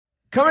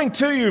Coming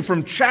to you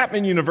from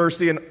Chapman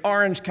University in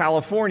Orange,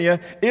 California,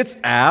 it's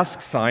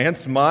Ask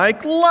Science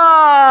Mike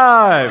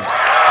Live! You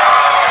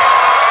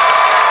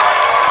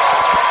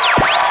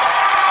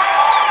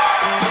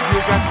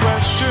got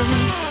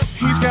questions,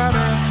 he's got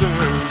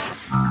answers.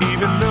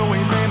 Even though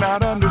he may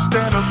not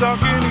understand, he'll talk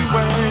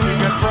anyway.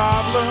 You got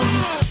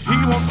problems, he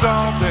won't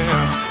solve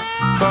them.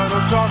 But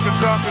he'll talk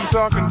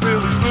until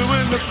he's blue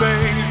in the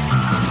face.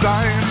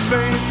 Science,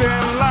 faith,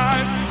 and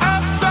life.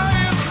 Ask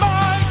Science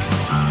Mike!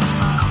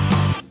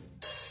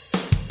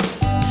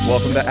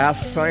 Welcome to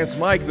Ask Science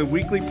Mike, the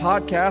weekly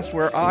podcast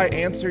where I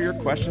answer your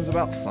questions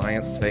about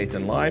science, faith,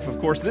 and life.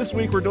 Of course, this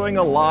week we're doing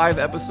a live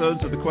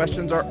episode, so the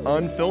questions are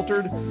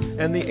unfiltered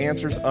and the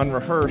answers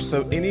unrehearsed.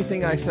 So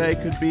anything I say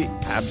could be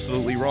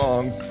absolutely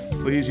wrong.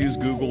 Please use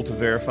Google to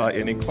verify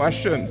any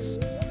questions.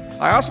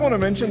 I also want to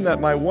mention that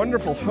my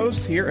wonderful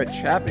hosts here at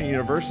Chapman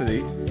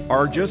University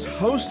are just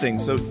hosting,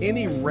 so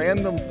any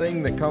random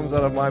thing that comes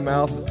out of my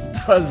mouth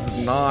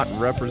does not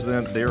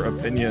represent their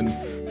opinion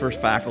for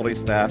faculty,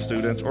 staff,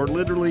 students, or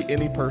literally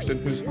any person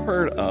who's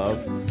heard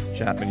of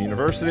Chapman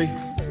University.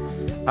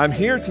 I'm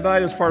here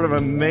tonight as part of an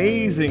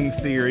amazing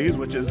series,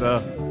 which is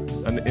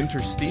an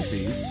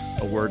interstices,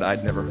 a word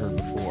I'd never heard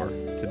before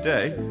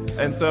today.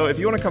 And so if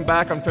you want to come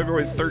back on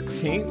February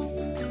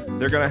 13th,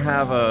 they're going to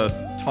have a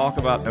talk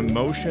about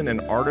emotion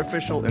and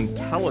artificial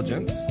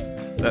intelligence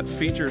that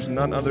features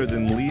none other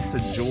than Lisa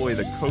Joy,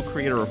 the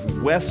co-creator of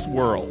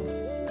Westworld.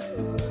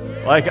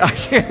 Like, I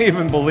can't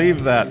even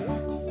believe that.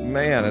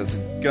 Man, it's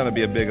going to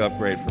be a big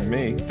upgrade for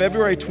me.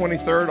 February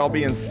 23rd, I'll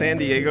be in San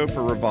Diego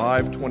for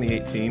Revive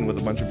 2018 with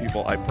a bunch of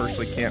people I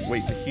personally can't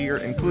wait to hear,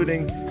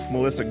 including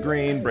Melissa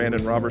Green,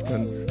 Brandon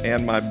Robertson,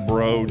 and my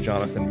bro,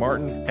 Jonathan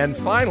Martin. And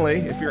finally,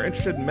 if you're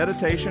interested in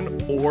meditation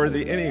or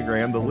the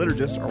Enneagram, the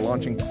Liturgists are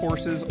launching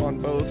courses on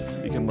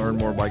both. You can learn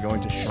more by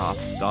going to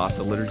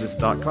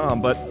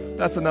shop.theliturgist.com. But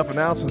that's enough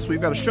announcements.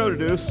 We've got a show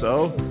to do,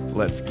 so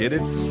let's get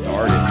it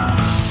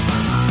started.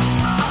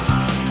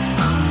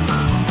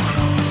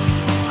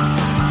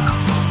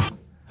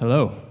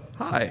 Hello.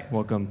 Hi.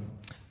 Welcome.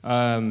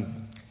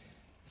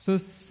 So it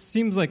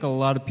seems like a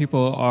lot of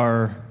people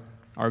are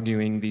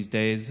arguing these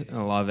days, and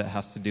a lot of it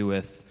has to do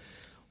with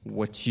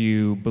what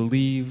you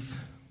believe,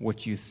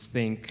 what you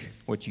think,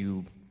 what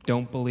you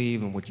don't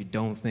believe, and what you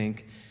don't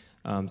think.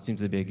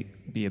 Seems to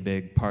be a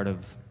big part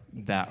of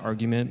that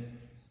argument.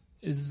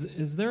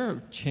 Is there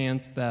a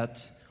chance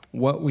that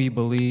what we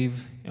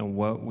believe and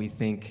what we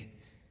think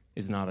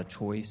is not a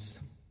choice?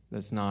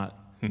 That's not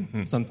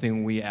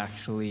something we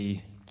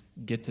actually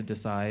get to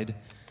decide,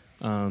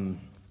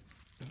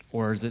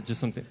 or is it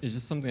just something? Is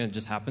this something that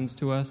just happens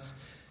to us?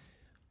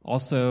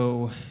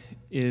 Also,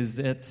 is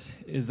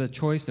a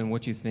choice in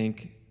what you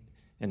think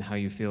and how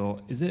you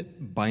feel? Is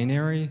it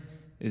binary?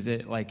 Is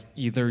it like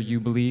either you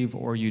believe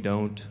or you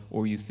don't,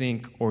 or you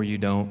think or you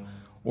don't,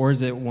 or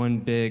is it one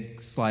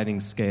big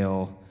sliding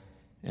scale,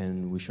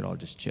 and we should all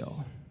just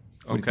chill?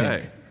 What do you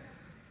think?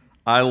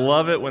 I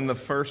love it when the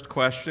first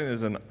question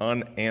is an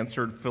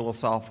unanswered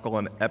philosophical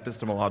and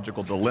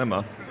epistemological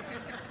dilemma.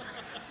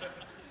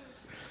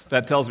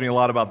 That tells me a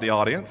lot about the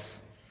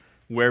audience,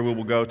 where we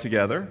will go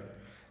together,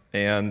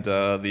 and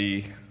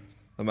the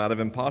amount of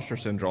imposter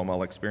syndrome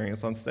I'll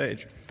experience on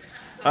stage.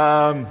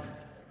 So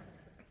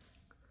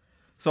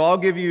I'll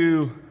give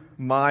you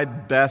my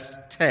best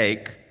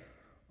take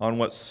on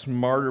what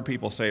smarter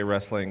people say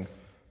wrestling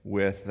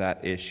with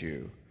that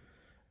issue.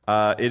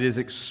 It is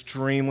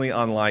extremely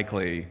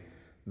unlikely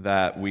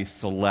that we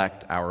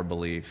select our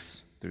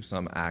beliefs through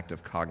some act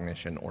of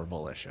cognition or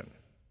volition.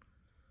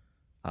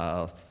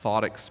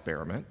 Thought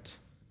experiment.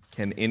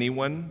 Can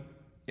anyone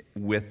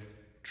with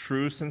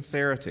true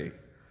sincerity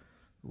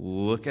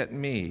look at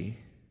me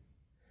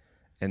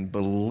and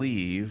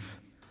believe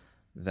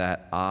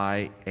that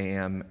I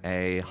am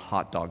a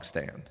hot dog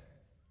stand?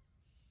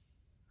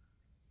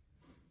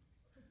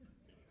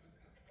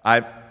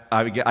 I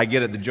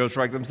get it. The jokes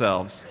write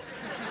themselves.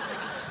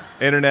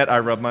 Internet, I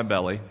rub my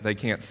belly. They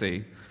can't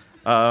see.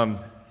 But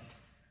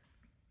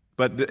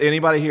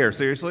anybody here,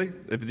 seriously?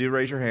 If you do,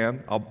 raise your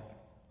hand.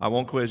 I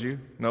won't quiz you.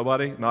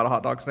 Nobody? Not a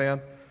hot dog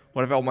stand?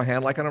 What if I hold my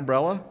hand like an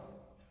umbrella?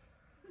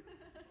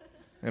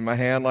 And my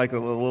hand like a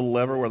little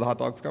lever where the hot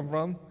dogs come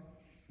from?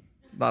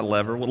 Not a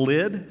lever. Well,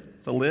 lid?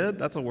 It's a lid?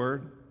 That's a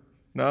word.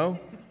 No?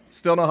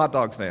 Still no hot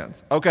dog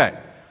stands. Okay.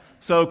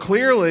 So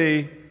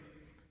clearly,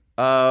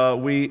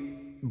 we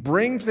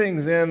bring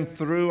things in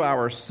through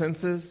our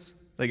senses.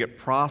 They get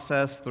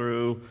processed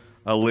through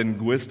a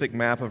linguistic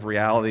map of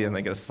reality, and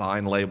they get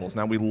assigned labels.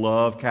 Now, we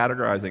love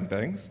categorizing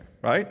things,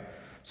 right?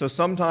 So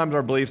sometimes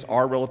our beliefs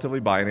are relatively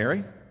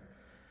binary.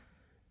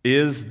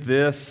 Is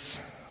this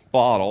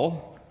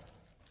bottle,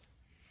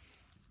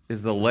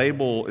 is the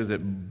label, is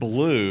it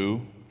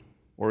blue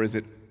or is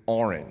it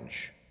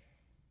orange?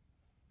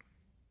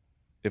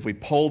 If we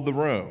polled the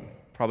room,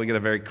 probably get a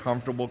very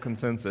comfortable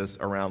consensus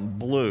around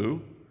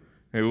blue.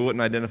 Maybe we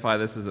wouldn't identify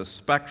this as a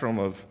spectrum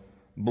of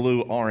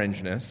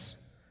blue-orangeness.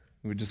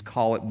 We would just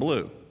call it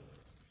blue.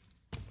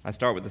 I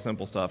start with the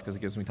simple stuff because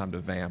it gives me time to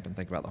vamp and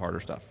think about the harder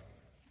stuff.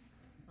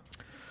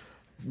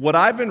 What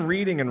I've been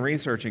reading and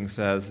researching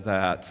says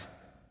that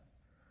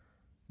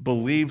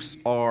beliefs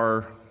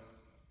are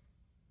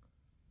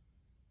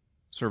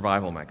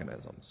survival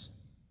mechanisms.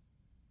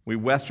 We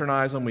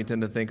westernize them. We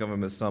tend to think of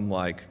them as some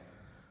like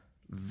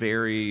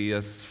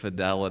various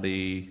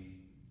fidelity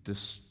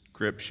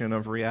description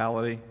of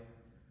reality.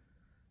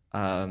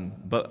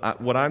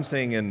 But what I'm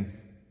seeing in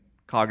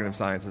cognitive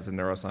sciences and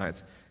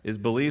neuroscience is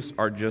beliefs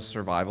are just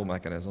survival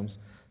mechanisms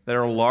that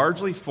are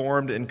largely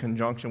formed in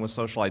conjunction with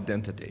social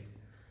identity.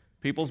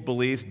 People's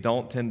beliefs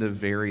don't tend to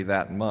vary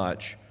that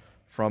much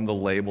from the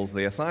labels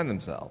they assign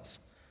themselves.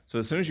 So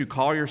as soon as you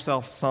call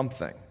yourself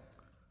something,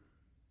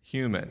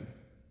 human,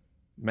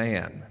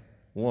 man,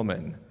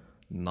 woman,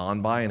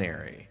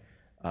 non-binary,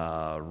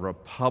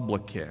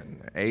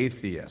 Republican,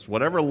 atheist,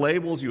 whatever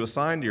labels you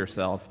assign to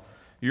yourself,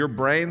 your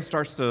brain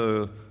starts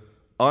to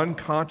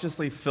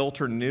unconsciously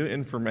filter new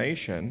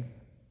information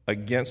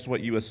against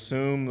what you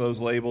assume those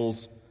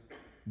labels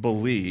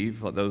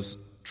believe, what those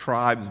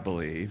tribes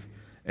believe,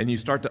 and you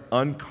start to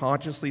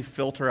unconsciously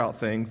filter out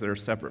things that are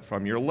separate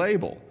from your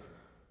label,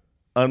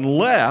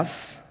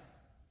 unless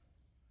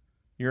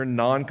you're a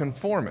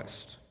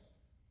nonconformist.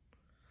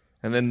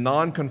 And then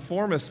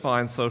nonconformists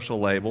find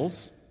social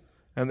labels,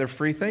 and they're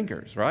free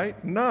thinkers,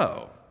 right?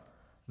 No.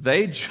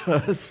 They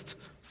just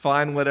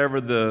find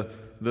whatever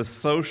the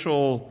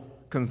social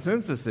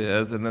consensus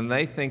is, and then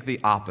they think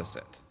the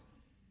opposite.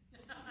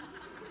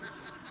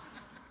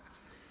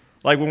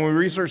 Like when we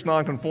research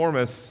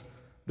nonconformists,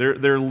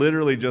 they're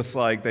literally just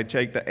like, they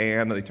take the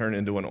and they turn it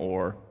into an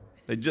or.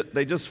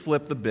 They just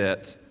flip the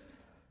bit.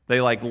 They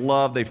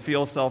they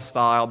feel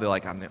self-styled. They're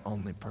like, I'm the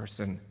only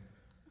person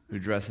who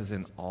dresses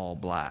in all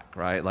black,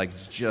 right? Like,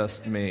 it's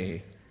just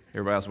me.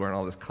 Everybody else wearing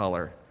all this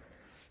color.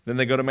 Then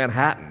they go to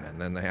Manhattan,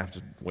 and then they have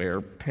to wear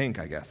pink,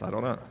 I guess. I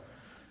don't know.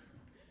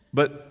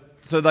 But,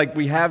 so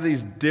we have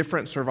these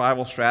different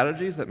survival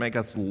strategies that make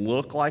us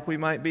look like we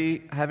might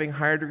be having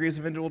higher degrees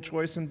of individual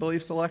choice in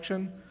belief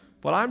selection.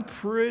 But I've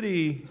heard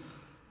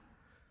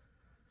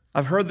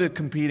the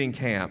competing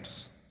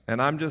camps,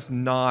 and I'm just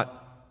not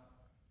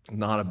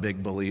a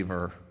big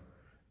believer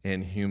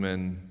in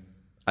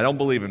I don't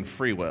believe in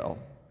free will.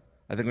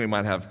 I think we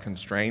might have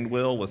constrained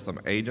will with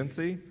some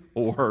agency,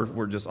 or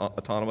we're just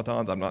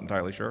automatons, I'm not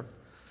entirely sure.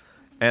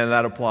 And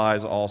that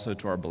applies also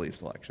to our belief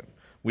selection.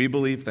 We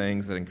believe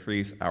things that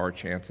increase our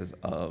chances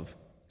of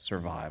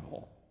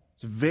survival.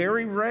 It's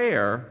very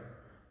rare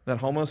that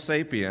Homo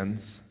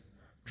sapiens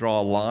draw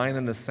a line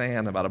in the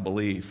sand about a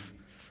belief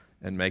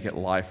and make it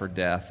life or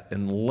death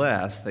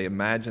unless they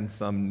imagine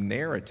some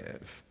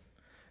narrative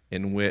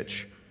in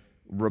which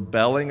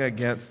rebelling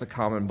against the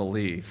common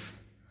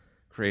belief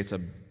creates a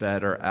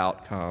better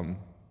outcome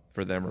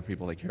for them or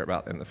people they care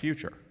about in the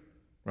future,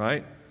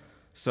 right?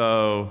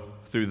 So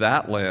through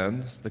that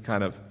lens, the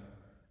kind of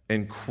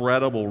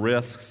incredible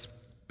risks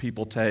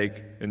people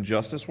take in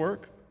justice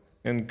work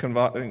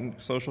and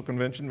social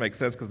convention makes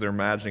sense because they're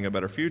imagining a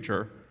better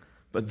future.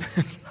 But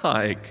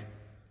then,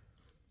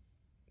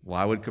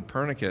 why would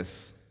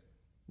Copernicus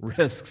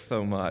risk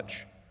so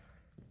much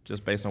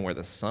just based on where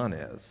the sun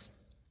is?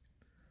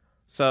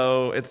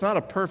 So it's not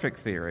a perfect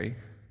theory,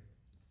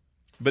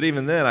 but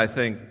even then, I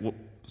think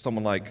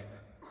someone like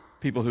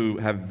people who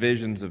have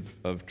visions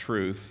of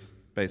truth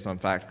based on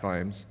fact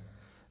claims,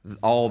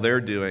 all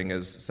they're doing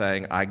is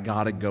saying, I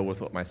got to go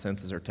with what my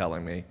senses are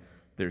telling me.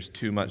 There's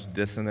too much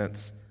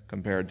dissonance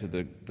compared to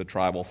the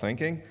tribal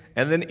thinking.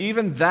 And then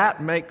even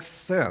that makes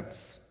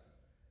sense.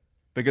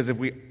 Because if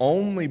we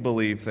only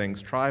believe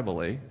things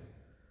tribally,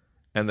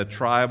 and the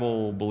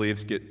tribal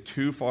beliefs get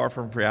too far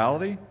from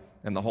reality,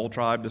 and the whole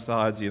tribe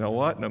decides, you know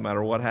what, no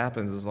matter what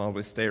happens, as long as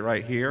we stay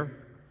right here,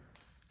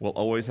 we'll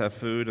always have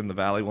food and the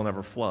valley will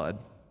never flood.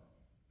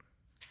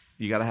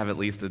 You got to have at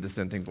least a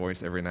dissenting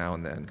voice every now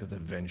and then, because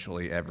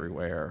eventually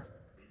everywhere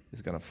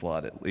is going to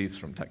flood, at least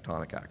from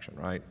tectonic action,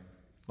 right?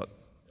 But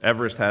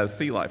Everest has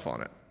sea life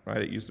on it,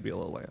 right? It used to be a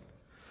little land.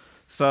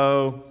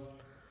 So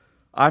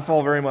I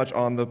fall very much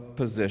on the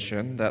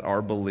position that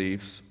our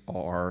beliefs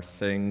are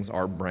things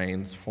our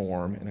brains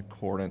form in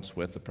accordance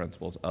with the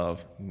principles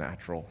of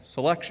natural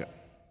selection,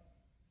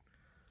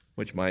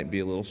 which might be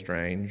a little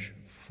strange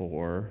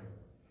for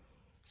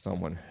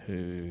someone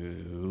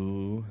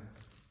who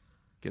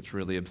gets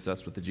really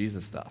obsessed with the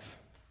Jesus stuff.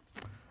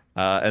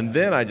 And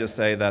then I just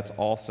say that's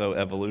also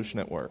evolution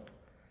at work,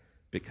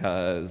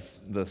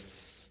 because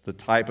the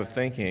type of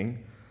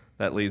thinking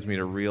that leads me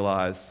to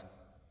realize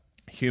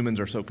humans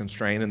are so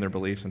constrained in their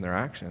beliefs and their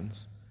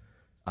actions,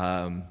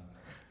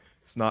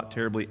 it's not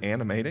terribly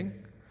animating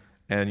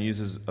and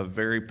uses a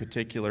very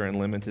particular and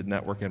limited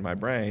network in my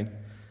brain,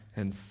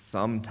 and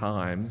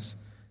sometimes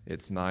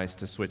it's nice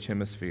to switch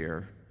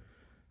hemispheres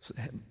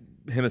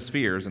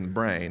in the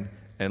brain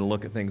and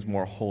look at things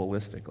more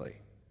holistically.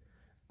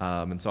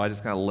 And so I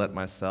just kind of let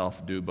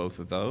myself do both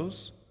of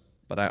those,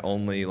 but I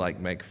only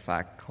make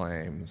fact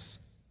claims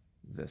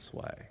this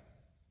way.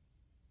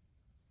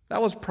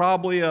 That was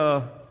probably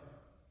a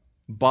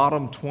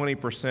bottom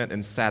 20%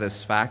 in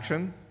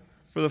satisfaction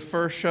for the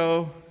first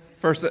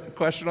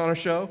question on a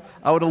show.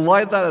 I would have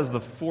liked that as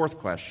the fourth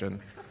question,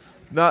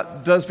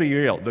 Not does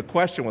figure yield. The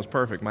question was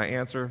perfect. My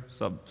answer,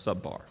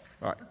 subpar. All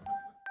right.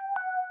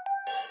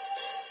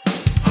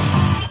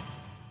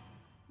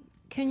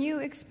 Can you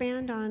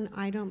expand on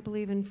I don't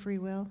believe in free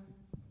will?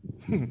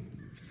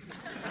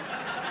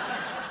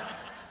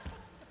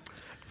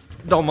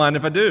 Don't mind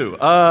if I do.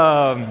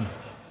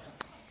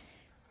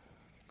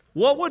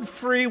 What would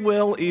free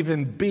will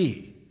even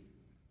be?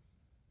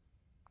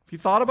 Have you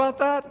thought about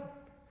that?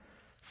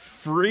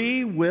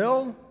 Free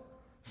will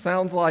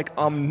sounds like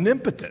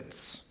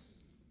omnipotence.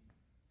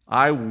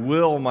 I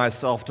will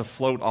myself to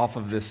float off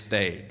of this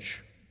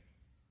stage.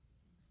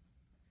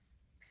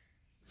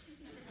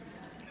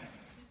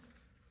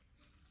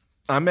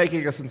 I'm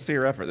making a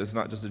sincere effort. This is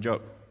not just a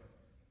joke.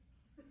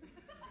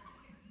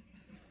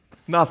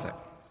 Nothing.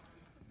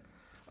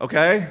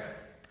 Okay?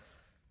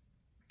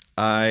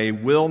 I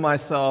will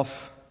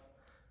myself,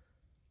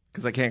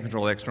 because I can't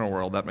control the external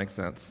world. That makes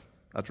sense.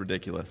 That's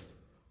ridiculous.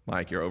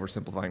 Mike, you're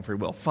oversimplifying free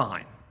will.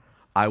 Fine.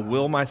 I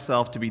will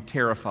myself to be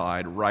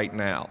terrified right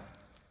now.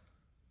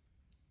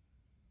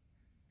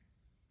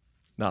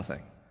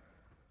 Nothing.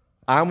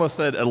 I almost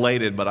said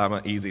elated, but I'm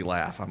an easy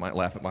laugh. I might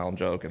laugh at my own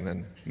joke and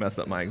then mess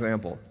up my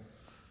example.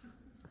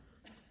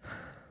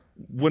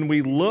 When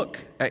we look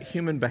at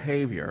human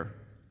behavior,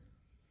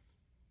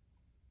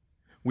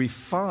 we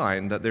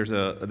find that there's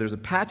a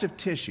patch of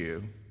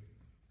tissue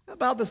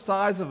about the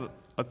size of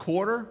a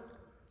quarter,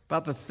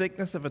 about the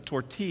thickness of a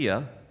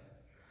tortilla,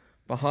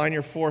 behind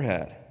your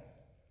forehead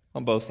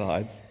on both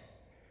sides,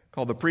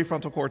 called the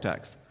prefrontal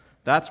cortex.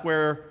 That's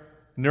where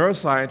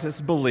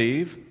neuroscientists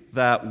believe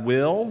that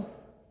will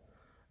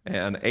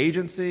and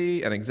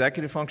agency and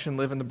executive function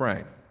live in the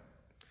brain.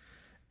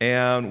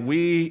 And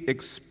we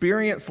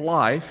experience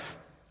life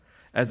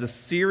as a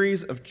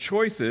series of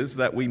choices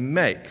that we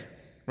make,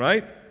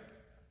 right?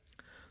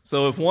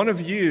 So if one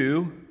of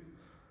you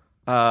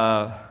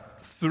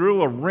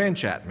threw a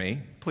wrench at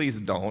me, please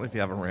don't if you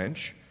have a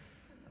wrench.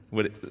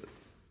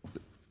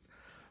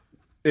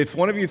 If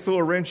one of you threw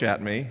a wrench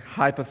at me,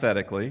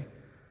 hypothetically,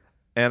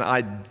 and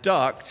I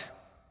ducked,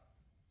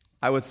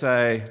 I would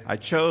say I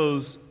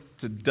chose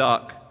to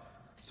duck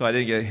so I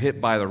didn't get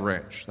hit by the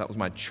wrench. That was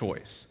my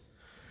choice.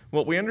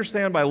 What we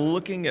understand by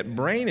looking at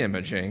brain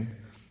imaging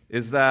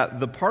is that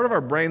the part of our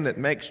brain that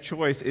makes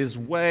choice is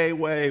way,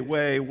 way,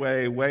 way,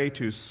 way, way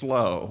too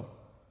slow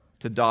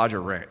to dodge a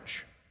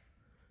wrench.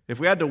 If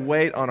we had to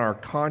wait on our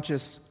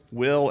conscious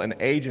will and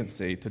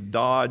agency to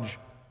dodge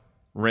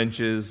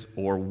wrenches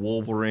or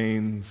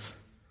wolverines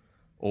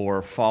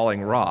or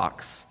falling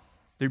rocks,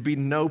 there'd be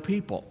no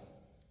people.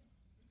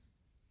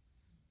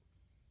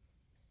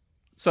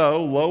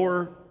 So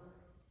lower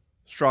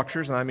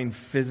structures, and I mean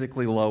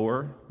physically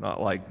lower,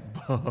 not like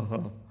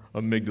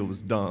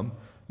amygdala's dumb.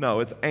 No,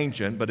 it's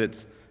ancient, but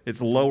it's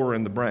lower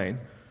in the brain.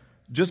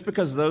 Just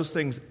because those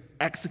things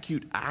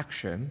execute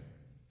action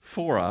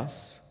for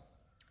us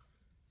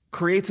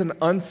creates an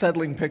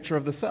unsettling picture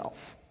of the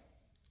self,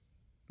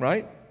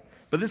 right?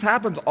 But this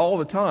happens all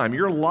the time.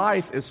 Your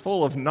life is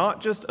full of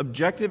not just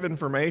objective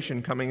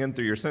information coming in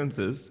through your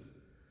senses,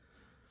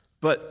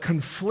 but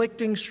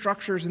conflicting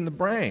structures in the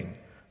brain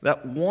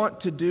that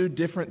want to do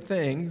different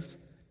things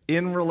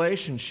in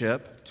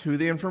relationship to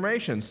the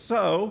information.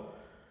 So,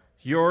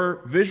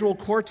 your visual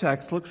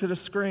cortex looks at a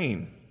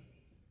screen.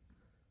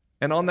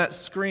 And on that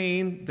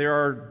screen, there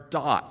are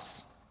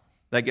dots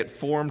that get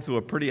formed through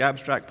a pretty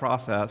abstract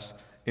process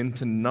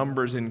into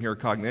numbers in your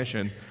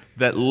cognition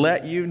that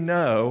let you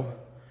know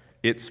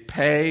it's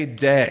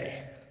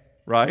payday,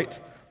 right?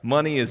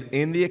 Money is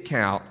in the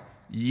account,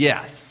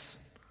 yes.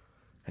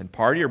 And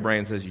part of your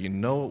brain says, you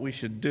know what we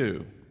should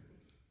do?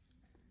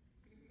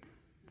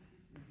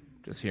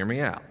 Just hear me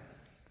out.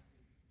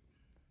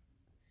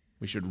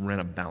 We should rent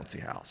a bouncy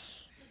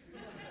house.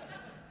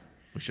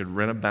 We should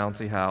rent a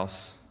bouncy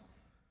house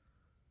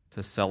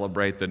to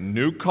celebrate the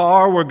new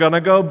car we're going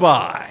to go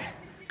buy.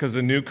 Because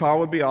the new car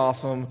would be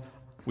awesome.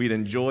 We'd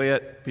enjoy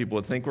it. People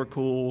would think we're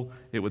cool.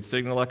 It would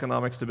signal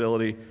economic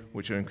stability,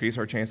 which would increase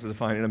our chances of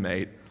finding a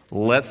mate.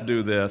 Let's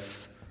do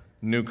this.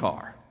 New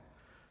car.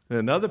 Then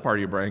another part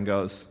of your brain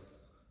goes,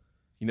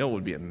 you know what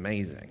would be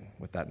amazing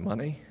with that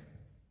money?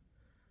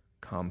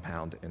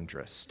 Compound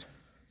interest.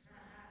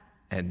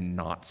 And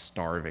not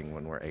starving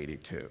when we're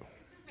 82.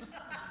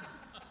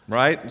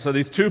 Right? So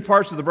these two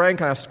parts of the brain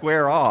kind of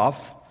square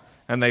off,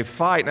 and they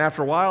fight, and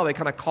after a while, they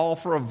kind of call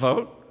for a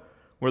vote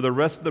where the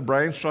rest of the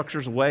brain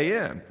structures weigh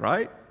in,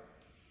 right?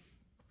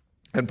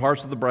 And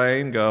parts of the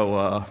brain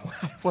go,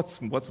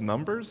 what's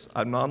numbers?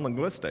 I'm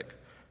non-linguistic.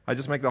 I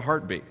just make the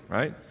heart beat,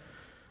 right?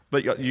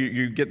 But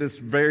you get this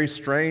very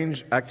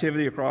strange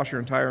activity across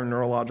your entire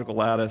neurological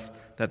lattice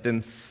that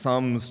then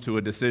sums to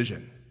a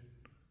decision.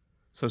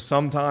 So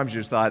sometimes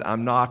you decide,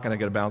 I'm not going to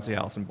get a bouncy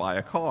house and buy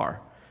a car.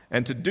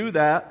 And to do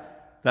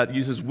that, that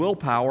uses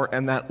willpower,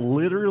 and that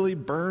literally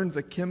burns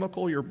a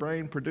chemical your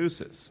brain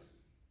produces.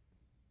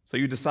 So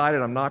you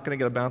decided, I'm not going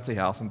to get a bouncy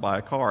house and buy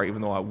a car,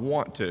 even though I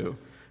want to.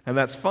 And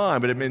that's fine,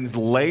 but it means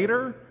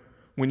later,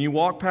 when you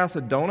walk past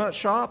a donut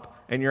shop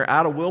and you're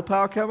out of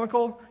willpower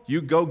chemical,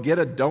 you go get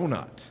a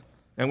donut.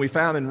 And we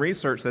found in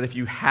research that if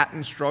you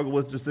hadn't struggled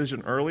with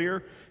decision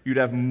earlier, you'd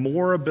have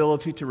more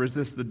ability to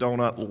resist the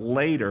donut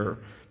later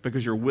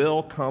because your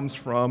will comes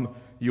from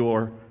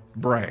your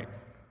brain.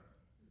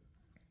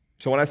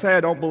 So when I say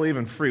I don't believe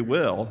in free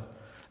will,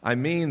 I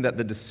mean that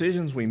the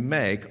decisions we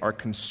make are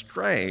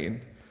constrained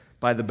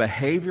by the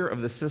behavior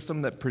of the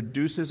system that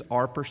produces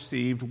our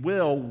perceived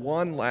will.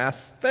 One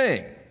last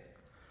thing.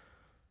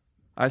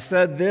 I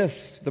said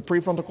this, the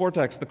prefrontal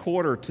cortex, the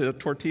quarter to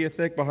tortilla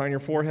thick behind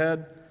your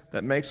forehead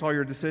that makes all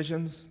your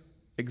decisions,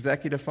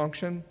 executive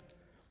function,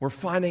 we're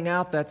finding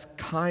out that's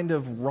kind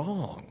of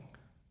wrong.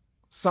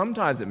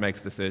 Sometimes it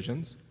makes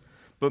decisions,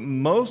 but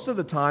most of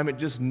the time it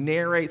just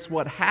narrates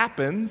what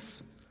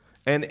happens,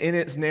 and in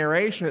its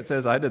narration it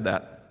says, I did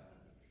that.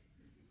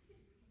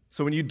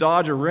 So when you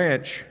dodge a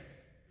wrench,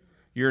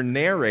 your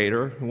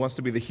narrator, who wants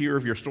to be the hero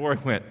of your story,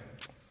 went,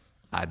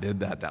 I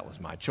did that. That was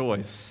my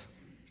choice.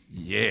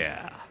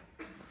 Yeah.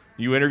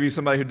 You interview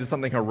somebody who did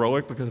something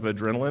heroic because of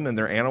adrenaline in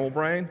their animal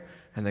brain,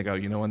 and they go,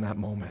 in that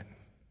moment,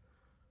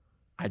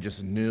 I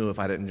just knew if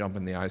I didn't jump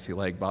in the icy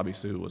lake, Bobby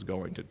Sue was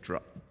going to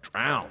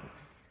drown.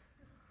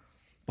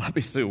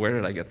 Bobby Sue, where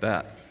did I get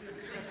that?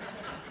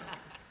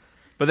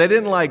 But they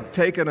didn't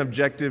take an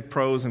objective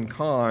pros and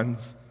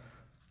cons.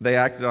 They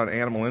acted on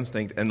animal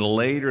instinct, and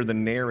later the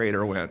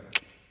narrator went,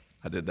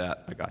 I did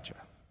that, I got you,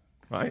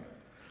 right?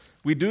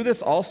 We do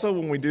this also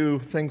when we do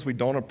things we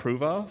don't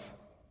approve of.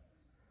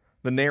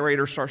 The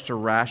narrator starts to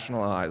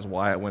rationalize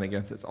why it went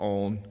against its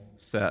own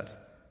set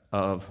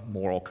of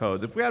moral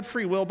codes. If we had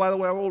free will, by the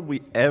way, why would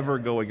we ever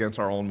go against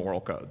our own moral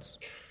codes?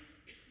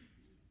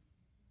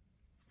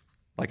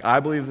 I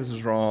believe this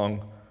is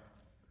wrong,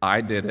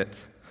 I did it.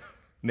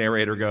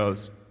 Narrator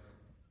goes,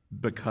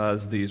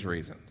 because these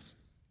reasons.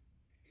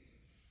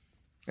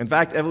 In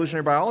fact,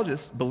 evolutionary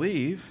biologists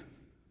believe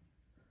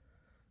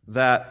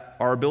that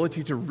our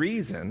ability to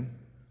reason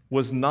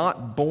was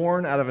not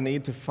born out of a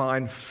need to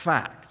find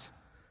fact,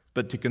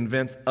 but to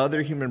convince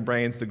other human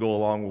brains to go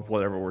along with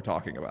whatever we're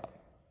talking about.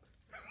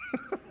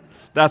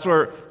 That's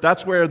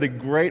where the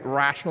great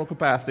rational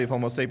capacity of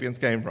Homo sapiens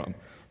came from.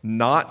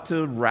 Not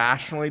to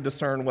rationally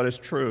discern what is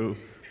true,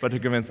 but to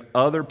convince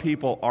other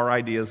people our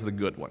idea is the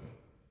good one.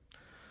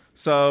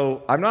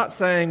 So I'm not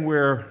saying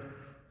we're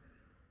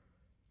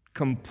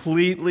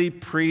completely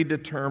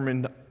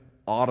predetermined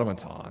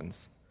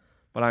automatons,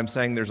 but I'm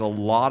saying there's a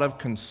lot of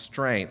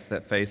constraints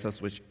that face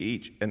us with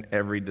each and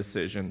every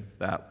decision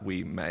that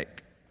we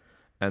make,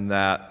 and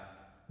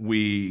that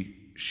we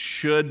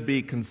should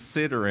be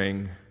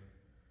considering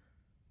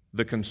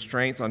the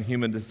constraints on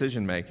human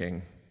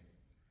decision-making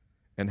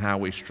and how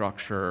we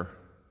structure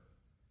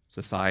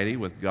society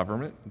with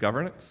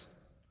governance,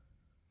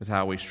 with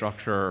how we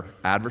structure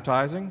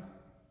advertising.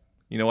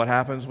 You know what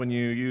happens when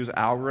you use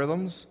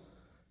algorithms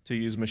to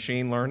use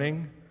machine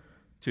learning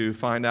to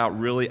find out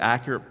really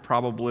accurate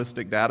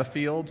probabilistic data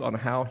fields on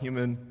how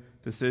human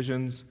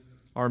decisions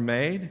are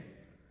made?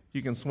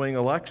 You can swing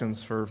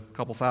elections for a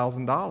couple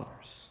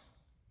 $1,000s,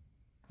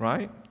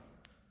 right?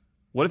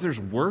 What if there's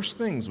worse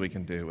things we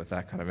can do with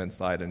that kind of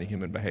insight into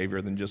human behavior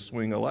than just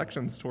swing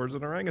elections towards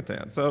an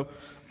orangutan? So,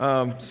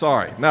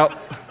 sorry. Now,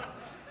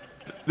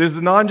 this is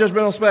a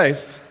non-judgmental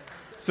space,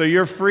 so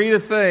you're free to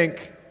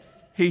think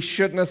he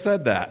shouldn't have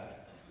said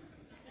that.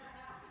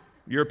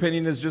 Your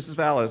opinion is just as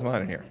valid as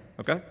mine in here,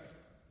 okay?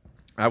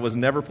 I was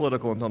never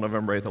political until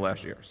November 8th of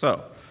last year.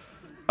 So,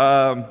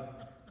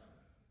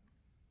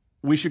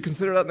 we should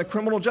consider that in the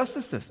criminal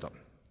justice system.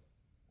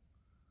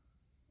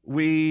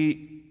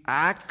 We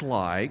act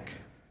like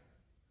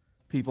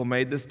people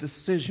made this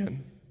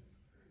decision,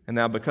 and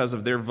now because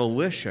of their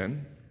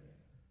volition,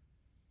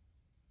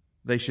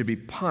 they should be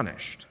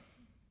punished.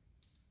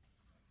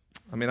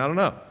 I don't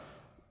know.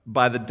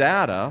 By the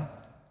data,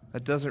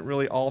 that doesn't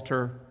really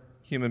alter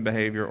human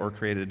behavior or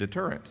create a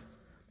deterrent.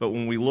 But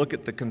when we look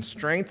at the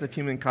constraints of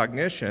human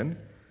cognition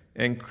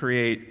and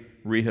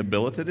create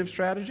rehabilitative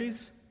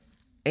strategies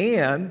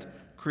and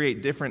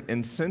create different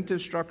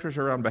incentive structures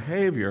around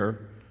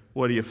behavior,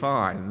 what do you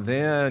find?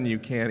 Then you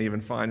can't even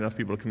find enough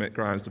people to commit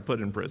crimes to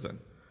put in prison.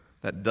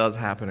 That does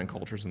happen in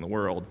cultures in the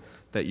world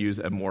that use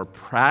a more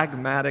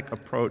pragmatic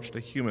approach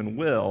to human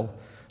will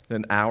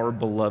than our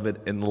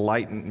beloved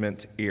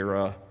Enlightenment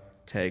era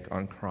take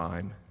on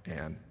crime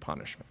and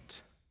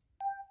punishment.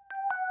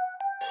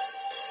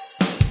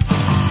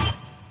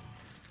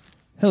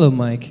 Hello,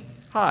 Mike.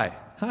 Hi.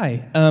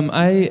 Hi.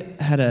 I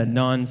had a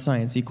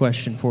non-sciencey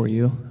question for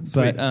you,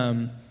 Sweet.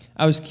 but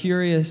I was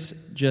curious,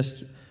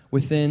 just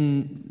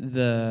within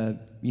the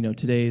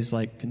today's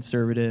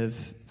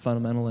conservative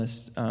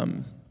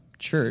fundamentalist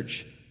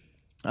church,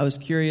 I was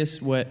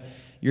curious what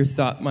your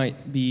thought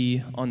might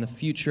be on the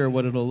future,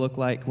 what it'll look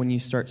like when you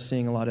start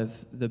seeing a lot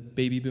of the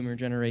baby boomer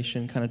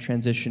generation kind of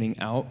transitioning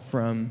out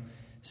from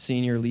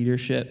senior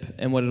leadership,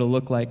 and what it'll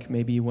look like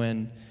maybe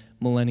when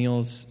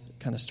millennials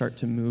kind of start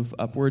to move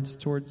upwards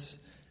towards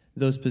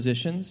those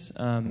positions.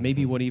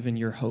 Maybe what even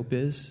your hope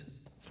is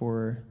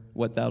for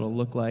what that'll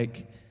look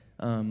like.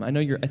 I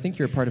think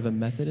you're a part of a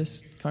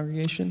Methodist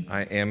congregation.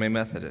 I am a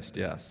Methodist,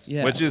 yes.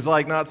 Yeah. Which is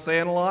not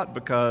saying a lot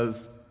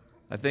because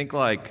I think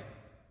like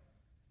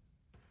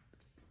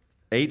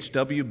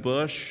H.W.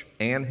 Bush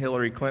and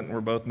Hillary Clinton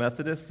were both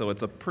Methodists, so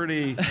it's a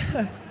pretty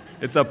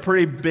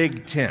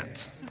big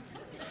tent.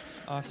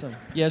 Awesome.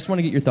 Yeah, I just want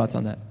to get your thoughts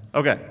on that.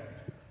 Okay.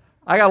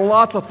 I got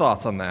lots of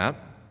thoughts on that.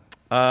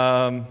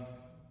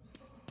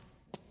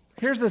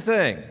 Here's the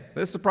thing.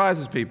 This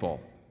surprises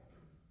people.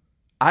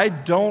 I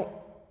don't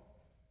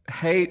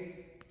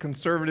hate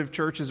conservative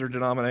churches or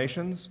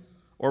denominations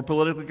or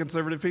politically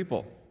conservative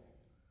people.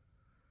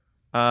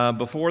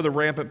 Before the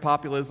rampant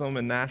populism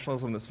and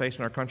nationalism that's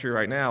facing our country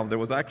right now, there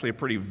was actually a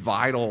pretty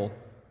vital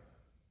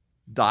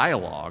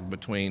dialogue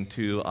between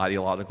two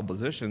ideological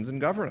positions in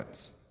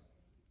governance.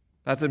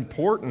 That's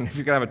important. If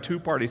you're going to have a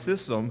two-party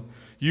system,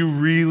 you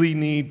really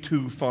need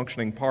two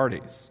functioning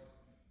parties.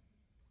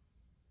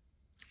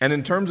 And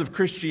in terms of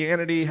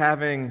Christianity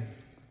having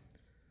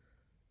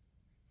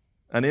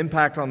an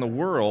impact on the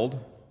world,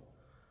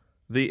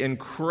 the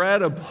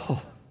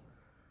incredible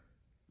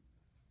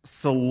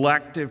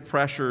selective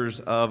pressures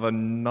of a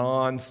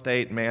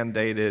non-state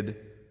mandated,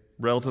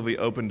 relatively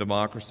open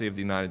democracy of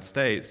the United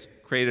States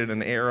created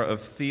an era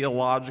of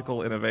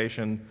theological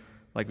innovation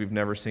like we've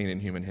never seen in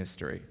human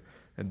history,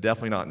 and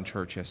definitely not in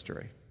church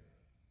history.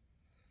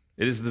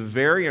 It is the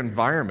very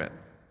environment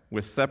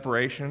with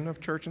separation of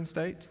church and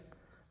state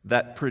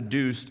that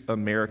produced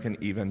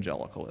American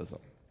evangelicalism.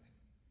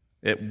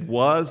 It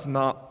was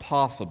not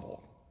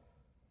possible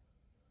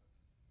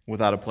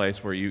without a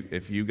place where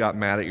if you got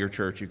mad at your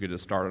church, you could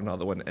just start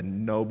another one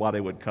and nobody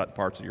would cut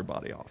parts of your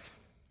body off.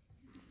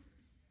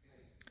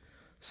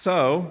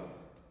 So,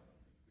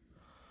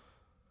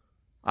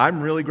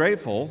 I'm really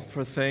grateful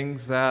for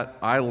things that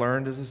I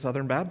learned as a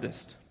Southern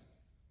Baptist.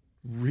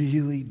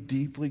 Really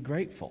deeply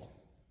grateful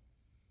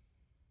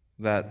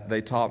that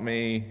they taught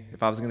me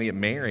if I was going to get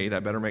married, I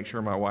better make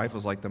sure my wife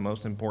was like the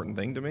most important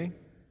thing to me.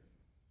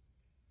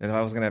 And if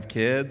I was going to have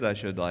kids, I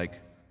should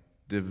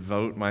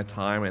devote my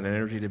time and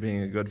energy to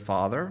being a good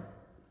father.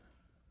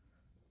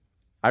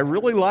 I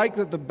really like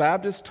that the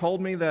Baptists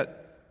told me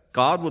that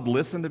God would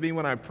listen to me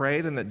when I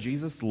prayed and that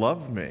Jesus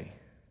loved me.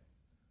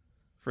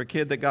 For a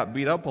kid that got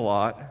beat up a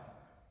lot,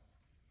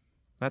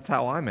 that's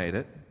how I made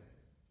it.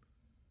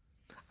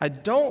 I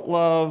don't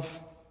love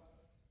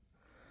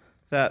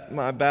that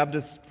my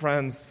Baptist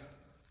friends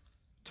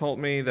told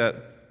me that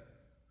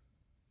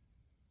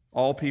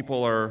all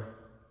people are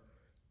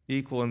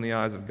equal in the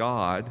eyes of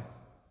God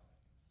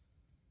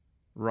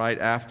right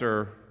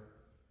after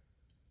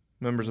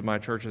members of my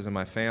churches and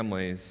my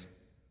families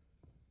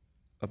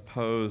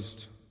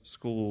opposed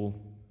school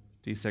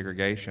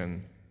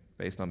desegregation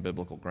based on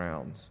biblical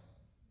grounds.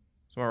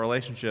 So my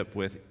relationship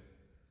with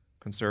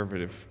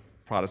conservative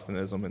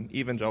Protestantism and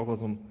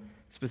evangelicalism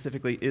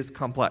specifically is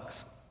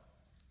complex.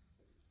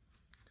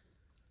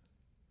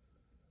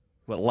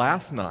 But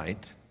last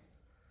night,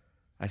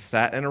 I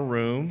sat in a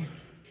room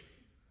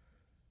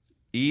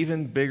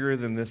even bigger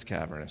than this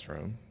cavernous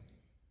room,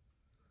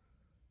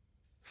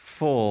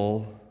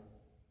 full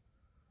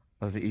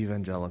of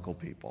evangelical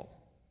people.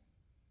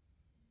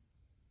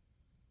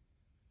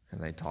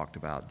 And they talked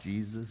about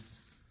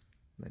Jesus,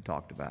 and they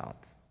talked about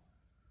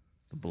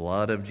the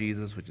blood of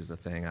Jesus, which is a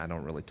thing I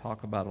don't really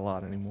talk about a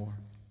lot anymore.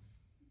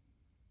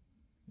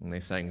 And they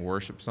sang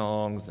worship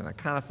songs, and I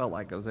kind of felt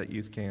like I was at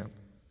youth camp.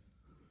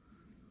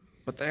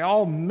 But they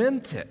all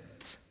meant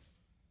it.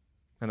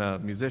 And a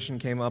musician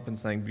came up and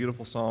sang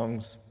beautiful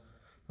songs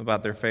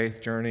about their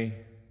faith journey.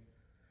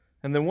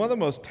 And then one of the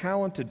most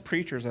talented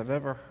preachers I've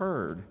ever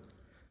heard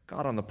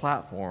got on the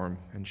platform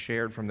and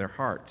shared from their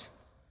heart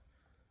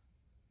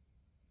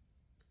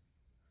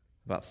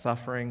about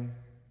suffering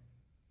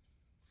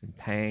and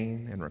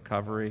pain and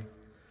recovery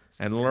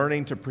and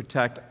learning to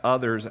protect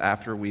others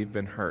after we've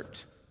been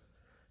hurt.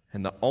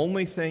 And the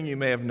only thing you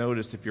may have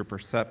noticed if you're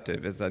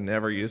perceptive is I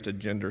never used a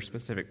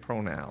gender-specific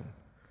pronoun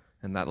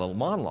in that little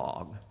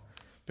monologue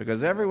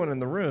because everyone in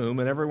the room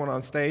and everyone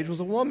on stage was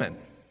a woman,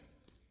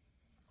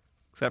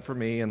 except for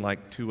me and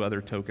two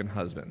other token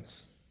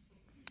husbands.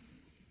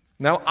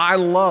 Now, I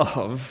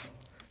love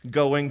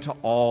going to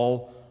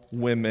all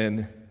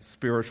women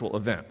spiritual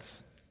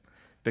events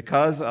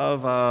because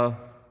of a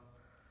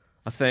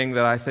thing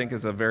that I think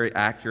is a very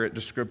accurate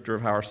descriptor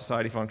of how our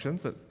society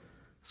functions that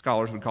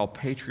scholars would call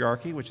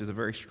patriarchy, which is a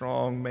very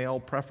strong male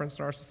preference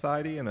in our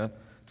society and a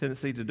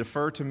tendency to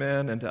defer to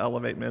men and to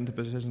elevate men to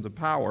positions of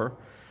power.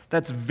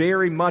 That's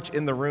very much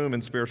in the room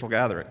in spiritual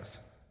gatherings.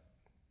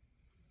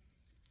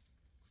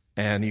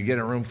 And you get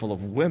a room full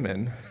of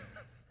women,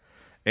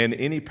 and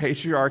any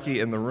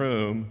patriarchy in the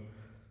room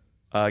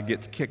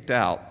gets kicked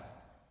out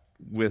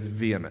with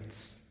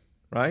vehemence,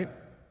 right?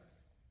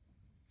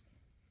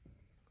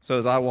 So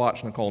as I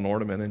watch Nicole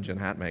Nordeman and Jen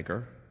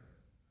Hatmaker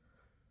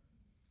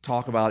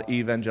talk about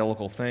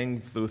evangelical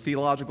things through a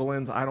theological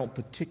lens I don't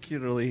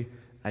particularly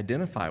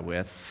identify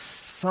with,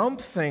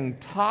 something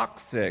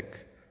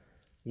toxic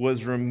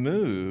was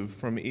removed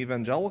from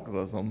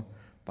evangelicalism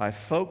by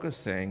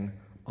focusing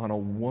on a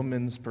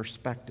woman's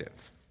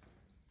perspective.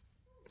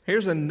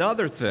 Here's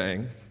another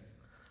thing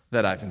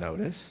that I've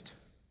noticed.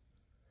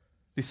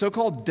 The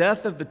so-called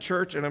death of the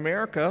church in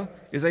America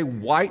is a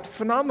white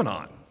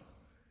phenomenon.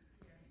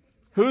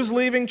 Who's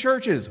leaving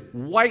churches?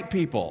 White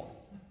people.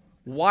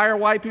 Why are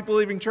white people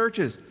leaving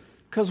churches?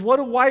 Because what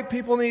do white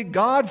people need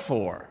God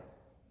for?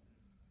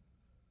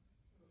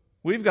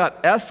 We've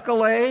got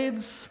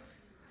Escalades.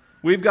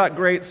 We've got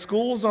great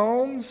school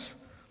zones.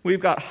 We've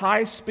got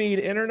high-speed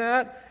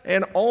internet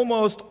and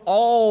almost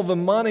all the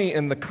money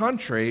in the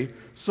country.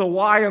 So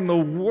why in the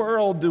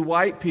world do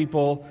white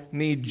people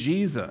need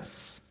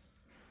Jesus?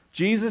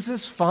 Jesus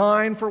is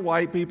fine for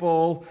white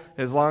people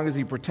as long as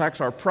he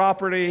protects our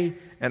property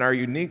and our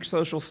unique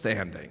social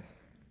standing.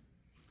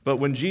 But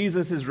when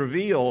Jesus is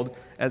revealed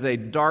as a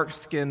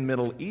dark-skinned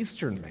Middle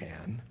Eastern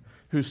man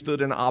who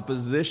stood in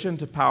opposition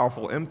to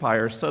powerful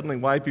empires, suddenly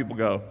white people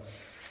go,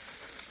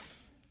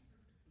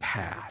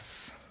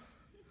 pass.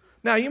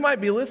 Now, you might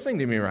be listening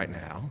to me right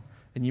now,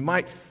 and you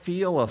might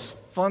feel a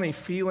funny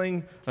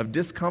feeling of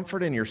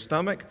discomfort in your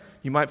stomach.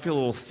 You might feel a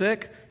little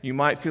sick. You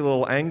might feel a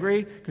little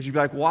angry because you'd be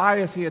like, why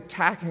is he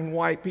attacking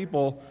white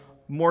people?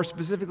 More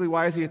specifically,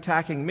 why is he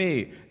attacking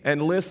me?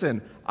 And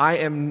listen, I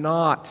am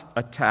not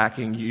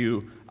attacking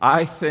you.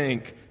 I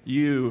think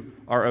you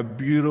are a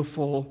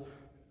beautiful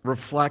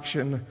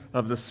reflection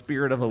of the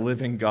Spirit of a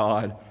living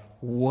God,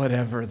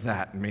 whatever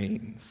that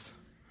means.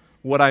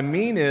 What I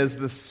mean is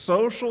the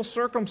social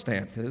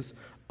circumstances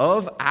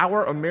of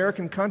our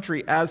American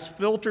country, as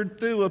filtered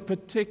through a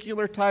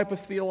particular type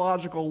of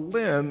theological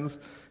lens,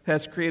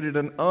 has created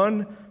an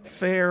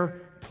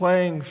unfair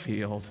playing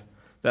field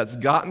that's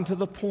gotten to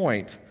the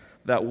point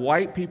that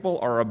white people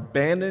are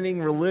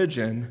abandoning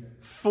religion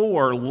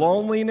for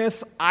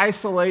loneliness,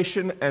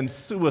 isolation, and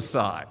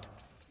suicide.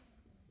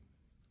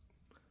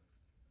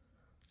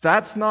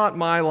 That's not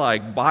my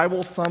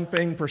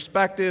Bible-thumping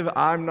perspective.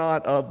 I'm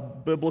not a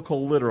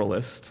biblical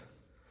literalist.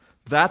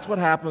 That's what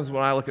happens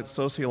when I look at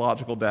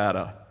sociological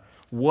data.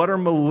 What are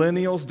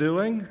millennials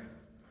doing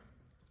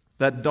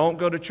that don't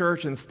go to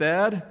church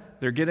instead?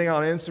 They're getting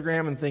on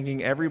Instagram and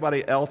thinking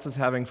everybody else is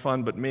having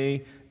fun but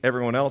me.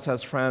 Everyone else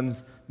has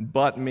friends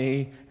but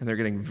me. And they're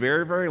getting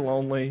very, very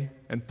lonely.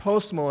 And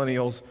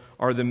post-millennials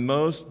are the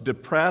most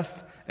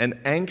depressed and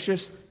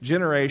anxious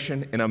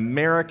generation in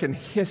American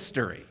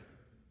history.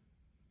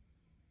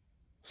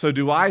 So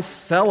do I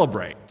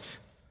celebrate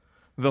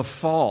the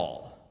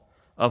fall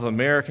of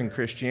American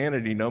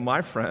Christianity? No,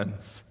 my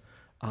friends,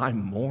 I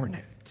mourn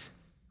it.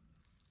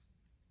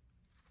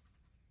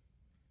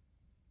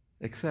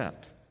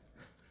 Except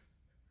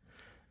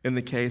in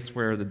the case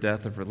where the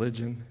death of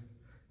religion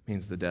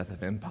means the death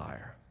of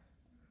empire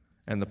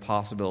and the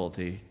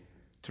possibility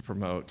to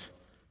promote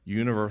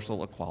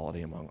universal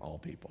equality among all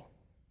people.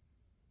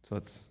 So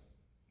it's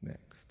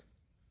mixed.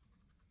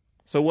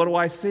 So what do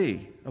I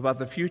see about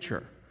the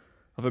future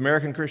of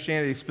American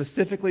Christianity,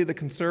 specifically the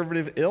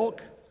conservative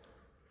ilk?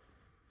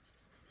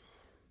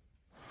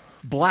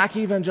 Black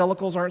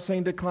evangelicals aren't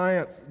seeing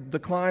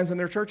declines in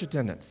their church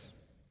attendance.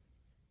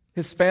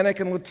 Hispanic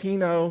and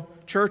Latino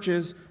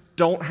churches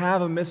don't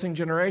have a missing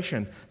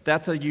generation.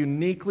 That's a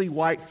uniquely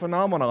white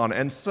phenomenon.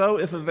 And so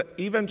if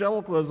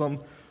evangelicalism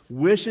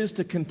wishes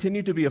to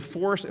continue to be a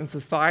force in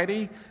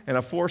society and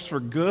a force for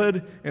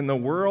good in the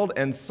world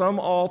and some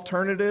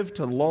alternative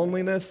to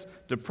loneliness,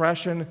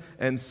 depression,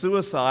 and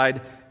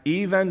suicide,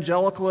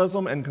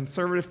 evangelicalism and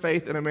conservative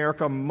faith in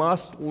America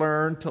must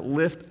learn to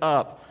lift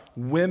up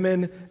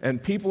women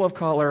and people of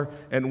color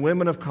and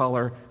women of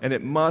color, and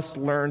it must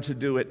learn to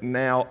do it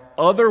now.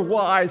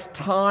 Otherwise,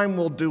 time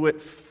will do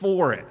it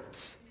for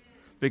it,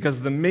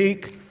 because the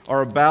meek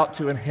are about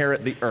to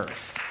inherit the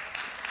earth.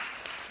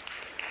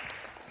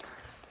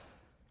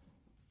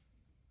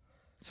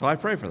 So I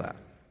pray for that.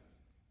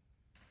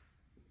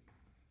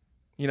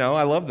 You know,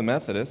 I love the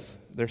Methodists.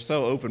 They're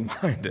so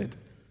open-minded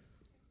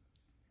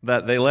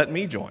that they let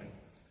me join.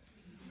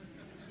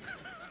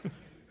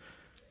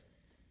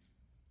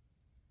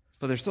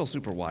 But they're still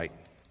super white.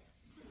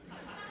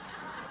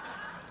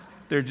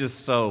 They're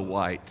just so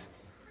white.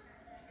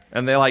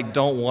 And they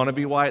don't want to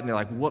be white, and they're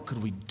like, what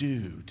could we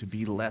do to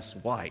be less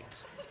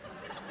white?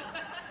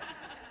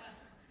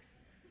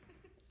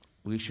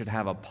 We should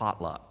have a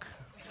potluck.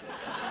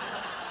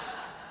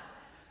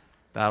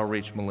 That'll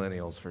reach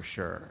millennials for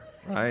sure,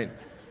 right?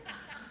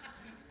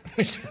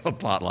 We should have a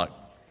potluck.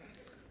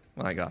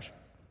 My gosh.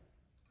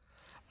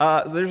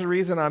 There's a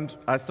reason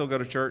I still go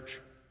to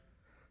church.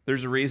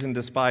 There's a reason,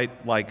 despite,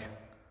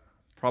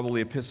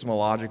 probably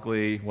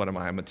epistemologically, what am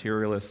I, a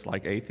materialist,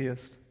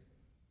 atheist?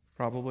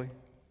 Probably.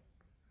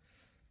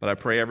 But I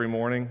pray every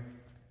morning.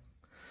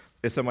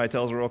 If somebody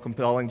tells a real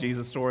compelling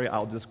Jesus story,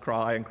 I'll just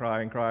cry and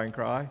cry and cry and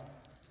cry.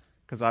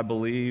 Because I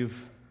believe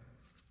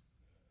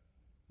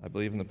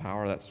in the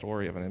power of that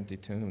story of an empty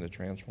tomb to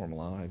transform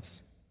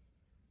lives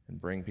and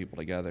bring people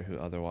together who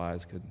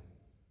otherwise could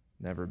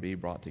never be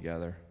brought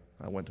together.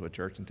 I went to a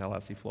church in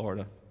Tallahassee,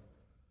 Florida,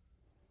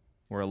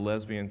 where a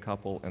lesbian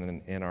couple and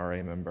an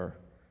NRA member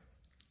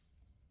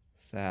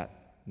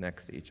sat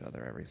next to each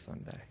other every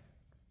Sunday.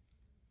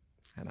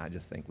 And I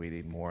just think we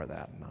need more of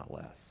that, not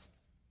less.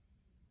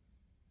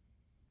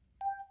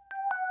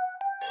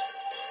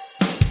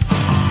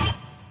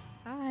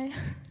 Hi.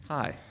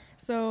 Hi.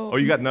 So Oh,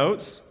 you got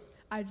notes?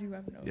 I do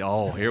have notes.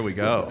 Oh, here we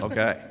go.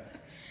 Okay.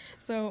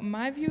 So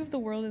my view of the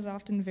world is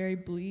often very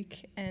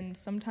bleak, and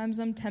sometimes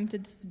I'm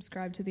tempted to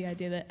subscribe to the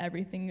idea that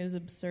everything is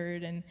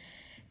absurd and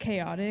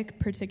chaotic,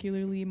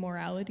 particularly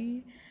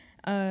morality.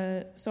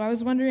 So I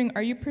was wondering,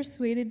 are you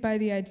persuaded by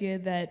the idea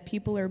that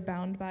people are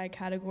bound by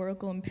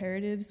categorical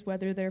imperatives,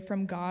 whether they're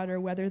from God or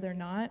whether they're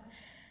not?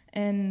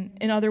 And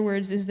in other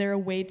words, is there a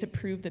way to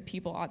prove that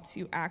people ought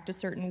to act a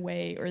certain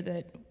way or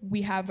that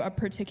we have a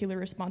particular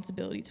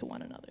responsibility to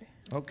one another?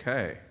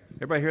 Okay.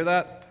 Everybody hear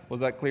that? Was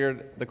that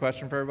clear, the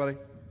question for everybody?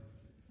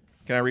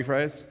 Can I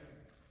rephrase?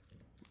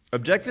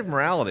 Objective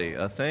morality,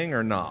 a thing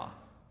or nah?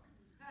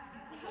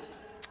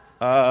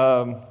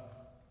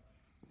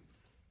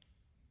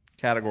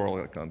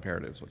 Categorical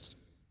imperatives was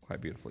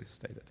quite beautifully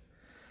stated.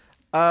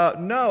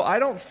 No, I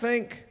don't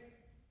think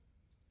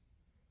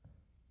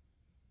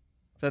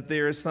that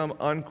there is some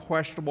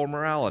unquestionable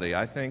morality.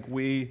 I think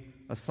we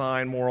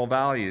assign moral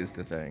values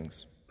to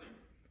things.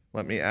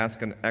 Let me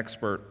ask an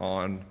expert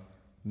on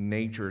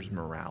nature's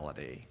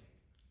morality.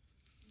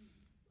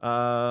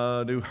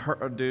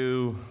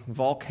 Do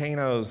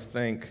volcanoes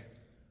think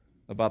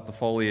about the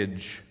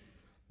foliage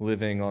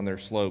living on their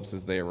slopes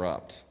as they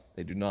erupt?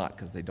 They do not,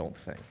 because they don't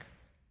think.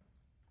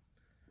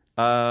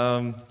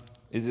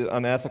 Is it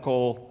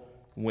unethical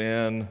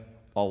when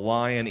a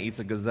lion eats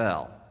a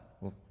gazelle?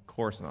 Well, of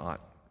course not.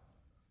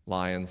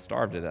 Lions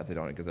starve to death. They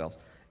don't eat gazelles.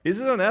 Is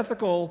it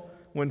unethical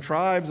when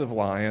tribes of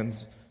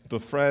lions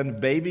befriend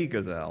baby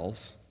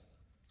gazelles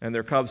and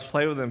their cubs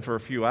play with them for a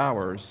few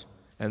hours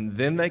and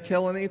then they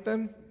kill and eat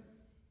them?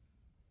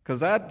 Because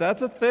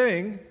that's a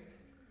thing.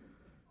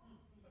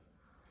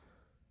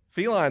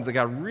 Felines that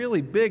got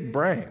really big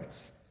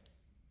brains,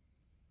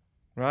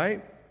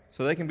 right?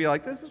 So they can be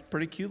like, this is a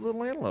pretty cute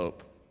little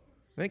antelope.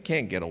 They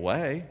can't get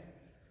away.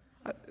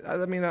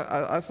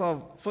 I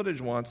saw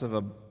footage once of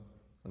a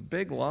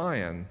big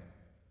lion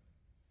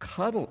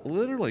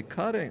literally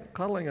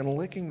cuddling and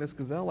licking this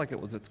gazelle like it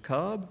was its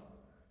cub.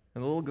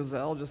 And the little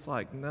gazelle just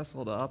like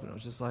nestled up, and it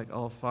was just like,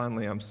 oh,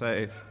 finally I'm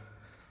safe.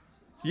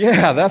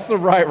 Yeah, that's the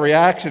right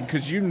reaction,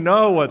 because you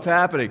know what's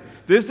happening.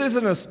 This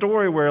isn't a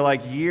story where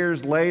like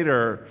years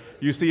later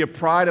you see a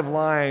pride of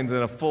lions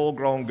and a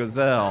full-grown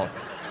gazelle,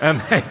 and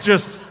they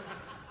just,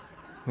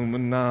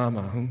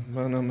 humanama.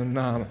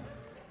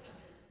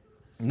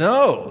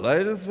 No,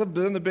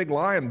 then the big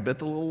lion bit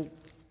the little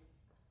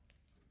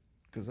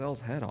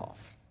gazelle's head off.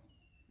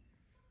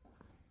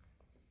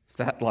 Is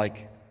that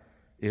like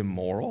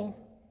immoral?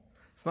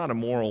 It's not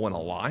immoral when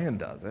a lion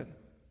does it.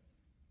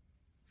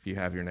 If you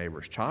have your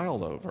neighbor's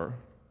child over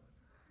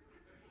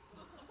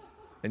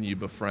and you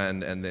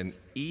befriend and then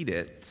eat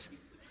it.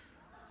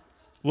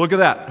 Look at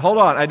that. Hold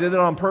on. I did it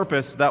on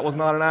purpose. That was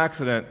not an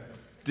accident.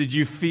 Did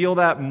you feel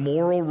that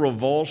moral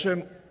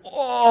revulsion?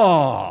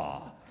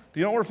 Oh! Do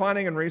you know what we're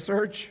finding in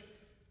research?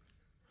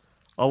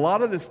 A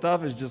lot of this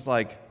stuff is just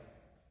like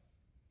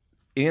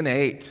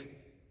innate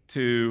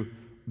to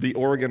the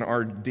organ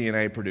our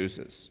DNA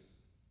produces,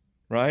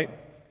 right?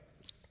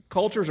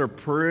 Cultures are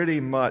pretty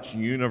much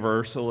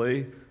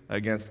universally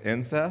against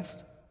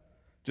incest.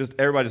 Just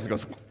everybody just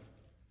goes.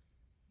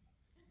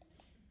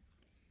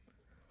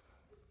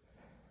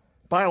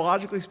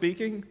 Biologically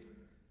speaking,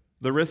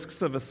 the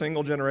risks of a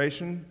single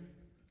generation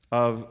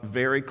of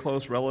very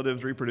close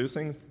relatives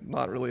reproducing,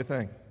 not really a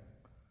thing.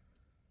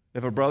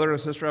 If a brother and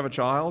a sister have a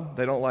child,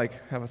 they don't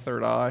like have a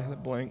third eye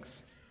that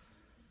blinks.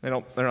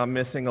 They're not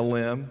missing a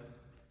limb.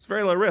 It's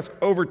very low risk.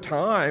 Over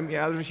time,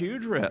 yeah, there's a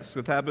huge risk.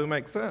 The taboo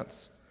makes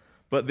sense.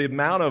 But the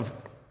amount of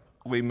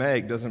we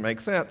make doesn't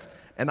make sense.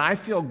 And I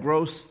feel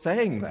gross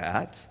saying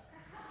that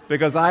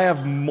because I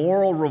have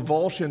moral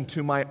revulsion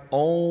to my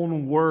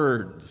own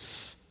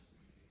words.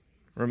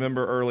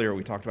 Remember earlier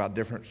we talked about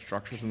different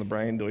structures in the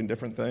brain doing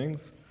different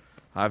things?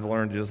 I've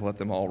learned to just let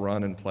them all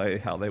run and play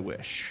how they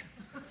wish.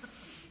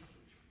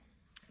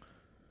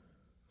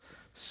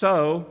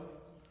 So,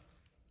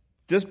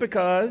 just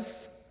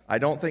because I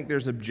don't think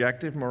there's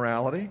objective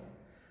morality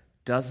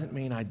doesn't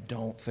mean I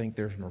don't think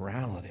there's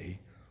morality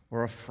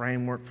or a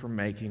framework for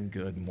making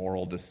good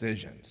moral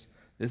decisions.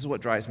 This is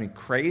what drives me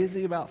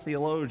crazy about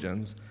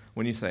theologians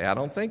when you say, I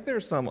don't think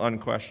there's some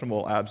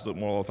unquestionable absolute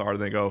moral authority.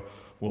 They go,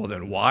 well,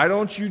 then why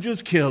don't you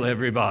just kill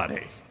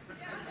everybody?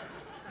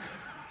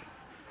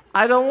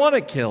 I don't want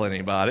to kill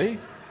anybody.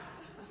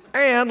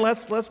 And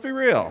let's be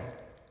real,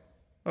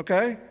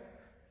 okay?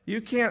 You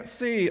can't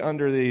see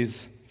under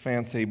these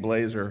fancy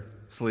blazer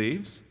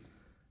sleeves.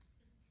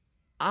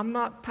 I'm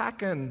not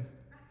packing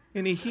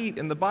any heat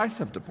in the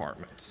bicep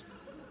department.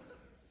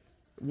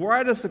 Were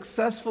I to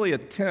successfully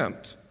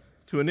attempt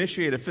to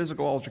initiate a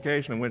physical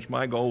altercation in which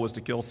my goal was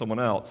to kill someone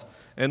else,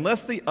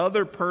 unless the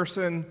other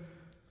person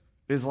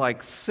is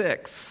like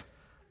 6,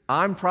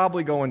 I'm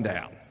probably going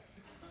down.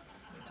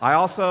 I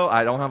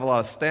don't have a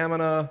lot of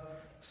stamina,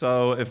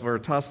 so if we're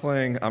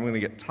tussling, I'm going to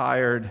get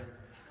tired,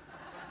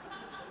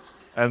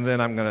 and then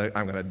I'm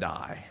going to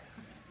die.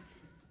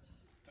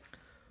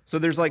 So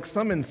there's like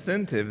some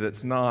incentive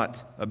that's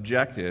not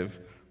objective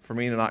for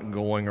me not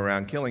going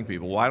around killing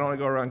people. Why don't I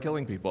go around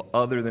killing people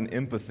other than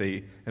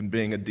empathy and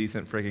being a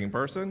decent freaking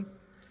person?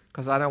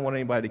 Because I don't want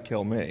anybody to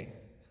kill me.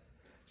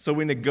 So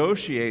we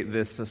negotiate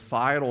this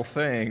societal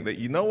thing that,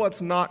 you know what's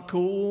not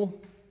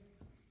cool?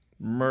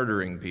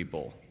 Murdering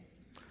people.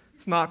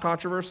 It's not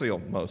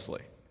controversial,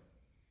 mostly.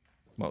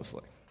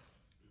 Mostly.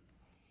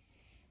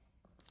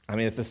 I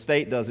mean, if the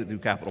state does it through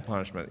capital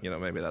punishment,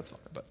 maybe that's fine.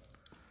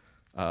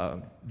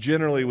 But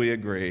generally we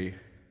agree,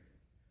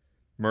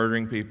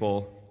 murdering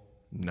people,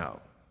 no.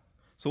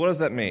 So what does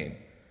that mean?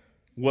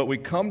 What we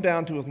come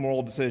down to with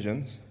moral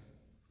decisions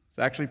is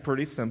actually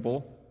pretty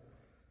simple.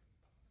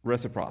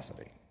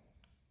 Reciprocity.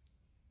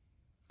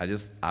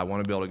 I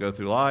want to be able to go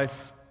through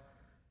life.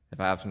 If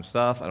I have some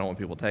stuff, I don't want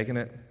people taking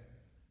it.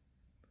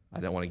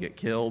 I don't want to get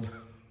killed.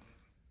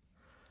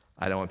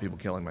 I don't want people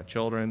killing my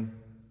children.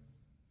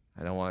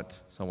 I don't want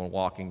someone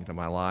walking into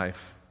my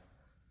life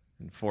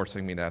and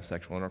forcing me to have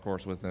sexual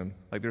intercourse with them.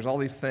 Like, there's all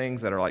these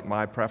things that are like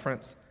my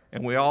preference,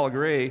 and we all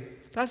agree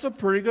that's a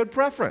pretty good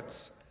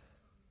preference.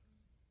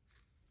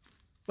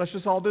 Let's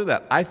just all do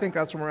that. I think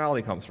that's where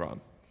morality comes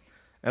from.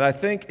 And I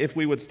think if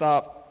we would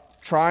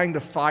stop trying to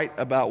fight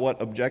about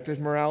what objective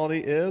morality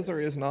is or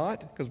is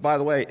not, because, by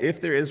the way, if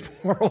there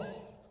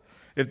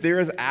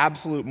is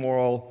absolute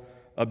moral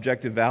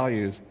objective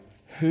values,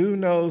 who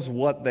knows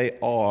what they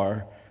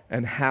are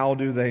and how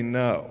do they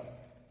know?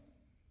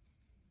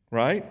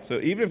 Right?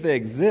 So even if they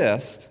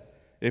exist,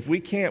 if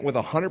we can't with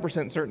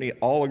 100% certainty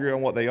all agree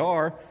on what they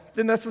are,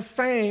 then that's the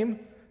same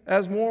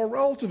as moral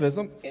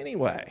relativism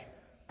anyway.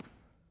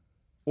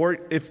 Or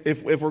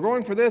if we're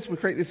going for this, we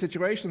create these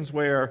situations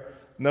where,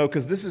 no,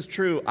 because this is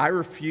true, I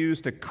refuse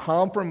to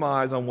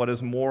compromise on what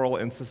is moral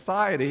in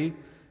society,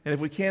 and if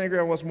we can't agree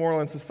on what's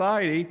moral in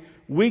society,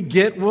 we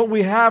get what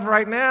we have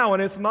right now,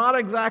 and it's not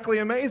exactly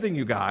amazing,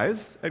 you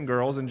guys and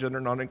girls and gender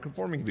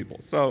non-conforming people.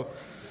 So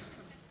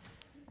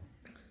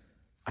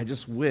I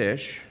just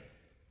wish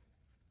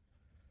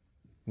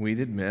we'd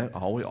admit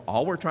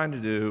all we're trying to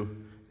do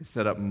is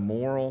set up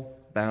moral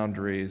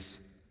boundaries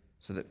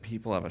so that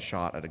people have a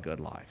shot at a good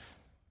life.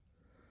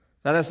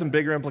 That has some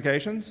bigger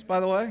implications,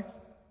 by the way.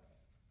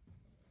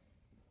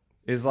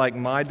 Is like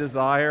my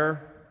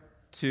desire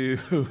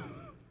to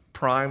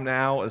prime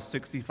now a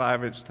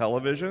 65-inch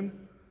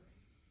television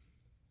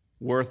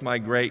worth my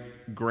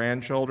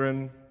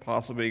great-grandchildren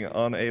possibly being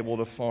unable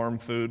to farm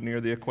food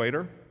near the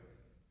equator?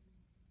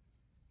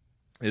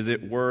 Is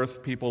it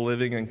worth people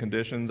living in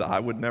conditions I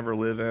would never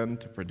live in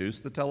to produce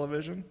the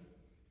television?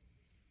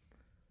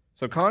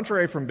 So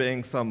contrary from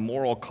being some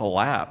moral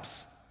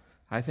collapse,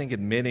 I think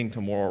admitting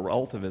to moral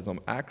relativism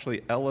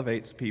actually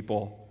elevates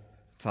people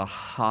to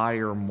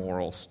higher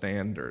moral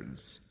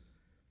standards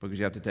because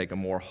you have to take a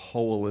more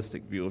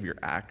holistic view of your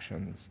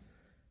actions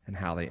and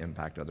how they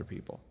impact other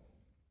people.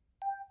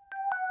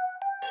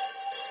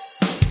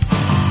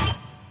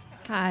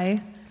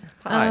 Hi.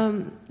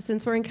 Hi.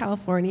 Since we're in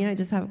California, I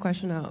just have a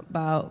question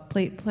about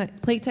plate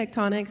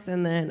tectonics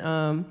and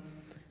then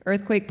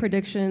earthquake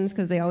predictions,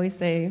 because they always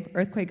say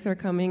earthquakes are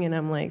coming, and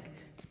I'm like,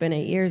 it's been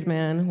 8 years,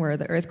 man. Where are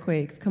the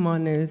earthquakes? Come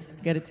on, news.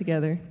 Get it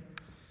together.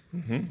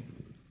 Mm-hmm.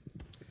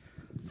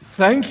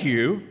 Thank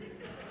you.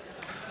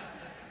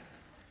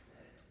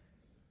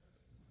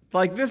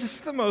 Like, this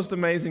is the most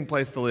amazing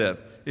place to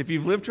live. If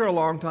you've lived here a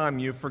long time,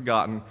 you've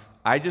forgotten.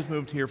 I just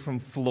moved here from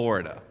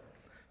Florida.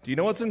 Do you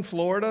know what's in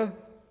Florida?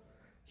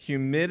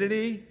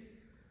 Humidity,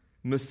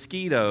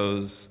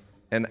 mosquitoes,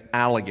 and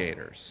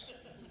alligators.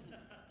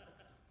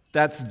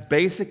 That's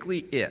basically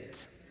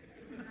it.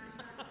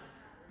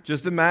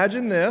 Just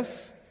imagine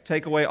this.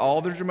 Take away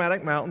all the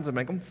dramatic mountains and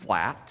make them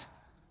flat.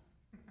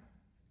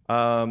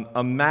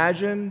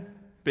 Imagine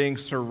being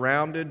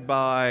surrounded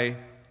by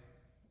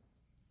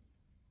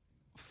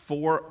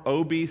 4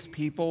 obese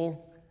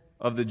people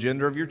of the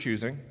gender of your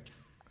choosing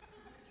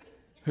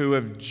who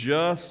have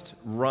just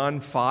run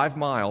 5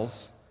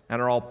 miles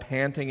and are all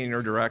panting in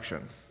your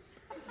direction.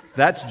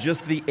 That's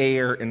just the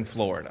air in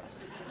Florida.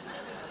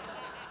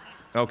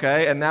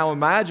 Okay? And now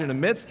imagine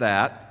amidst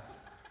that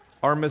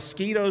are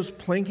mosquitoes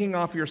plinking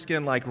off your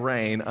skin like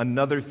rain,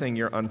 another thing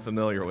you're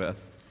unfamiliar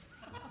with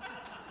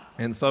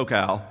in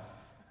SoCal.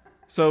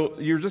 So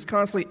you're just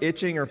constantly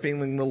itching or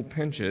feeling little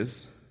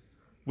pinches,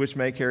 which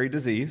may carry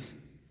disease.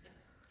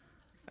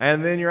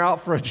 And then you're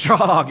out for a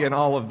jog and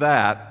all of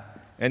that,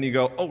 and you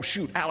go, oh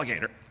shoot,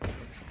 alligator.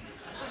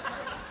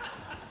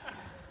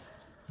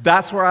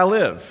 That's where I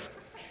live.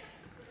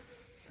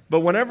 But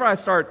whenever I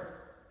start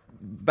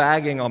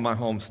bagging on my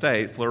home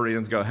state,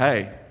 Floridians go,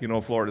 hey, you know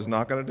what Florida's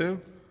not going to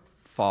do?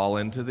 Fall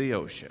into the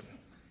ocean.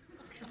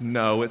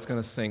 No, it's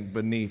going to sink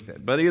beneath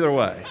it. But either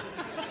way.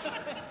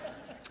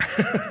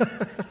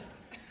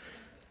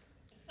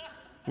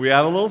 We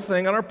have a little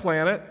thing on our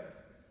planet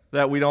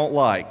that we don't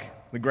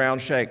like. The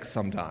ground shakes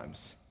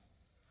sometimes.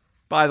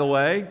 By the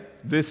way,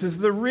 this is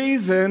the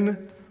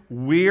reason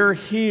we're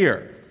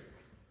here.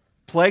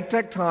 Plate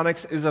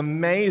tectonics is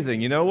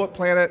amazing. You know what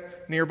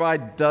planet nearby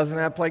doesn't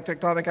have plate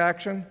tectonic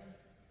action?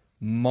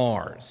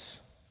 Mars.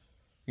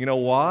 You know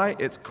why?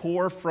 Its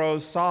core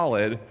froze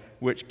solid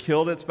which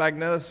killed its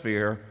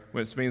magnetosphere,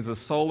 which means the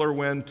solar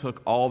wind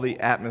took all the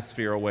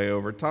atmosphere away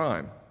over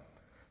time.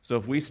 So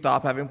if we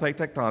stop having plate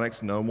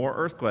tectonics, no more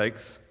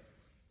earthquakes.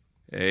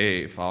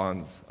 Hey,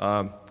 Fonz.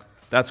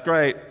 That's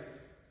great.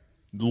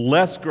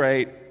 Less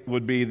great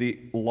would be the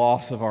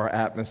loss of our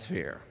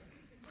atmosphere.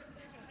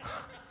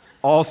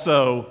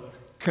 Also,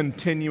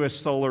 continuous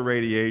solar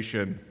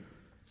radiation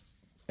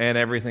and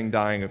everything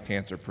dying of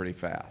cancer pretty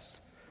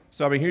fast.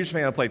 So I'm a huge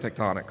fan of plate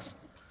tectonics.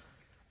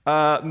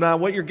 Now,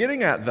 what you're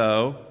getting at,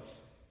 though,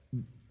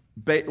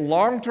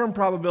 long-term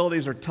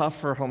probabilities are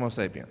tough for Homo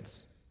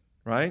sapiens,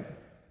 right?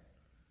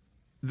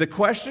 The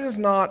question is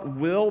not,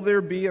 will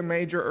there be a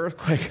major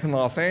earthquake in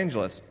Los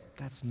Angeles?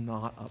 That's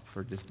not up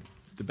for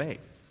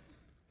debate.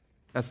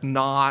 There's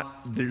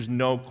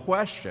no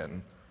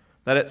question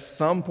that at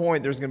some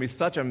point there's going to be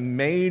such a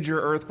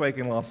major earthquake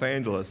in Los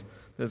Angeles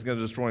that it's going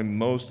to destroy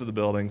most of the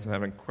buildings and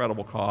have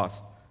incredible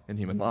cost in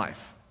human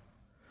life.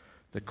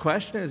 The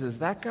question is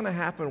that going to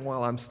happen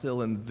while I'm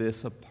still in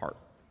this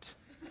apartment?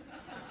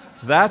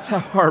 That's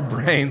how our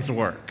brains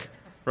work,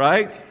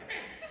 right?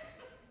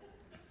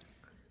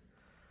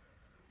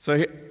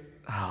 So,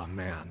 oh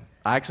man,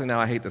 now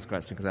I hate this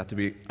question because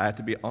I have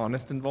to be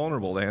honest and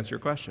vulnerable to answer your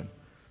question.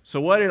 So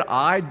what did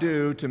I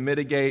do to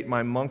mitigate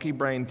my monkey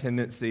brain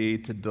tendency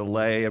to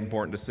delay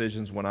important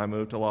decisions when I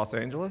moved to Los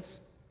Angeles?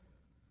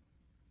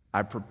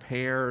 I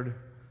prepared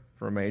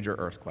for a major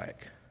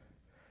earthquake.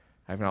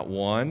 I have not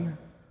one,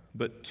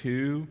 but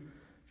two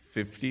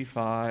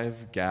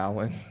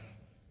 55-gallon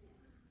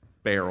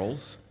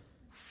barrels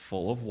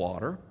full of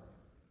water,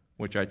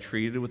 which I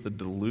treated with a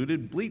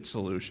diluted bleach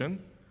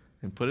solution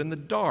and put in the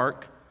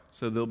dark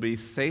so they'll be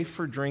safe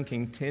for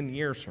drinking 10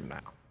 years from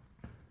now.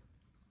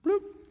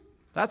 Bloop.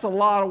 That's a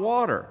lot of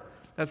water.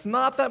 That's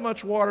not that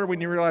much water when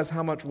you realize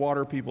how much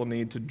water people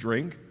need to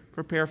drink,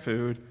 prepare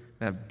food,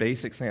 and have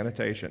basic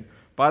sanitation.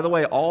 By the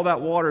way, all that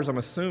water is, I'm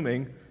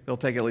assuming, it'll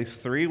take at least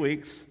 3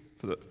 weeks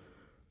for the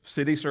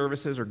city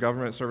services or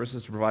government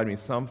services to provide me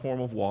some form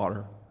of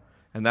water,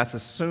 and that's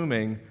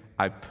assuming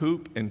I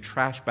poop in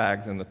trash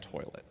bags in the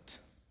toilet.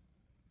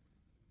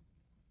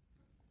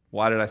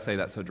 Why did I say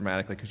that so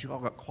dramatically? Because you all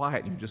got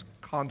quiet and you just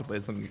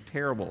contemplated something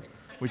terrible,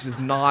 which is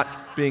not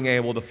being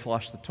able to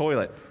flush the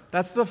toilet.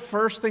 That's the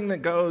first thing that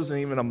goes in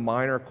even a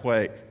minor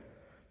quake.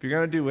 If you're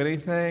going to do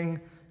anything,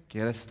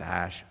 get a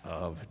stash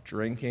of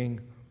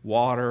drinking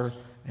water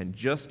and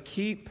just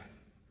keep,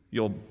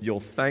 you'll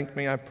thank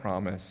me, I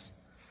promise,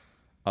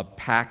 a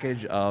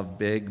package of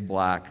big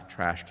black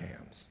trash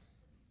cans.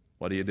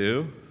 What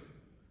do?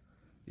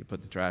 You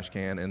put the trash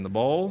can in the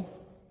bowl,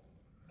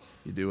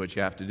 you do what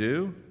you have to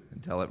do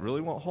until it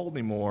really won't hold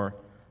anymore,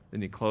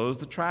 then you close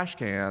the trash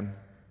can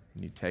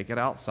and you take it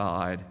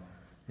outside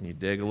and you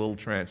dig a little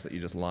trench that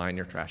you just line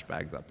your trash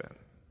bags up in.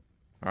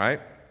 All right?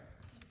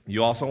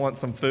 You also want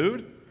some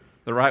food.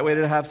 The right way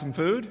to have some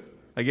food,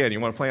 again, you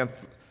want to plan,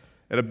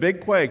 at a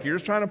big quake, you're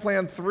just trying to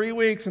plan 3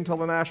 weeks until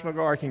the National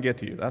Guard can get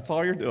to you. That's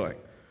all you're doing.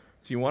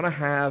 So you want to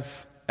have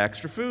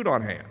extra food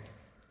on hand.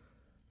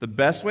 The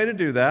best way to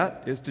do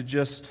that is to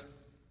just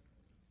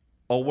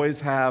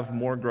always have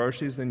more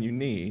groceries than you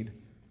need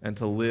and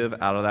to live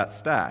out of that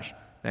stash.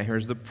 Now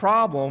here's the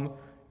problem.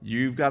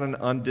 You've got an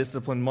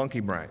undisciplined monkey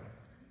brain.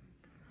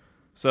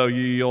 So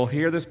you'll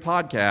hear this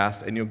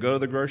podcast and you'll go to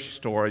the grocery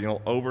store and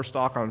you'll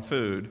overstock on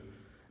food,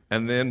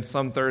 and then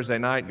some Thursday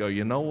night go,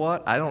 you know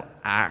what? I don't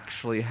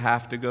actually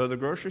have to go to the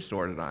grocery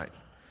store tonight.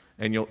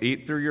 And you'll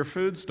eat through your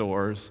food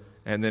stores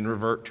and then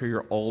revert to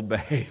your old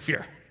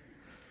behavior,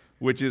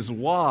 which is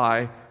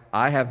why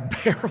I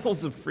have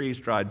barrels of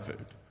freeze-dried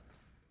food.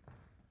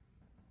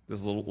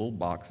 Those little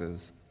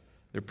boxes.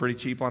 They're pretty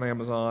cheap on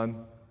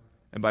Amazon,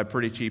 and by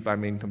pretty cheap, I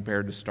mean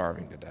compared to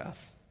starving to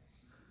death.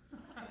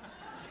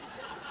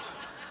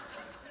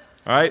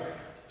 All right,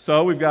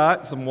 so we've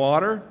got some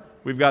water,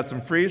 we've got some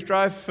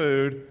freeze-dried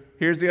food.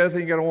 Here's the other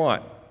thing you're going to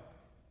want.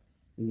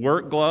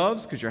 Work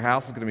gloves, because your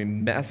house is going to be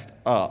messed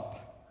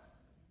up,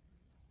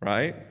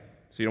 right?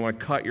 So you don't want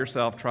to cut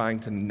yourself trying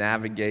to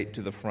navigate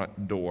to the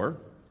front door.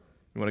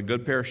 You want a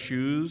good pair of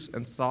shoes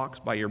and socks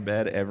by your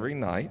bed every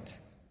night.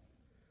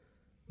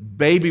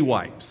 Baby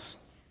wipes.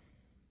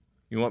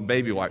 You want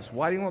baby wipes.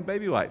 Why do you want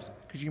baby wipes?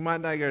 Because you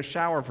might not get a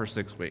shower for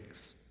 6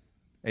 weeks.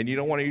 And you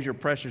don't want to use your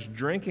precious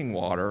drinking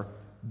water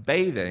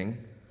bathing.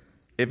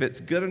 If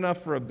it's good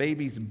enough for a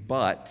baby's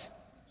butt,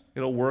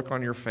 it'll work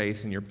on your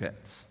face and your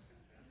pits.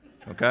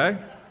 Okay?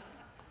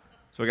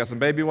 So we got some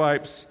baby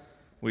wipes.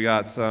 We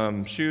got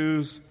some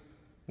shoes.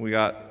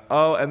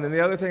 And then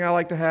the other thing I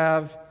like to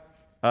have,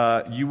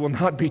 you will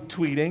not be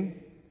tweeting.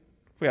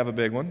 We have a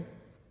big one.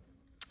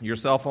 Your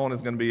cell phone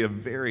is going to be a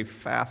very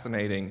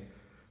fascinating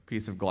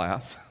piece of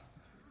glass.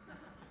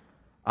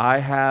 I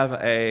have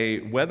a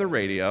weather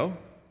radio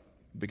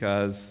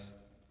because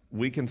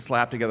we can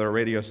slap together a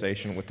radio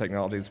station with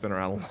technology that's been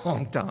around a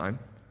long time.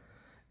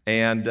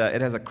 And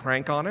it has a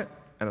crank on it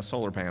and a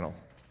solar panel.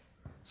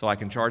 So I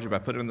can charge it by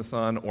putting it in the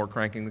sun or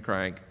cranking the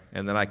crank,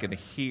 and then I can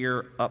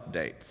hear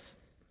updates.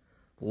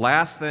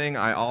 Last thing,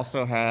 I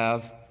also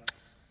have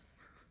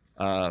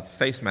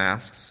face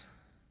masks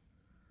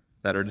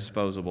that are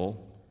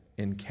disposable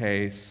in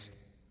case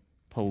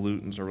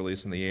pollutants are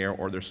released in the air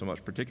or there's so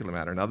much particulate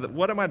matter. Now,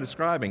 what am I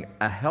describing?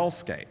 A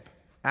hellscape.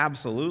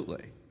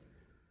 Absolutely.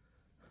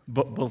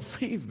 But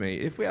believe me,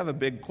 if we have a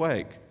big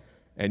quake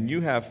and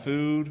you have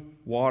food,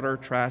 water,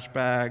 trash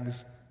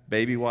bags,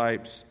 baby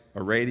wipes,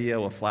 a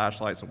radio, a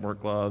flashlight, some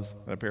work gloves,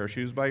 and a pair of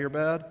shoes by your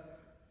bed,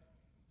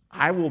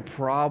 I will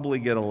probably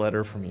get a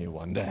letter from you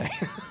one day.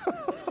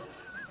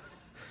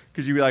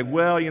 Because you'd be like,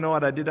 well, you know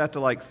what, I did have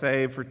to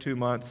save for 2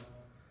 months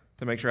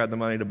to make sure I had the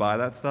money to buy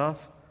that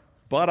stuff,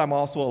 but I'm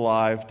also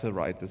alive to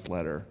write this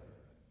letter.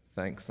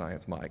 Thanks,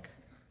 Science Mike.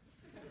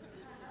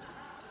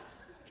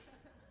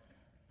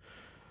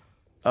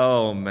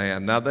 Oh,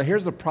 man. Now,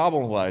 here's the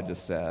problem with what I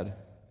just said.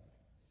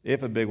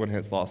 If a big one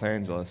hits Los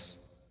Angeles,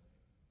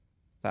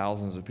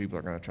 thousands of people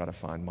are going to try to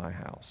find my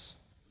house.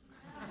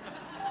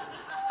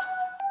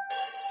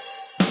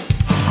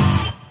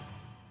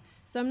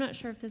 So I'm not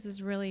sure if this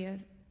is really a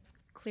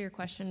clear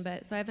question,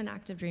 but so I have an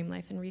active dream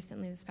life, and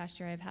recently this past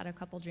year I've had a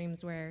couple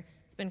dreams where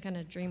it's been kind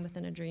of dream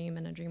within a dream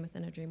and a dream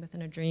within a dream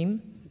within a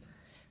dream.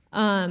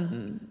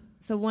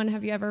 So one,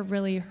 have you ever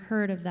really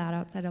heard of that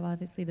outside of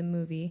obviously the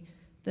movie?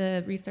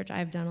 The research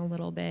I've done a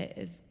little bit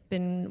has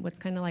been what's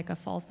kind of like a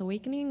false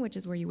awakening, which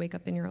is where you wake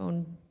up in your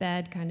own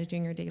bed kind of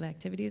doing your daily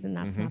activities, and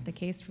that's not the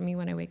case for me.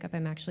 When I wake up,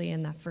 I'm actually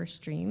in that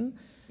first dream.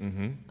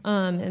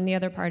 And the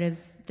other part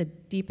is the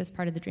deepest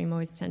part of the dream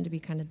always tend to be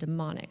kind of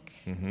demonic.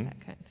 That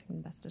kind of, I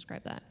can best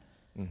describe that.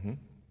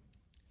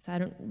 So I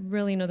don't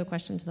really know the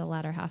question to the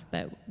latter half,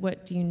 but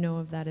what do you know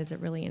of that? Is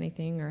it really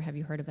anything, or have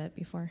you heard of it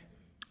before?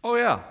 Oh,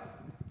 yeah.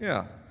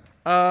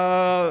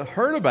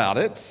 Heard about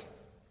it,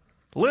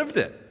 lived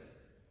it.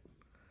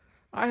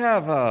 I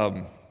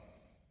have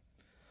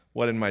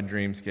what in my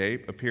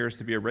dreamscape appears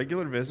to be a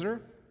regular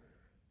visitor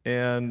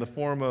in the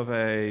form of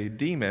a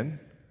demon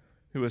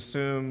who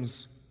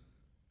assumes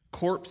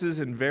corpses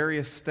in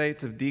various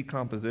states of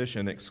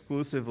decomposition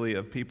exclusively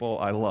of people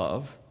I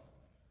love,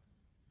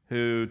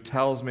 who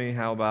tells me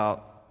how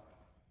about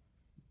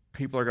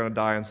people are going to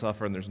die and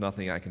suffer and there's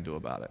nothing I can do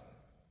about it.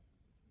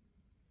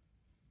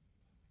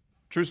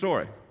 True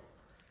story.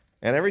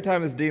 And every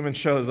time this demon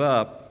shows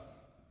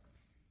up,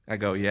 I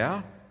go,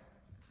 yeah?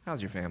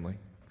 How's your family?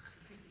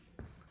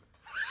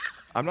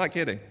 I'm not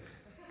kidding.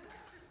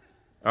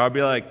 Or I'll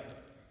be like,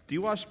 do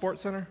you watch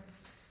SportsCenter?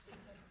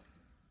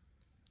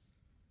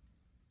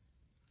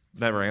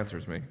 Never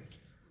answers me.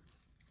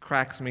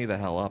 Cracks me the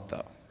hell up,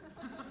 though.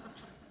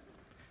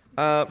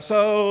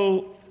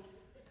 So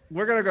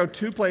we're going to go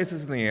two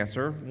places in the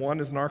answer. One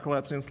is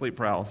narcolepsy and sleep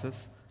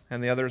paralysis,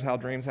 and the other is how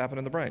dreams happen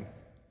in the brain.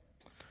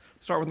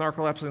 Start with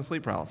narcolepsy and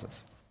sleep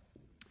paralysis.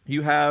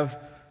 You have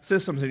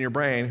systems in your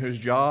brain whose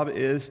job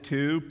is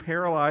to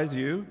paralyze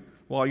you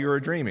while you're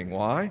dreaming.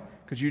 Why?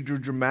 Because you do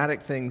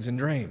dramatic things in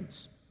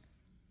dreams.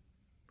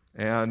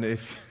 And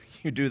if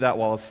you do that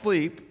while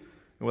asleep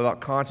and without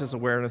conscious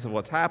awareness of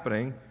what's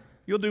happening,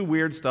 you'll do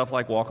weird stuff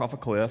like walk off a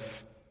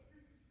cliff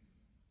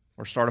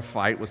or start a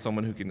fight with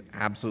someone who can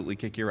absolutely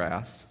kick your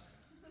ass.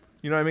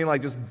 You know what I mean?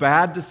 Like, just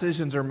bad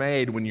decisions are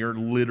made when you're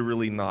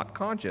literally not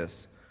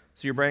conscious.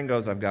 So your brain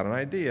goes, I've got an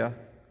idea.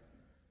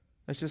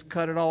 Let's just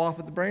cut it all off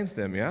at the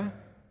brainstem, yeah?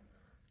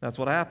 That's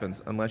what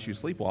happens, unless you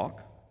sleepwalk.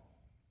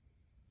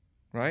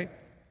 Right?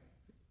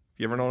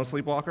 You ever known a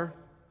sleepwalker?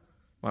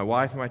 My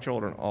wife and my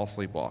children all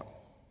sleepwalk.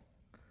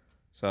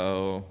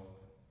 So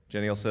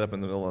Jenny will sit up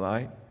in the middle of the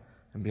night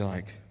and be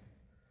like,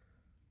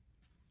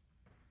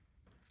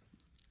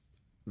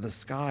 the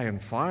sky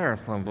and fire,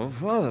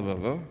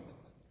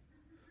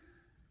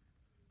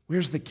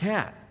 where's the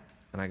cat?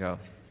 And I go,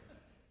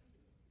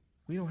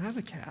 we don't have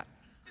a cat.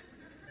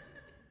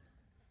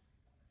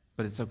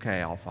 But it's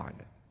okay, I'll find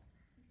it.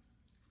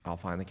 I'll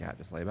find the cat.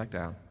 Just lay back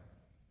down.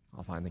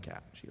 I'll find the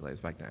cat. She lays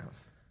back down.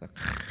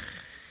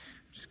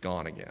 She's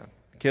gone again.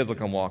 Kids will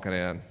come walking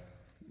in.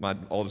 My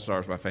oldest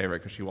daughter's my favorite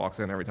because she walks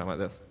in every time like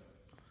this.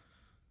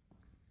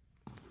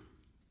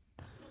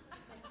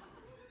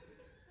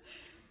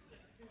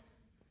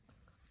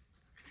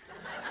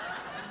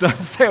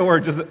 Doesn't say a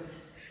word, just...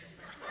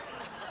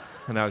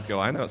 And I always go,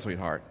 I know,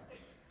 sweetheart.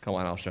 Come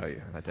on, I'll show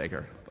you. And I take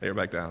her, lay her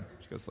back down.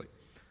 She goes to sleep.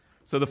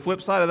 So the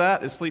flip side of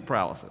that is sleep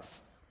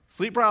paralysis.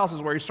 Sleep paralysis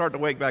is where you start to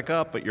wake back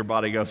up, but your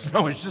body goes,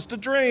 no, it's just a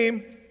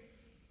dream.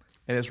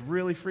 And it's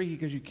really freaky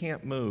because you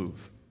can't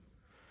move.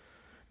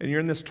 And you're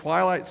in this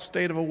twilight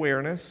state of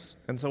awareness.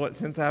 And so what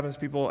tends to happen is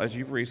people, as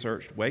you've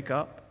researched, wake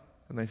up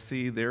and they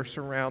see their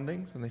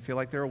surroundings and they feel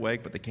like they're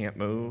awake, but they can't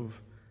move.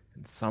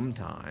 And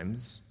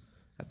sometimes,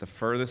 at the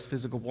furthest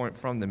physical point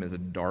from them is a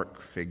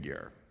dark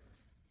figure.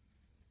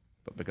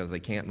 But because they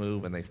can't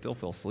move and they still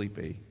feel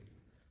sleepy,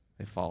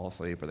 they fall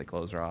asleep or they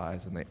close their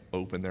eyes and they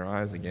open their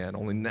eyes again.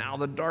 Only now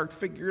the dark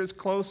figure is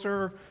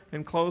closer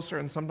and closer,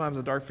 and sometimes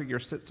the dark figure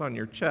sits on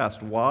your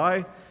chest.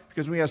 Why?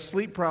 Because when you have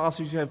sleep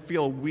paralysis, you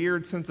feel a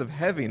weird sense of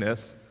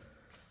heaviness.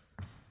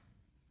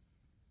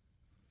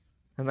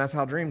 And that's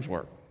how dreams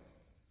work.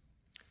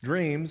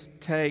 Dreams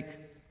take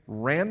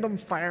random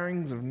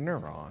firings of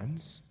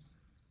neurons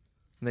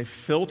and they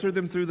filter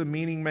them through the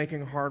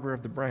meaning-making hardware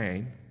of the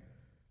brain,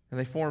 and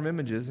they form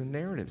images and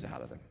narratives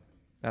out of them.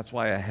 That's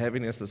why a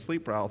heaviness of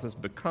sleep paralysis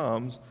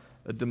becomes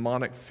a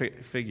demonic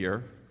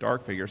figure,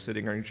 dark figure,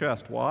 sitting on your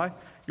chest. Why?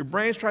 Your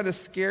brain's trying to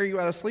scare you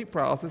out of sleep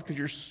paralysis because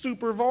you're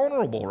super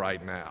vulnerable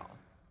right now.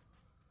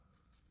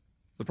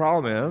 The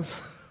problem is,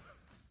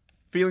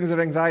 feelings of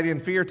anxiety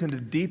and fear tend to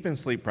deepen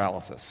sleep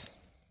paralysis.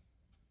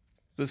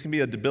 So this can be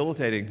a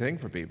debilitating thing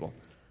for people.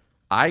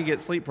 I get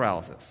sleep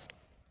paralysis.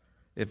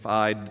 If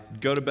I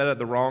go to bed at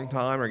the wrong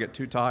time or get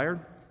too tired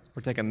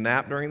or take a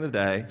nap during the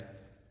day,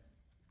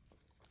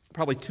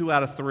 probably 2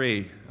 out of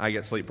 3, I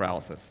get sleep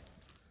paralysis.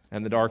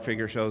 And the dark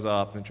figure shows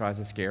up and tries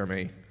to scare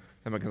me.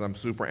 And because I'm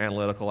super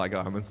analytical, I go,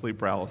 I'm in sleep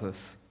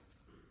paralysis.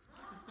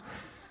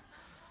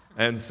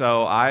 And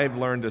so I've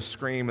learned to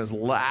scream as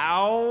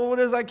loud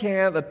as I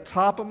can at the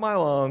top of my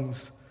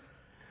lungs,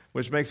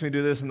 which makes me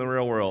do this in the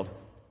real world.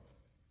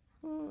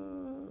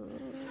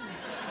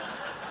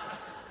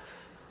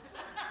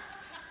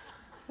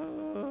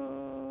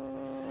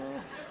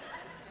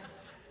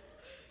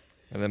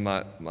 And then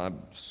my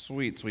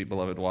sweet, sweet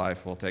beloved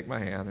wife will take my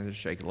hand and just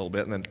shake it a little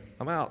bit, and then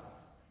I'm out.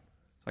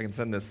 So I can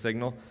send this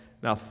signal.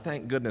 Now,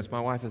 thank goodness,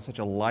 my wife is such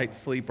a light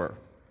sleeper.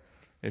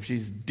 If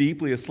she's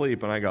deeply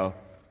asleep and I go,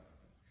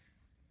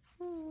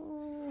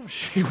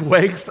 she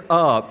wakes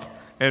up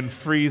and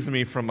frees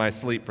me from my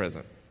sleep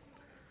prison.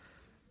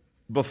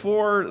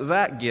 Before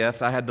that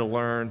gift, I had to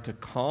learn to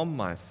calm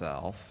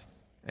myself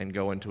and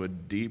go into a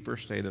deeper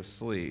state of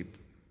sleep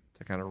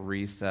to kind of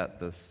reset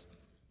this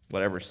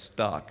whatever's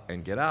stuck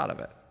and get out of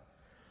it.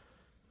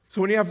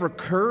 So when you have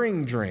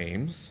recurring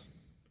dreams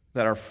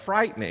that are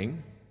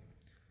frightening,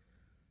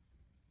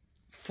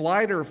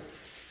 flight or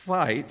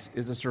fight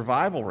is a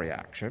survival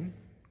reaction.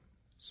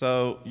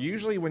 So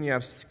usually when you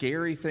have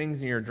scary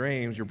things in your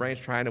dreams, your brain's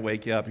trying to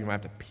wake you up. You might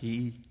have to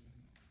pee.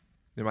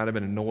 There might have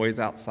been a noise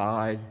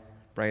outside.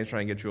 Brain's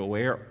trying to get you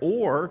aware.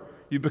 Or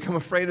you become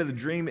afraid of the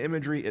dream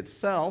imagery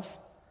itself.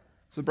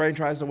 So the brain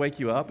tries to wake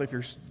you up. If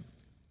you're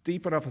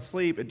deep enough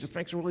asleep, it just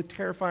makes a really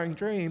terrifying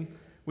dream,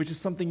 which is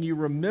something you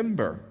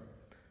remember.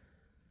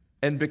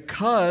 And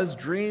because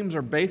dreams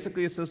are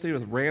basically associated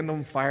with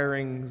random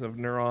firings of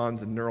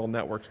neurons and neural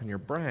networks in your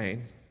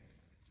brain,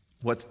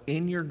 what's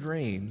in your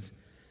dreams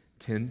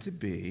tend to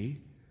be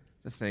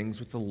the things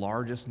with the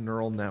largest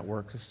neural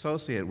networks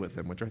associated with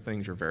them, which are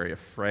things you're very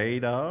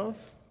afraid of,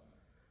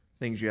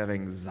 things you have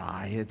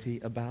anxiety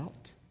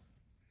about,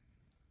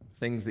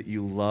 things that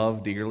you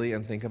love dearly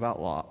and think about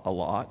a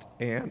lot,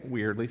 and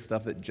weirdly,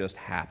 stuff that just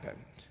happened.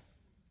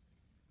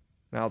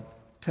 Now,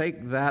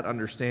 take that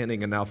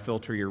understanding and now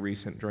filter your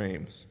recent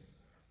dreams.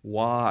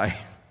 Why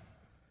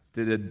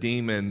did a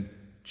demon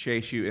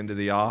chase you into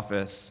the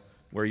office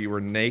where you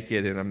were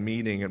naked in a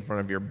meeting in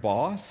front of your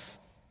boss?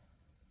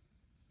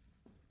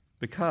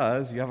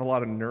 Because you have a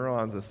lot of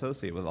neurons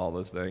associated with all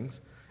those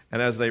things,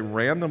 and as they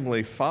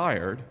randomly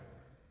fired,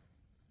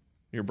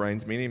 your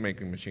brain's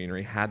meaning-making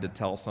machinery had to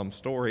tell some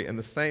story in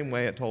the same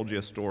way it told you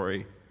a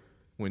story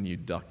when you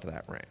ducked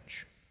that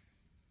wrench.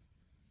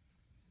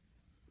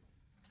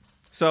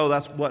 So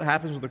that's what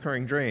happens with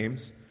recurring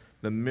dreams.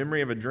 The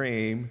memory of a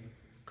dream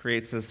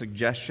creates a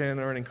suggestion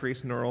or an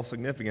increased neural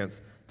significance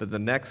that the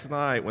next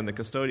night when the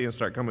custodians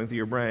start coming through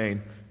your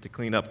brain to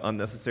clean up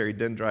unnecessary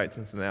dendrites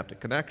and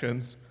synaptic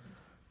connections,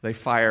 they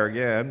fire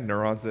again.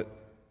 Neurons that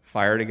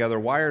fire together,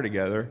 wire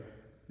together.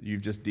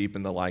 You've just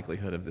deepened the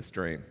likelihood of this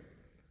dream.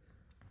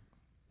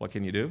 What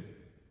can you do?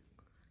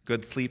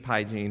 Good sleep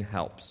hygiene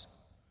helps.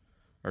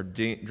 Our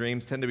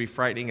dreams tend to be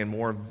frightening and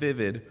more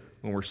vivid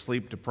when we're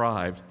sleep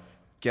deprived.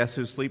 Guess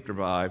who's sleep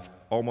deprived?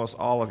 Almost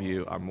all of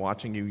you. I'm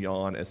watching you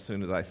yawn as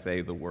soon as I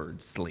say the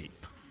word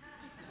sleep.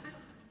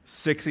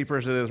 60%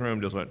 of this room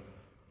just went,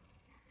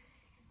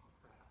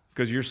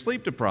 because you're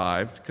sleep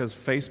deprived, because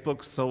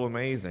Facebook's so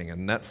amazing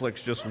and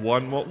Netflix just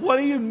one more. What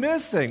are you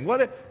missing?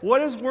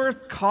 What is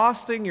worth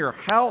costing your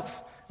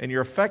health and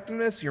your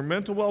effectiveness, your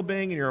mental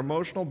well-being, and your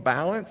emotional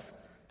balance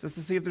just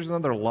to see if there's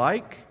another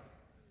like?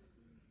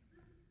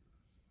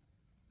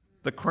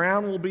 The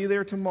Crown will be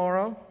there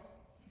tomorrow.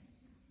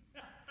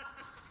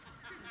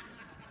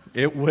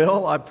 It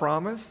will, I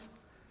promise.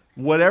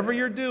 Whatever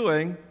you're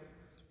doing,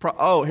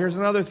 here's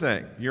another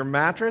thing. Your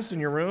mattress in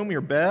your room,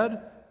 your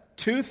bed,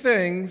 2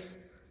 things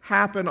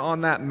happen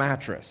on that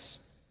mattress.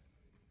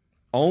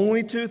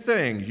 Only 2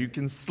 things. You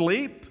can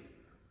sleep,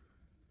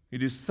 you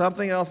do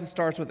something else that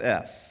starts with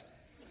S.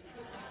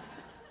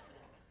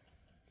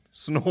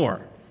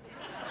 Snore.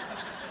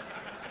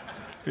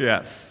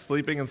 Yes,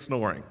 sleeping and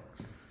snoring.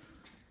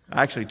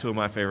 Actually, 2 of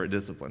my favorite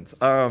disciplines.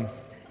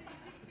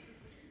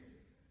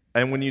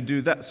 And when you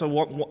do that,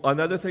 so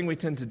another thing we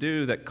tend to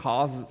do that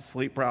causes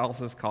sleep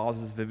paralysis,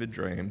 causes vivid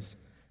dreams,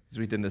 is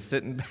we tend to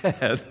sit in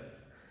bed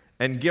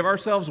and give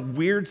ourselves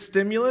weird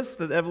stimulus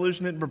that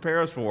evolution didn't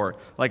prepare us for,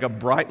 like a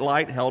bright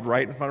light held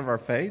right in front of our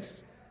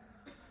face.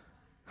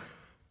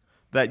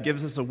 That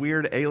gives us a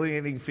weird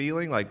alienating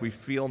feeling, like we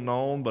feel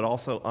known but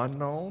also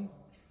unknown.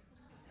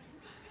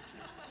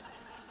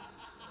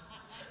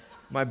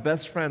 My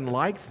best friend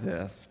liked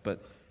this,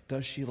 but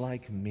does she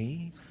like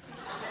me?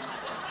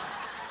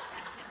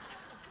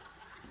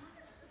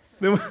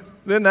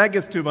 Then that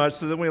gets too much,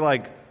 so then we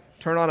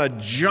turn on a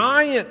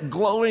giant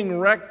glowing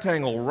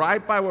rectangle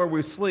right by where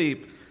we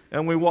sleep,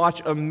 and we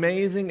watch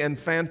amazing and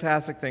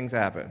fantastic things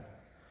happen.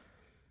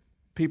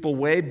 People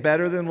way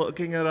better than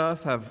looking at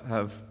us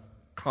have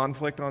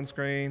conflict on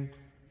screen.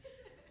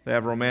 They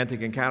have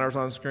romantic encounters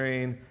on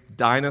screen.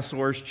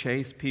 Dinosaurs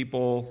chase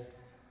people.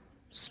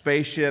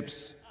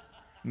 Spaceships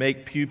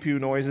make pew-pew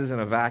noises in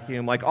a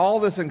vacuum. All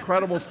this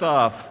incredible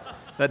stuff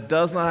that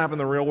does not happen in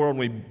the real world. And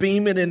we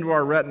beam it into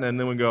our retina, and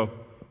then we go,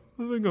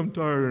 I think I'm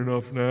tired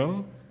enough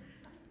now.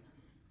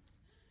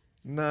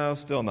 No,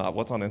 still not.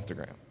 What's on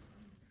Instagram?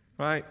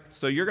 Right?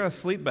 So you're going to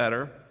sleep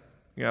better.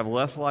 You have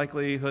less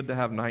likelihood to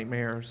have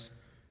nightmares,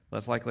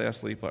 less likely to have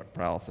sleep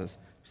paralysis.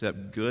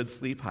 Except good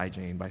sleep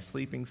hygiene by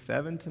sleeping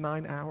 7 to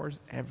 9 hours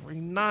every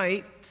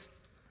night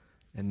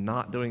and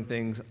not doing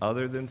things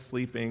other than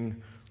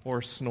sleeping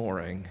or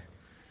snoring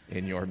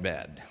in your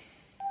bed.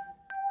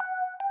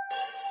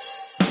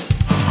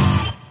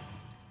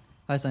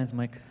 Hi, Science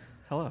Mike.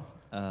 Hello.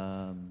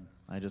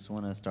 I just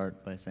want to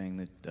start by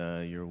saying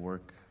that your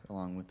work,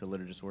 along with the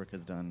liturgist work,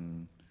 has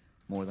done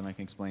more than I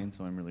can explain,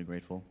 so I'm really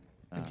grateful.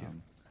 Thank you.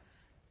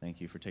 Thank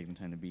you for taking the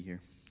time to be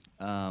here.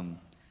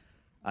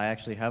 I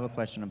actually have a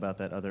question about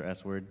that other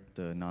S word,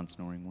 the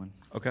non-snoring one.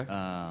 Okay.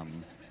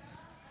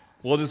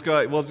 We'll just go.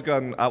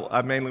 And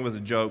I mainly was a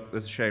joke.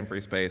 This is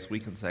shame-free space. We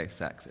can say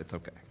sex. It's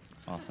okay.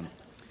 Awesome.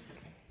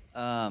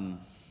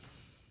 I'm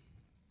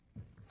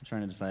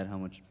trying to decide how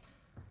much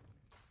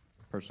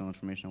personal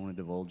information I want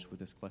to divulge with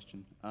this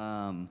question.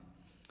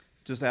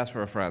 Just ask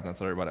for a friend. That's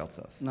what everybody else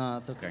says. No,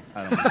 it's okay.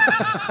 I don't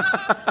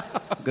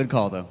know. Good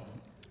call, though.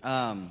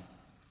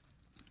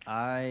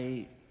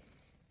 I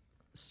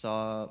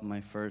saw my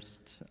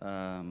first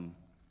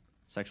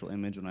sexual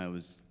image when I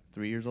was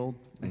 3 years old,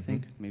 I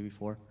think, maybe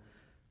 4.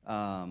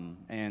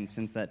 And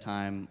since that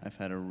time, I've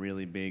had a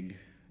really big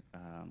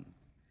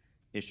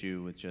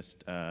issue with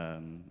just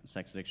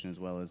sex addiction as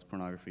well as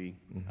pornography.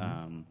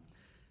 And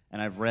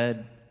I've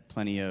read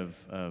plenty of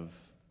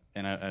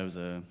and I was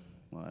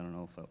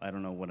I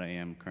don't know what I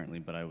am currently,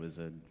 but I was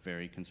a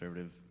very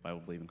conservative,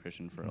 Bible-believing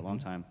Christian for a long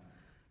time.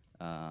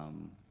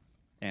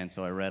 And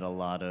so I read a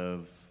lot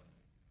of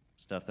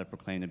stuff that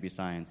proclaimed to be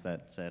science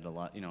that said a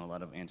lot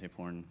of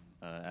anti-porn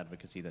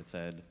advocacy that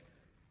said,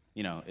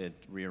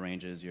 it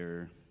rearranges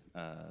your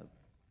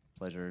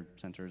pleasure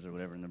centers or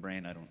whatever in the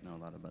brain. I don't know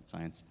a lot about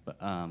science, but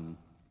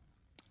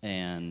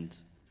and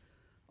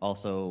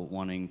also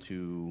wanting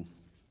to.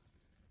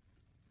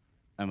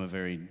 I'm a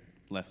very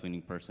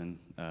left-leaning person.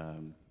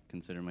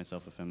 Consider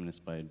myself a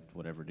feminist by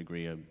whatever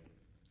degree a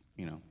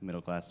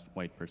middle-class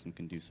white person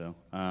can do so.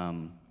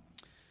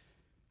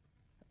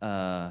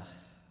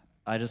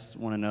 I just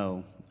want to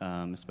know,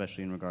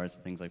 especially in regards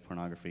to things like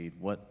pornography,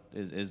 what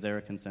is there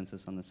a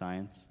consensus on the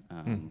science?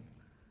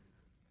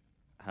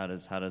 How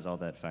does all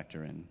that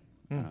factor in?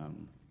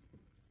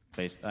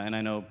 And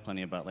I know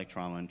plenty about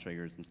trauma and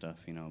triggers and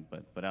stuff,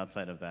 but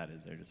outside of that,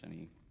 is there just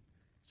any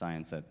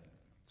science that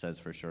says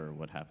for sure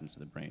what happens to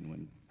the brain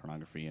when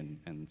pornography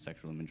and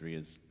sexual imagery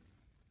is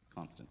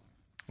constant?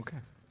 Okay.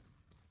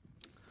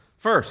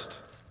 First,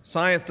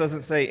 science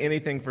doesn't say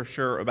anything for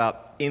sure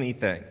about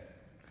anything.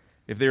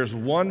 If there's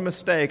one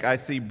mistake I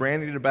see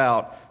bandied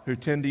about who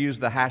tend to use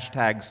the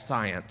hashtag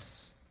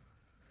science,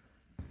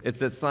 it's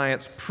that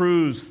science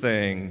proves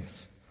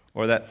things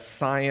or that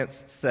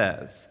science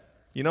says.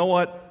 You know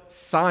what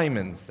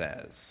Simon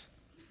says?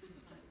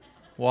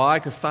 Why?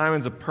 Because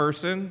Simon's a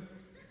person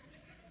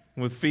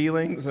with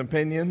feelings,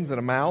 opinions, and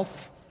a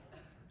mouth.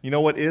 You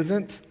know what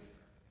isn't?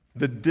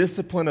 The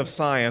discipline of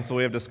science, the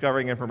way of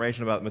discovering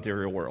information about the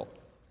material world.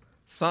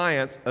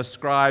 Science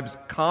ascribes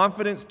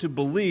confidence to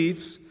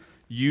beliefs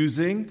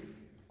using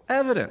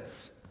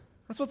evidence.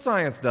 That's what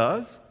science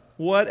does.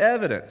 What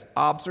evidence?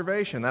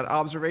 Observation. That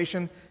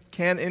observation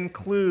can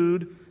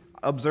include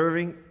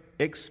observing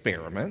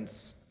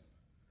experiments.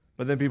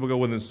 But then people go,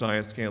 well, then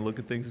science can't look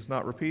at things that's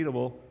not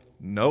repeatable.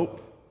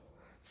 Nope.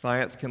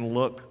 Science can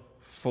look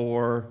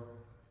for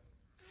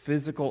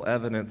physical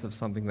evidence of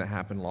something that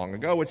happened long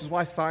ago, which is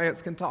why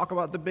science can talk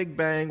about the Big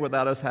Bang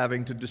without us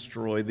having to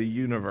destroy the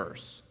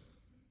universe.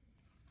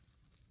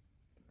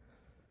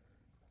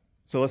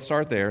 So let's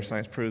start there.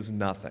 Science proves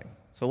nothing.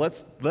 So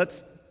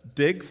let's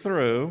dig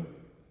through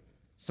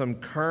some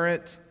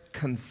current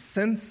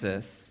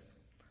consensus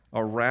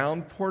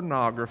around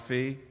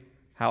pornography,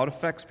 how it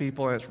affects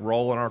people, and its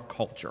role in our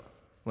culture.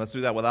 Let's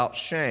do that without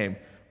shame.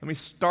 Let me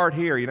start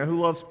here. You know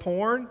who loves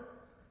porn?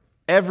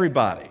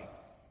 Everybody.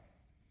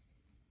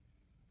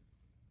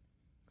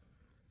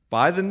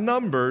 By the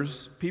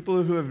numbers,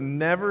 people who have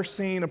never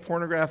seen a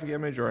pornographic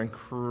image are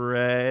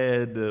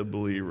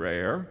incredibly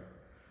rare.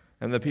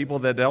 And the people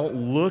that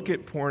don't look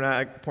at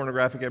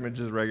pornographic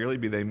images regularly,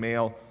 be they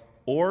male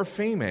or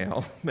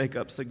female, make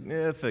up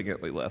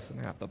significantly less than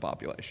half the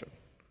population.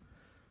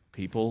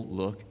 People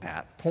look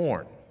at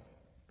porn.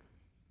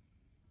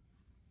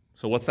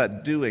 So what's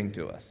that doing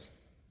to us?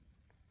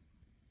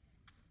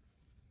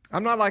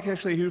 I'm not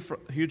actually a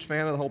huge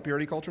fan of the whole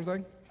purity culture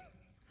thing.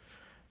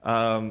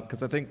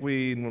 Because I think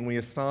when we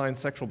assign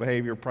sexual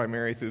behavior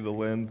primarily through the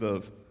lens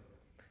of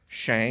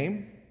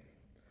shame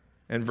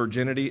and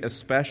virginity,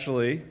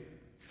 especially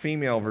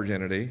female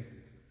virginity,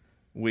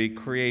 we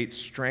create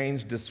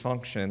strange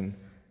dysfunction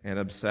and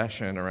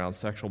obsession around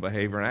sexual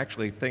behavior, and I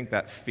actually think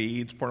that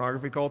feeds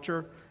pornography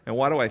culture. And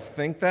why do I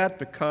think that?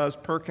 Because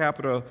per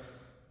capita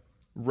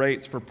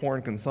rates for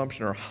porn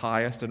consumption are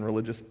highest in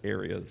religious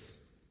areas.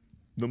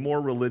 The more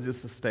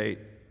religious a state,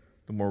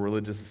 the more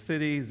religious a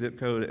city, zip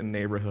code, and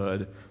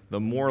neighborhood, the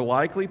more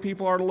likely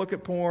people are to look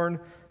at porn,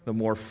 the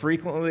more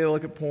frequently they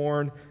look at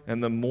porn,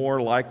 and the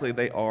more likely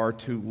they are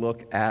to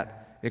look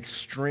at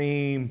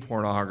extreme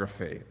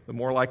pornography. The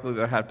more likely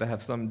they have to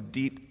have some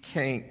deep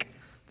kink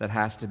that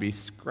has to be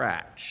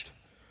scratched.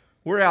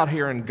 We're out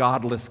here in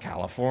godless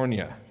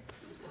California,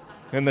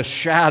 in the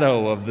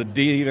shadow of the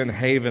Demon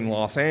Haven,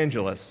 Los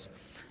Angeles.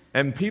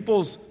 And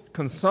people's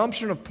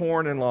consumption of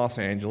porn in Los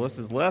Angeles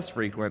is less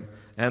frequent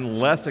and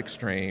less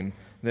extreme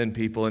than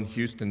people in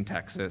Houston,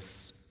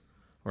 Texas,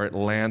 or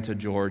Atlanta,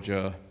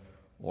 Georgia,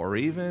 or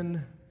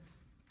even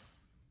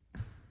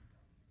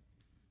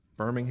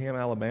Birmingham,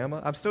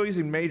 Alabama. I'm still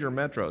using major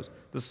metros.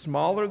 The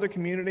smaller the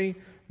community,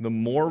 the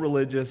more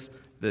religious,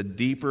 the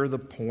deeper the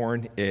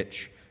porn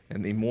itch,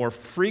 and the more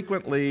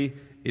frequently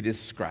it is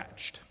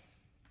scratched.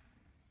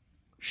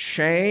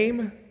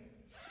 Shame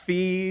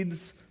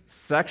feeds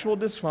sexual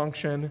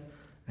dysfunction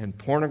and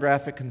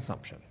pornographic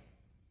consumption.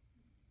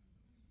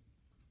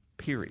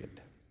 Period.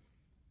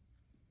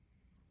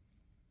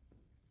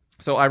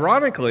 So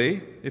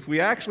ironically, if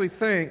we actually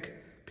think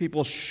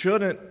people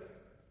shouldn't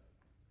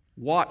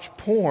watch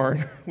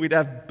porn, we'd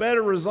have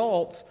better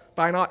results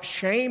by not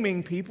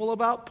shaming people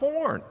about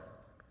porn.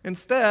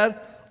 Instead,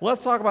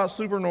 let's talk about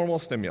supernormal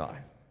stimuli.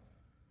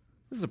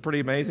 This is a pretty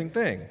amazing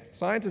thing.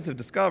 Scientists have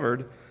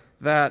discovered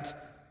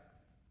that,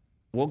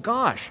 well,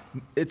 gosh,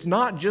 it's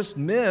not just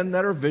men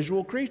that are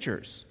visual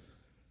creatures.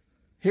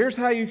 Here's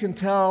how you can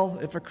tell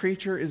if a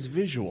creature is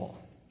visual.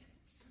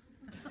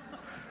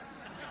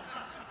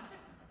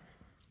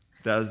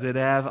 Does it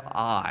have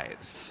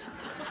eyes?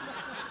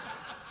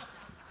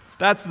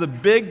 That's the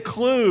big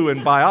clue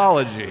in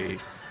biology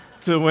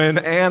to when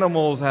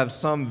animals have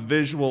some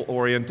visual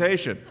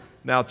orientation.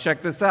 Now,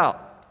 check this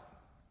out.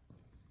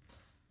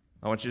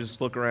 I want you to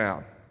just look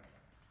around.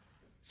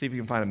 See if you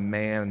can find a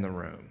man in the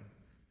room.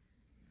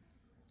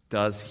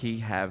 Does he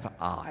have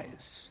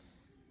eyes?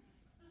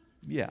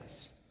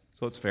 Yes.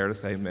 So it's fair to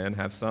say men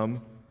have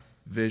some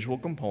visual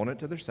component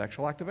to their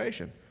sexual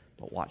activation.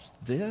 But watch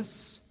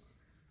this.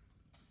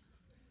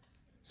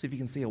 See if you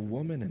can see a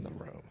woman in the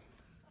room.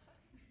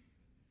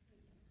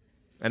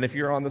 And if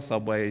you're on the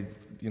subway,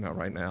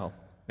 right now,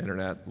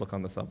 internet, look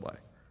on the subway.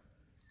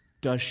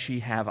 Does she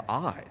have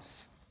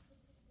eyes?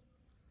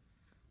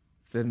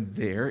 Then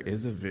there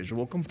is a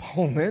visual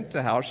component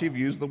to how she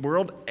views the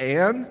world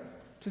and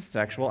to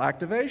sexual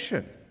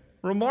activation.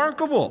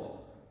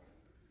 Remarkable.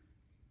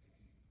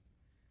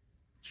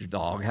 Does your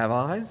dog have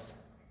eyes?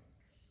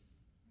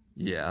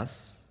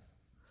 Yes.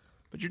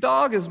 But your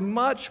dog is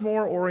much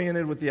more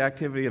oriented with the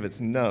activity of its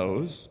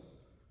nose,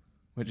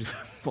 which is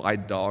why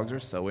dogs are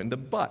so into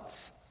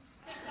butts.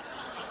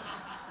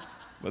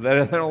 But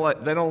they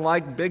don't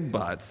like big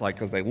butts,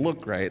 because they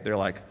look great. They're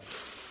like,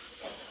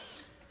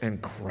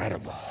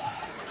 incredible.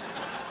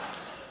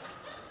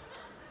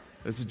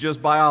 This is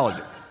just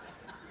biology.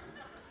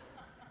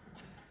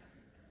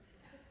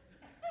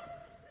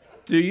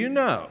 Do you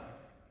know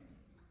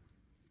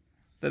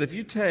that if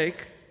you take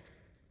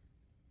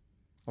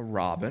a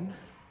robin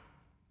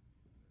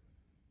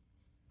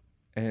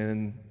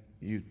and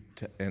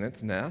in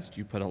its nest,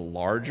 you put a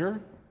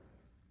larger,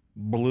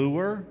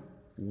 bluer,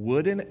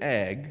 wooden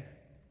egg,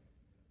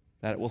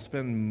 that it will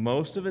spend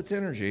most of its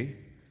energy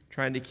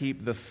trying to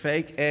keep the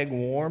fake egg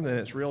warm than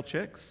its real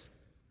chicks?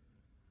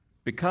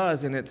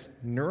 Because in its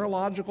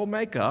neurological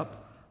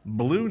makeup,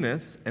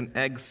 blueness and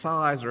egg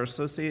size are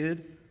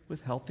associated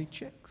with healthy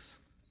chicks.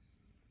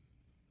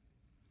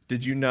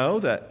 Did you know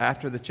that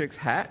after the chicks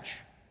hatch,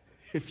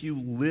 if you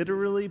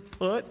literally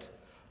put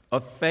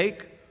a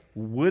fake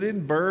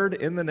wooden bird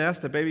in the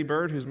nest, a baby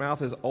bird whose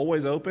mouth is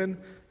always open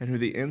and who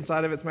the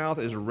inside of its mouth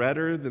is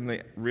redder than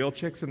the real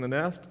chicks in the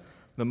nest,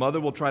 the mother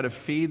will try to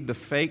feed the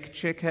fake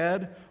chick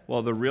head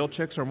while the real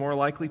chicks are more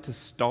likely to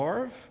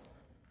starve?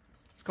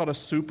 It's called a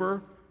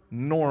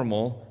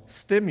supernormal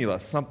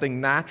stimulus,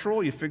 something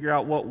natural. You figure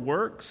out what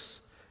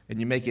works and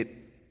you make it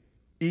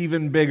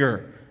even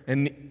bigger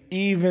and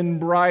even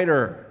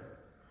brighter.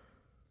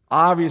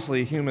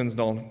 Obviously, humans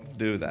don't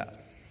do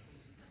that.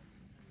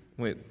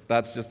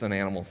 That's just an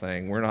animal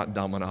thing. We're not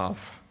dumb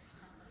enough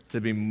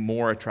to be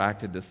more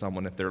attracted to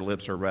someone if their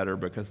lips are redder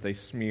because they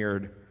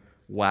smeared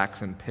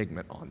wax and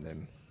pigment on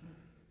them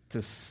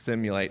to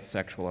simulate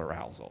sexual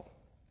arousal.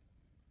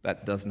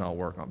 That does not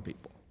work on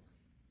people.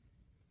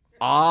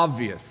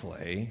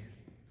 Obviously,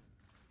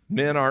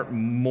 men aren't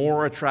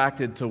more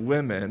attracted to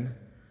women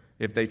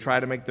if they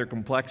try to make their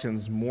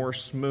complexions more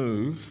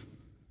smooth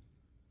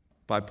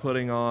by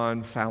putting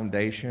on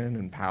foundation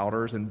and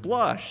powders and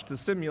blush to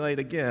simulate,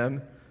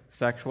 again,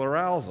 sexual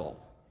arousal.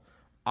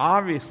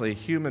 Obviously,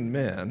 human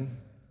men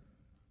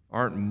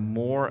aren't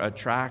more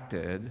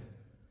attracted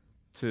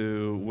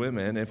to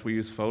women if we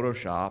use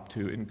Photoshop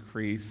to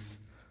increase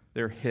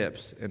their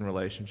hips in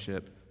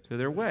relationship to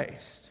their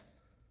waist.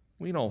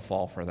 We don't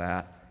fall for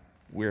that.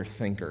 We're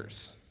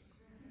thinkers.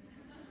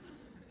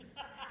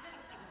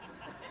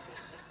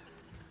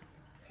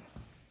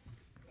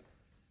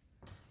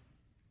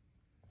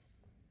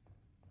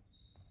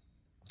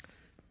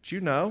 Do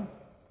you know,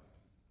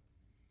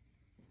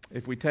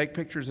 if we take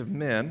pictures of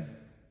men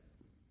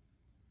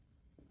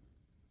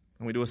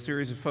and we do a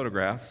series of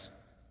photographs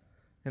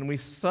and we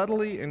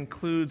subtly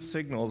include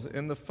signals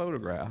in the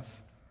photograph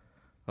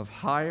of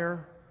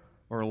higher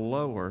or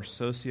lower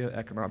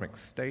socioeconomic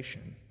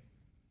station,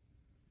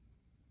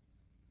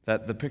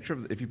 that the picture,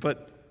 if you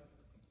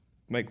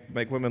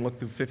make women look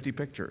through 50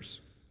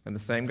 pictures and the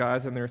same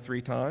guy's in there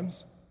 3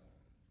 times,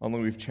 only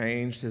we've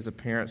changed his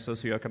apparent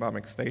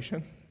socioeconomic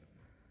station,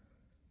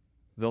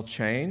 they'll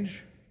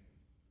change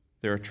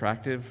their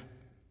attractive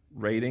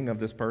rating of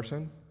this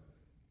person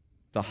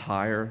the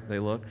higher they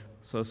look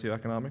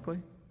socioeconomically.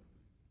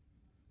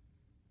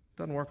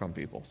 Doesn't work on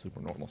people,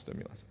 supernormal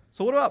stimulus.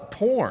 So what about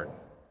porn?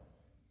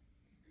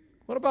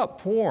 What about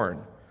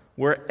porn,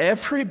 where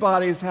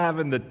everybody's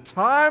having the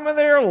time of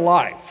their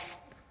life?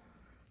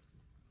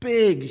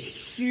 Big,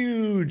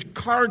 huge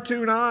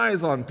cartoon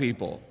eyes on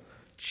people,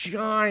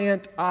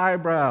 giant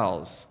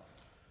eyebrows.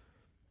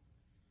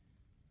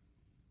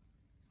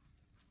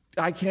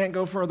 I can't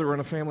go further. We're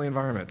in a family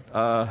environment.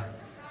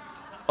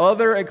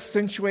 Other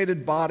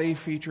accentuated body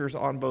features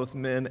on both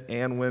men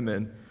and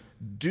women,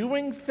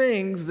 doing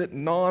things that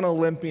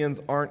non-Olympians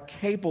aren't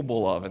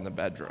capable of in the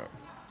bedroom.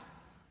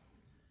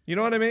 You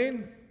know what I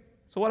mean?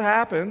 So what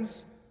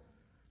happens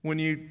when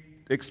you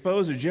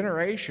expose a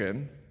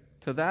generation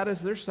to that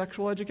as their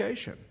sexual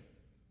education?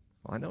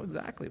 Well, I know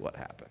exactly what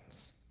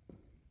happens.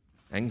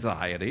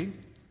 Anxiety,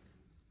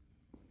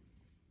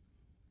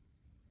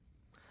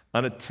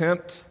 an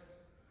attempt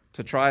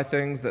to try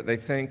things that they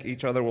think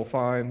each other will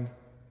find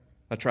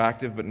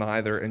attractive but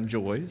neither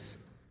enjoys.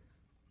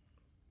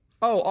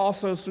 Oh,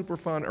 also super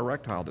fun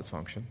erectile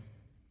dysfunction.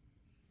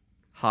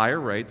 Higher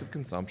rates of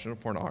consumption of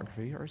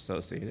pornography are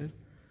associated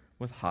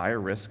with higher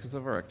risks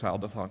of erectile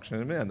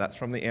dysfunction in men. That's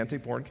from the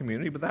anti-porn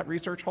community, but that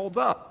research holds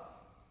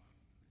up.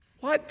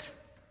 What?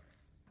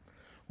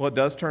 Well, it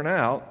does turn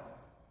out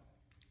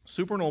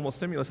supernormal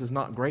stimulus is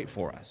not great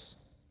for us.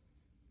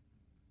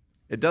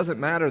 It doesn't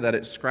matter that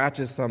it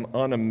scratches some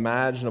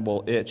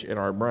unimaginable itch in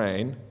our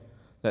brain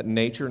that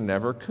nature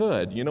never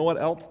could. You know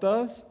what else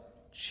does?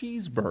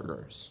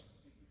 Cheeseburgers.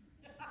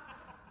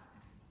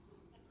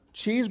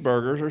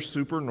 Cheeseburgers are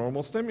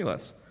supernormal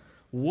stimulus.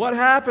 What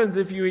happens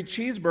if you eat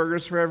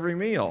cheeseburgers for every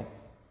meal?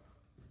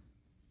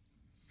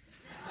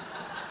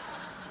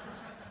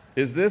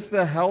 Is this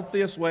the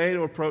healthiest way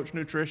to approach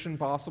nutrition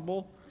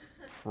possible?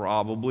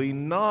 Probably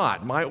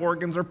not. My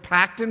organs are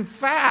packed in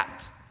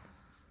fat.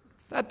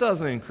 That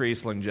doesn't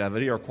increase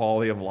longevity or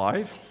quality of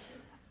life.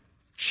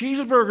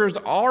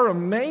 Cheeseburgers are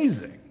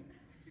amazing,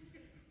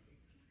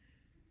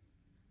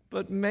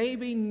 but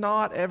maybe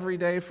not every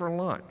day for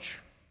lunch.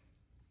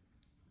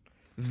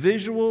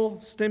 Visual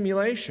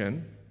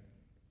stimulation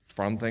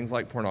from things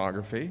like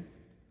pornography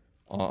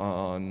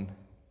in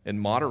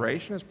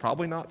moderation is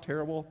probably not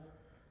terrible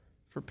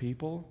for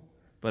people,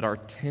 but our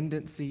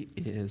tendency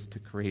is to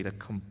create a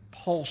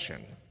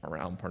compulsion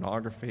around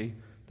pornography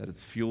that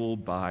is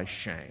fueled by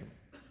shame.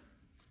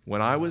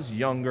 When I was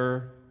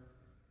younger,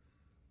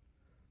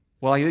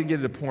 well, I didn't get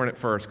into porn at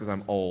first because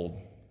I'm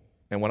old.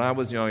 And when I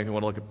was young, if you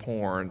want to look at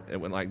porn, it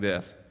went like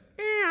this.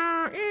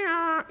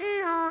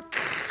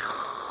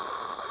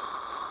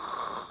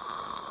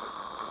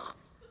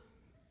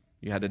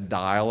 You had to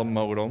dial a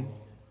modem.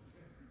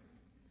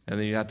 And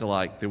then you had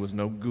to, there was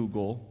no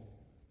Google.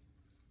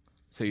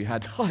 So you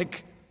had to,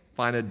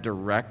 find a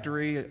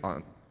directory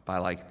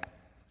by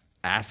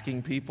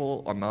asking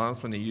people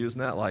anonymous when they use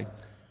that,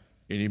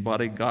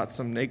 anybody got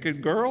some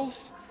naked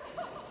girls?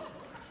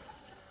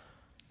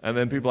 And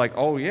then people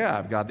oh yeah,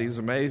 I've got these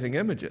amazing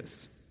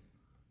images.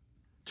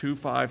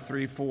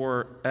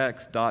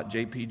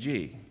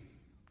 2534x.jpg,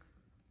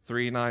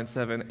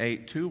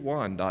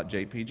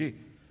 397821.jpg.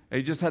 And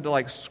you just had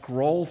to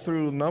scroll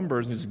through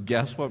numbers and just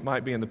guess what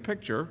might be in the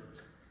picture.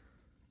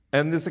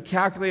 And there's a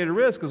calculated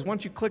risk because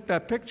once you click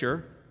that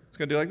picture, it's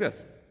going to do like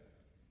this.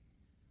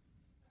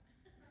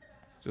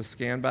 Just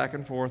scan back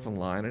and forth a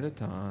line at a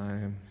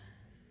time.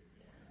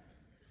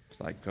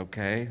 It's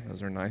okay,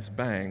 those are nice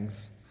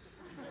bangs.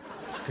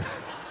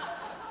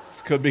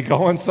 This could be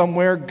going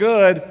somewhere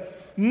good.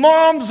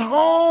 Mom's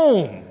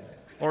home!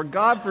 Or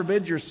God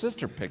forbid your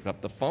sister picked up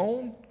the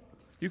phone.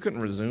 You couldn't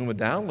resume a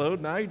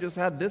download. Now you just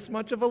had this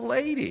much of a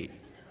lady.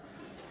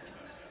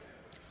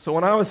 So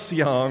when I was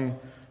young,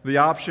 the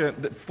option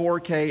that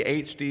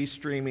 4K HD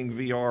streaming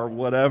VR,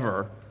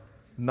 whatever,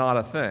 not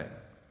a thing.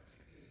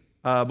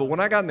 But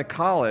when I got into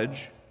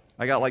college,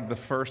 I got the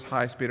first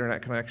high-speed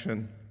internet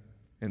connection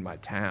in my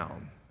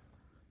town.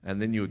 And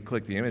then you would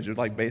click the image, it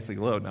would basically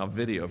load. Now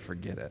video,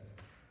 forget it.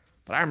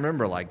 But I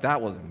remember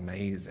that was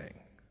amazing.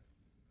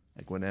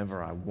 Like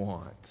whenever I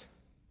want,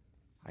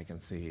 I can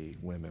see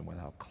women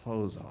without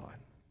clothes on.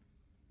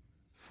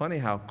 Funny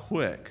how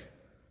quick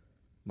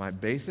my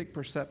basic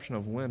perception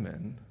of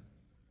women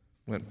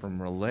went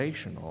from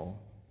relational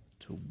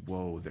to,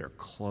 whoa, their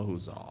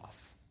clothes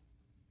off.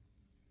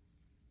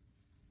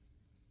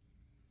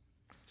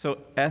 So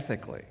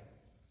ethically,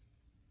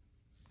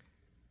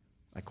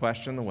 I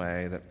question the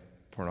way that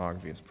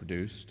pornography is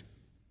produced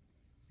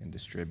and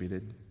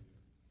distributed,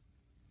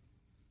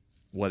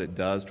 what it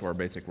does to our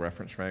basic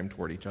reference frame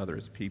toward each other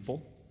as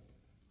people,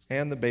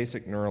 and the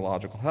basic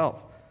neurological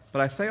health.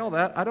 But I say all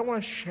that, I don't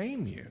want to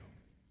shame you.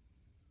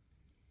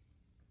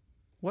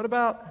 What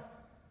about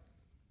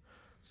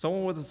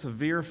someone with a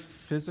severe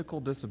physical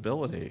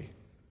disability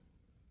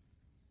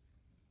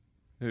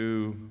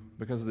who,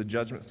 because of the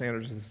judgment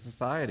standards of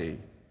society,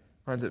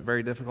 finds it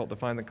very difficult to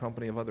find the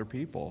company of other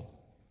people?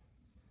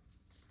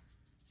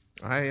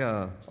 I,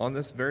 on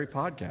this very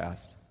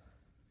podcast,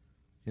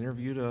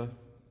 interviewed a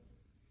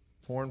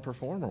porn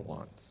performer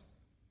once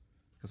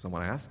because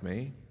someone asked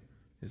me,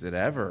 is it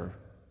ever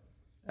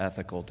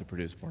ethical to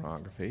produce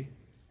pornography?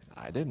 And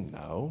I didn't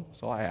know,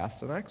 so I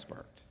asked an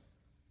expert.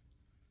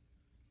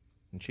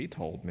 And she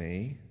told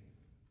me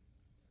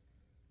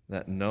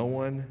that no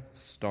one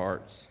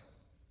starts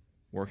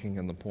working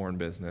in the porn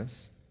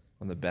business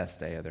on the best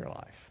day of their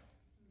life.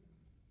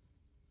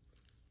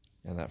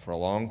 And that for a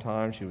long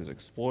time she was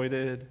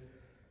exploited,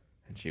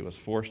 and she was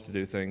forced to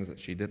do things that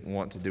she didn't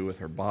want to do with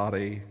her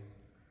body,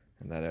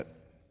 and that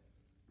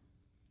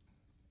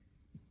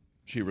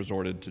she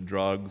resorted to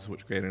drugs,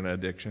 which created an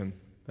addiction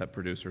that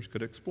producers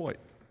could exploit.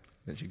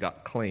 Then she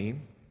got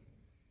clean.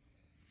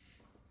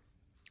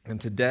 And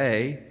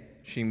today,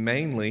 she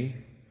mainly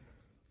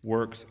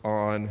works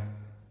on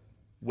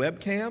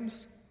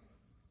webcams,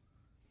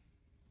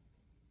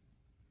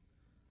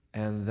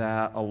 and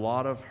that a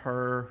lot of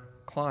her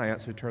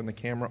clients who turn the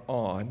camera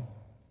on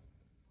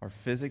are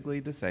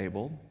physically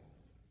disabled,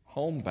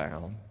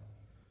 homebound,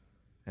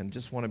 and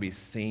just want to be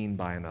seen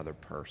by another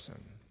person.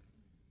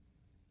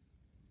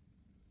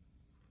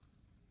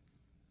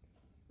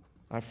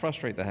 I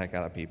frustrate the heck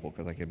out of people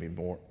because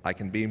I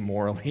can be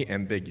morally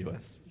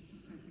ambiguous.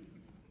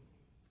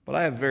 But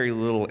I have very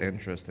little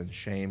interest in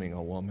shaming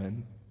a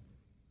woman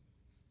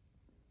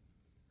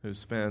who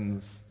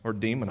spends, or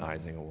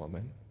demonizing a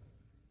woman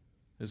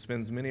who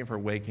spends many of her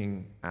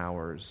waking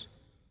hours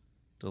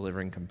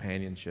delivering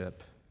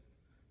companionship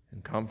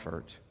and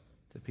comfort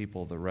to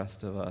people the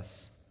rest of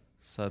us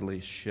subtly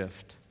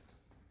shift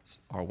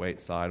our weight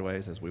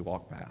sideways as we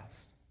walk past.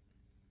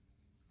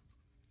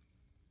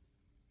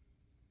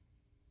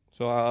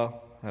 So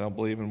I don't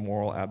believe in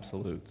moral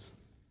absolutes.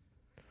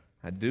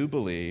 I do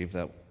believe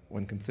that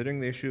when considering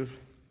the issue of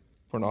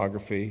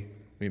pornography,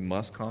 we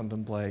must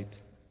contemplate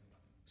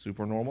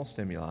supernormal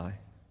stimuli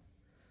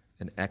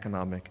and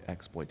economic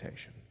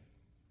exploitation.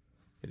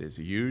 It is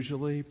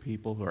usually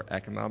people who are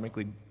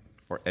economically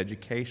or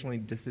educationally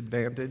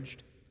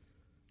disadvantaged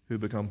who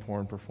become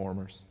porn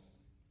performers,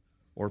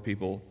 or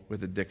people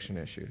with addiction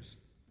issues.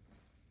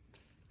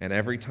 And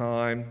every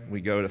time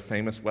we go to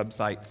famous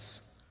websites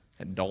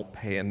and don't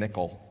pay a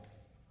nickel,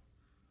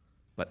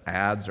 but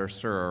ads are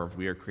served,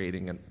 we are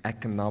creating an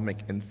economic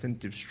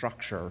incentive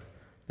structure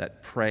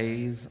that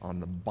preys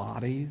on the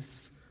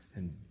bodies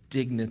and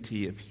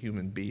dignity of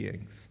human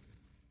beings.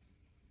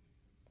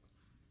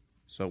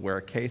 So where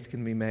a case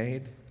can be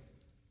made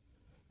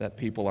that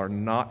people are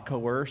not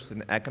coerced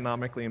and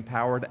economically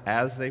empowered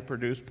as they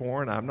produce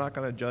porn, I'm not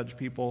going to judge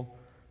people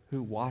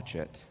who watch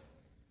it.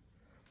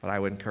 But I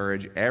would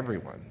encourage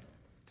everyone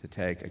to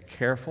take a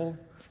careful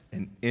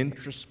and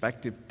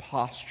introspective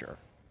posture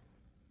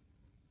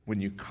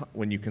when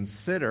you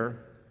consider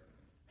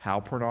how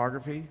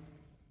pornography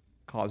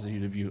causes you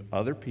to view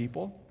other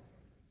people,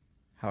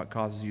 how it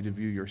causes you to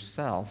view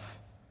yourself,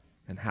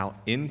 and how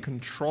in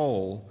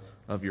control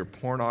of your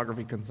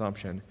pornography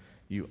consumption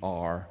you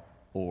are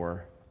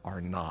or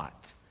are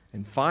not.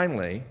 And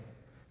finally,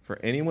 for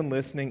anyone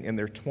listening in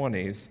their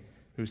 20s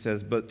who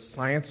says, but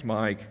Science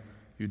Mike,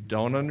 you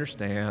don't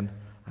understand,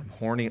 I'm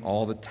horny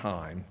all the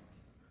time,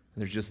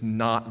 and there's just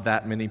not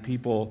that many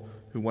people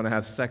who want to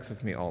have sex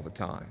with me all the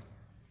time.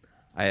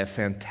 I have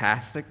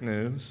fantastic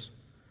news.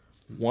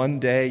 One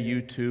day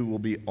you two will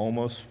be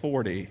almost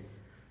 40,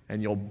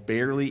 and you'll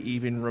barely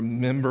even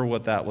remember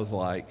what that was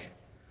like.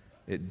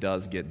 It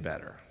does get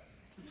better.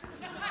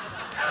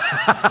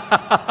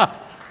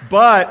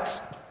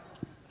 But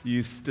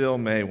you still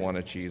may want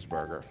a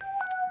cheeseburger.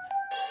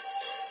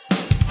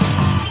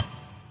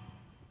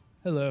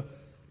 Hello.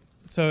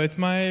 So it's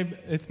my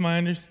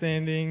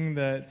understanding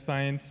that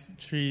science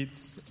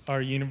treats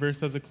our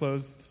universe as a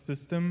closed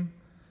system.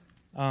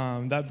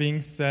 That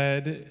being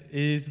said,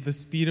 is the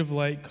speed of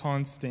light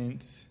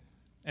constant?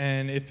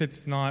 And if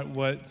it's not,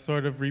 what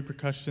sort of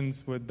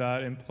repercussions would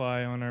that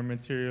imply on our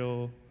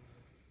material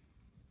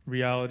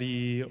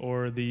reality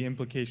or the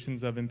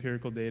implications of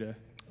empirical data?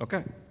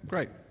 Okay,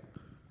 great.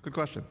 Good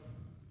question.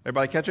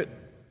 Everybody catch it?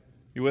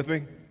 You with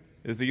me?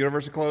 Is the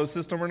universe a closed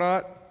system or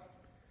not?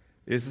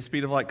 Is the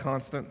speed of light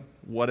constant?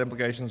 What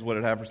implications would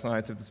it have for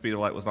science if the speed of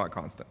light was not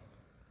constant?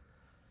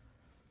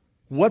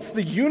 What's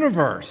the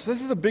universe? This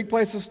is a big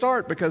place to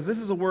start because this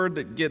is a word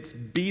that gets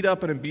beat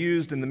up and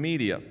abused in the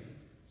media.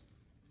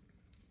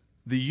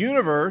 The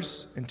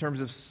universe, in terms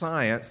of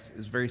science,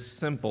 is very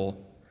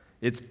simple.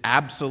 It's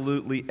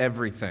absolutely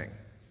everything.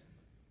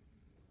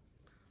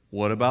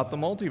 What about the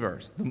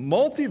multiverse? The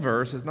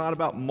multiverse is not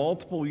about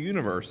multiple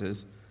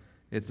universes.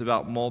 It's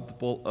about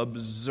multiple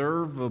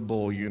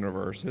observable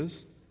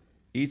universes,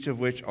 each of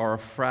which are a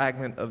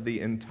fragment of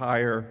the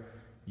entire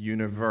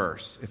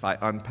universe. If I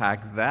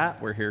unpack that,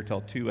 we're here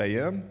till 2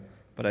 a.m.,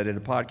 but I did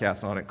a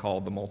podcast on it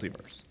called The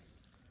Multiverse.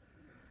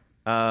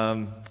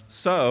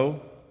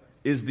 So,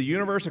 is the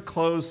universe a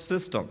closed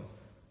system?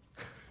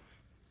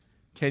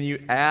 Can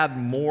you add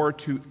more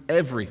to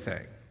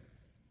everything?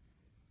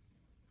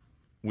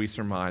 We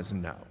surmise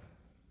no.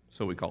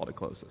 So we call it a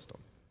closed system.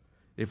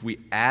 If we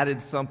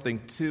added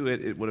something to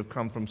it, it would have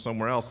come from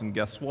somewhere else, and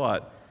guess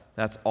what?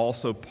 That's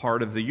also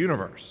part of the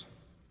universe.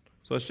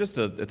 So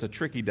it's a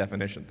tricky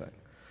definition thing.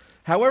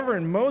 However,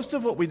 in most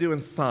of what we do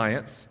in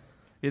science,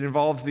 it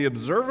involves the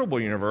observable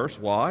universe.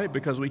 Why?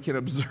 Because we can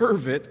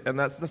observe it, and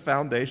that's the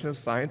foundation of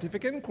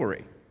scientific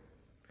inquiry.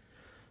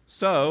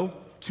 So,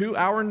 to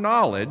our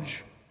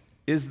knowledge,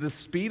 is the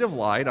speed of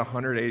light,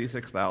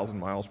 186,000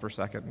 miles per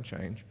second and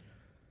change,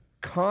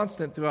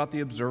 constant throughout the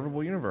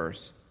observable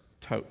universe?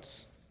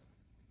 Totes.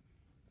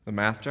 The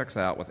math checks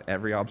out with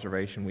every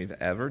observation we've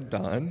ever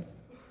done.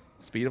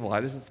 The speed of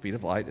light is the speed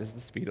of light is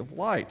the speed of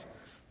light.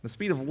 The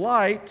speed of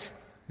light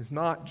is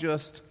not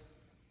just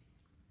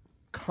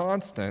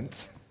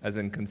constant, as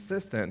in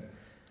consistent.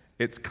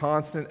 It's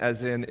constant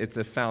as in it's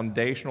a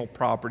foundational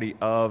property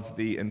of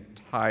the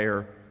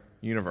entire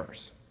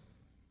universe.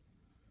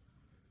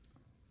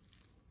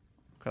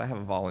 Could I have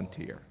a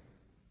volunteer?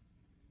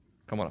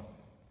 Come on up.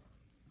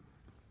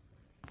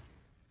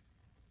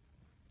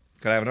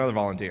 Could I have another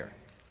volunteer?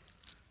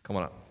 Come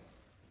on up.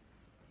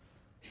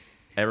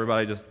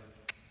 Everybody just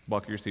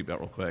buckle your seatbelt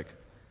real quick.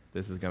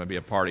 This is going to be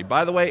a party.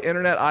 By the way,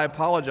 Internet, I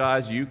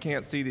apologize. You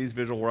can't see these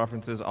visual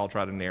references. I'll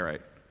try to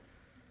narrate.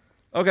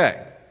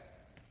 Okay.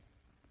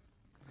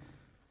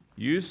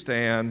 You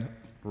stand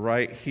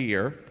right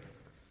here,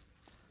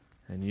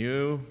 and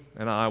you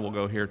and I will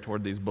go here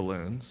toward these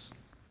balloons.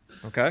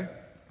 Okay?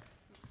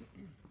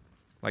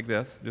 Like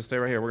this. Just stay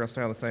right here. We're going to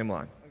stay on the same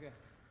line. Okay.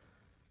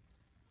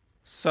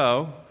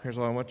 So, here's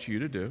what I want you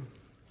to do.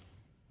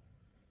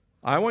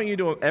 I want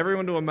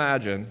everyone to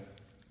imagine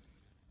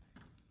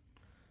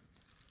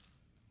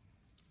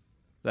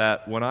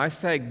that when I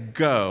say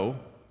go,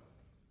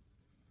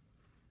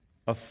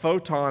 a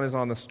photon is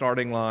on the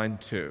starting line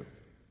too.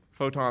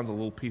 Photon's a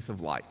little piece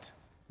of light,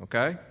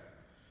 okay?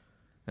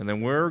 And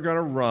then we're going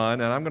to run,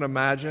 and I'm going to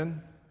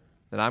imagine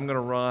that I'm going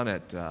to run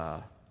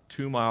at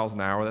 2 miles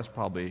an hour. That's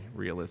probably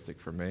realistic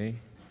for me.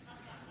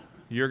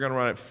 You're going to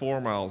run at 4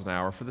 miles an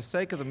hour. For the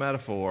sake of the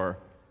metaphor,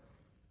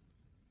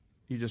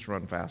 you just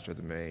run faster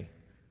than me.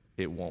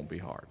 It won't be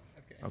hard,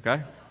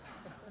 okay?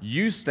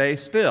 You stay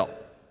still.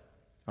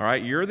 All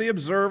right, you're the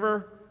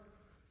observer.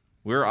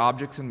 We're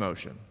objects in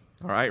motion.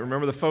 All right,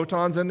 remember the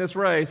photons in this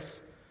race.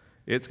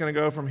 It's going to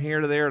go from here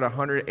to there at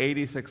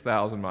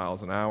 186,000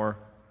 miles an hour.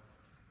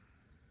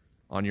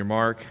 On your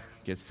mark,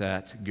 get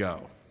set,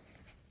 go.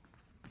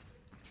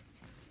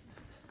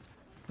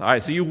 All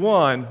right, so you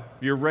won.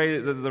 Your rate,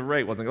 the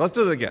rate wasn't good. Let's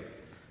do it again.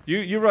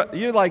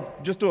 You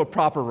like just do a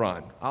proper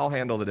run. I'll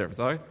handle the difference.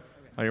 All right.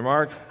 On your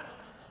mark,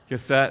 get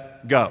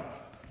set, go.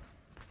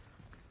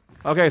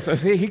 Okay, so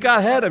he got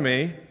ahead of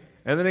me.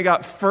 And then he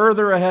got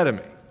further ahead of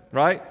me,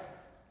 right?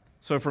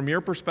 So from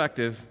your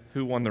perspective,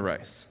 who won the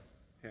race?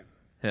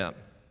 Him.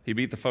 He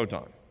beat the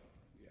photon.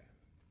 Yeah.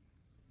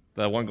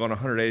 The one going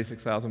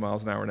 186,000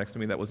 miles an hour next to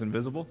me that was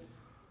invisible?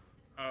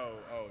 Oh,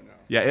 no.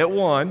 Yeah, it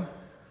won.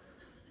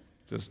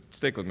 Just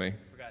stick with me.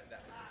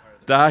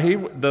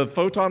 The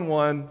photon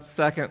won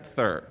second,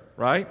 third,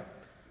 right?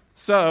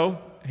 So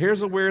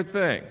here's a weird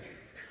thing.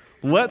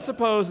 Let's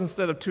suppose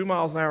instead of 2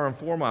 miles an hour and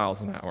 4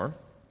 miles an hour,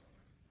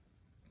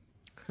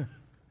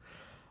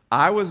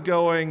 I was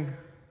going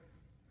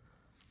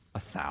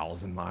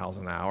 1,000 miles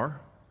an hour,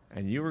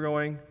 and you were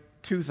going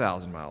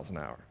 2,000 miles an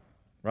hour,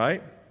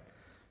 right?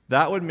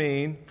 That would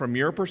mean, from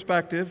your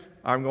perspective,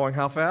 I'm going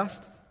how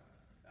fast?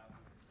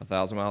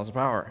 1,000 miles per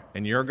hour.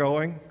 And you're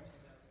going,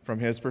 from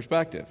his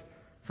perspective.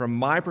 From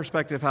my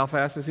perspective, how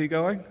fast is he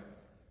going?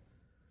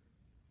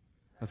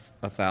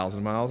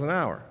 1,000 miles an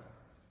hour.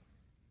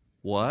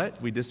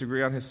 What? We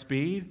disagree on his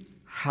speed?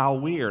 How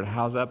weird.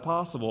 How's that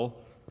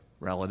possible?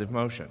 Relative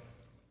motion.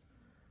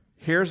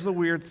 Here's the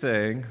weird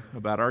thing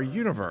about our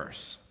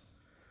universe.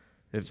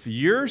 If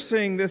you're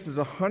seeing this as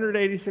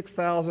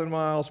 186,000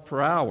 miles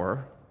per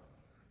hour,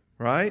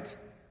 right?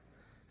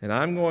 And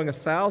I'm going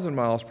 1,000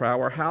 miles per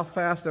hour, how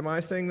fast am I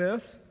seeing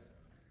this?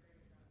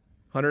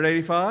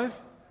 185?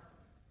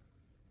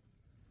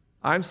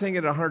 I'm seeing it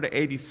at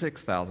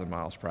 186,000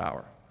 miles per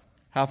hour.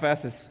 How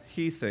fast is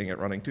he seeing it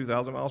running?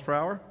 2,000 miles per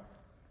hour?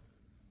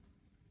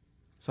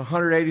 So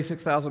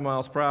 186,000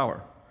 miles per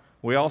hour.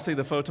 We all see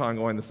the photon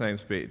going the same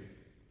speed.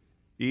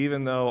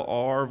 even though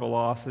our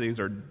velocities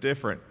are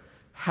different.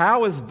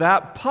 How is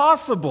that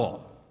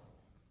possible?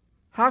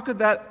 How could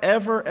that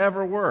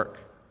ever work?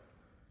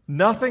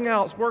 Nothing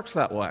else works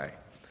that way.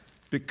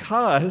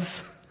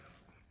 Because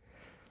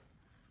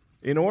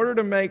in order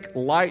to make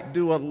light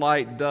do what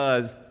light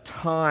does,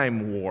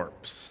 time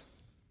warps.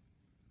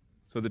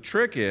 So the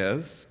trick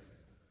is,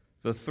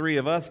 the three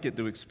of us get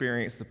to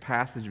experience the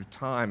passage of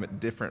time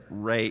at different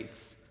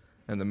rates,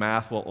 and the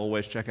math will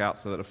always check out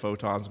so that a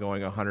photon's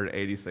going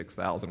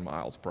 186,000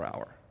 miles per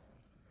hour.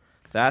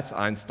 That's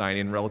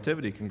Einsteinian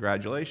relativity.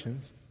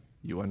 Congratulations.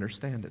 You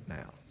understand it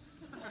now.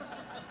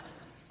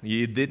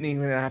 You didn't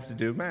even have to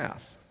do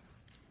math.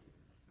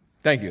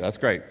 Thank you. That's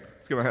great.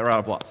 Let's give a round of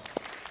applause.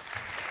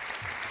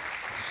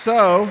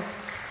 So,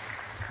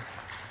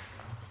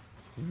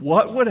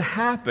 what would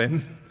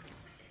happen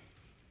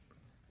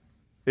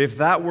if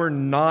that were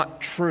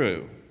not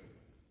true?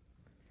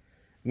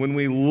 When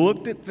we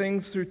looked at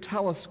things through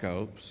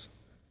telescopes,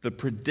 the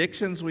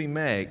predictions we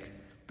make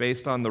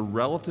based on the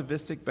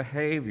relativistic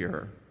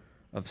behavior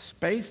of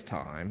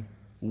space-time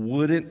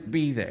wouldn't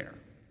be there.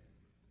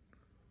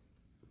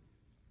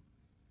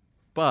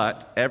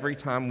 But every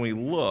time we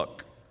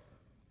look,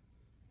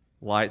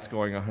 light's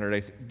going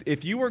 180.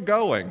 If you were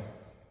going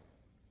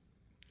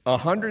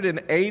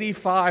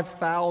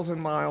 185,000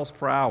 miles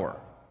per hour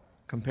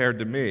compared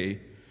to me,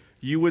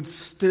 you would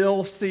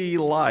still see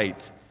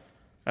light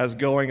as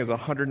going as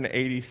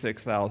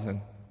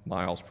 186,000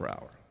 miles per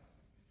hour.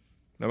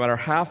 No matter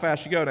how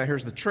fast you go. Now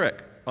here's the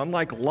trick.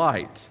 Unlike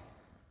light,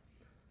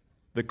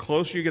 the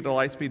closer you get to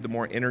light speed, the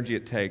more energy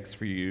it takes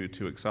for you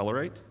to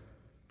accelerate.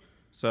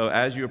 So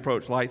as you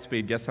approach light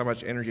speed, guess how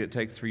much energy it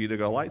takes for you to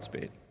go light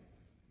speed?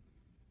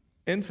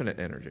 Infinite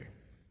energy.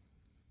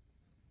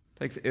 It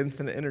takes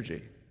infinite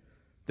energy.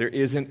 There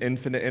isn't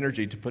infinite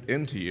energy to put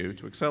into you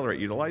to accelerate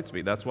you to light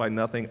speed. That's why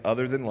nothing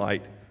other than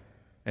light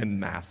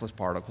and massless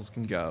particles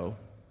can go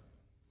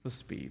the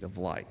speed of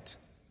light.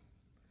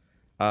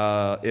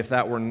 If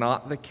that were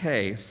not the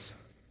case,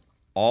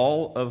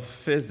 all of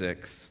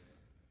physics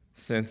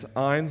since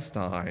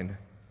Einstein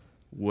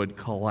would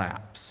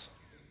collapse.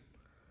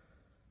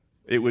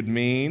 It would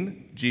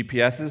mean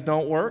GPSs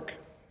don't work.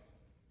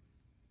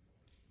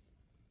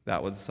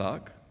 That would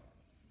suck.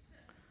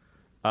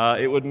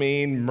 It would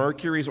mean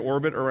Mercury's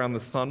orbit around the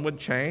sun would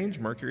change.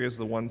 Mercury is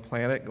the one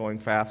planet going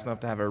fast enough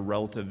to have a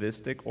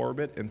relativistic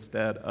orbit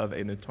instead of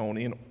a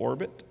Newtonian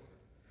orbit.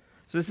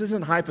 So this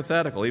isn't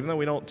hypothetical. Even though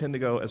we don't tend to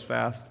go as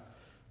fast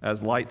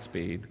as light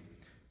speed,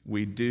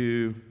 we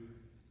do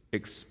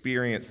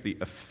experience the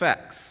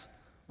effects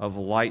of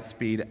light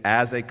speed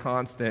as a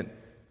constant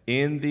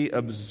in the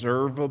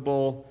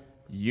observable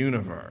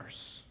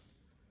universe.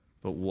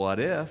 But what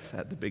if,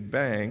 at the Big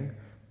Bang,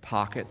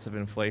 pockets of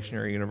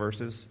inflationary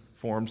universes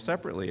formed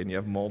separately and you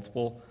have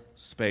multiple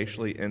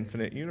spatially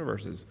infinite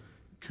universes?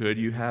 Could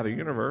you have a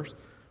universe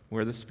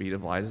where the speed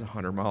of light is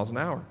 100 miles an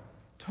hour?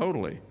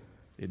 Totally.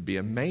 It'd be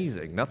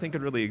amazing. Nothing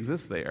could really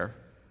exist there.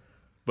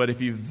 But if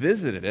you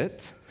visited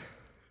it,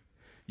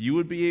 you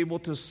would be able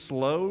to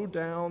slow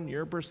down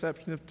your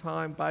perception of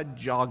time by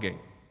jogging,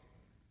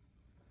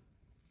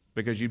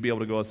 because you'd be able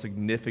to go a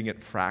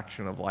significant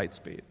fraction of light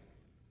speed.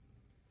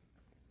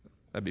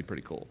 That'd be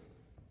pretty cool.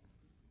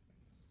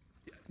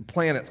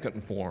 Planets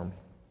couldn't form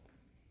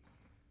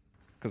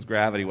because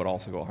gravity would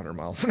also go 100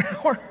 miles an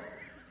hour.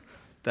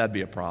 That'd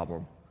be a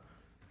problem.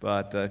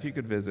 But if you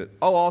could visit...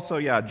 also,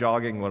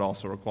 jogging would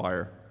also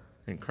require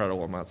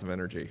incredible amounts of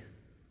energy.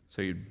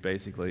 So you'd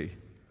basically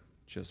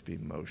just be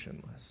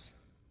motionless.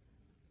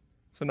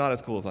 So not as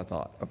cool as I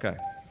thought. Okay.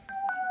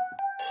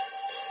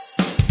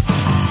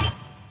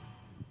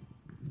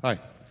 Hi.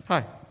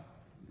 Hi.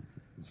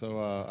 So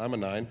I'm a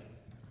 9.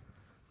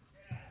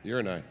 You're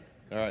a 9.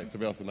 All right,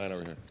 somebody else a 9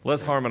 over here.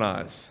 Let's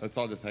harmonize. Let's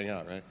all just hang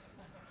out, right?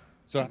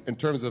 So in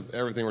terms of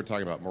everything we're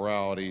talking about,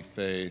 morality,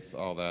 faith,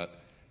 all that,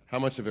 how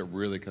much of it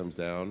really comes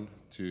down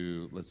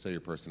to, let's say, your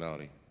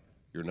personality,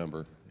 your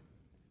number,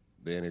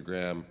 the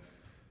Enneagram?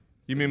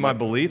 You mean my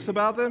beliefs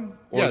about them?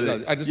 I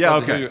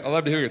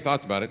love to hear your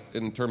thoughts about it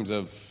in terms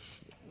of,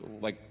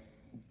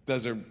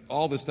 does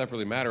all this stuff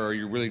really matter, or are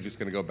you really just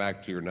going to go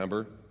back to your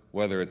number,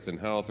 whether it's in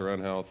health or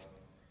unhealth?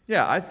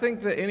 Yeah, I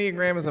think the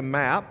Enneagram is a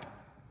map,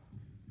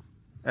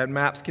 and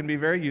maps can be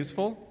very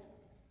useful,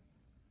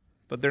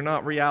 but they're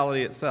not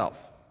reality itself.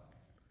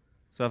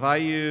 So if I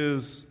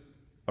use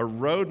a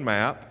road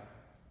map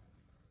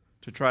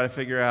to try to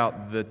figure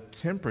out the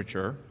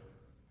temperature,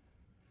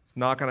 it's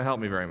not going to help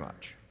me very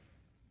much,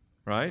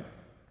 right?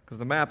 Because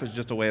the map is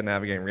just a way of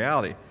navigating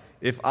reality.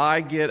 If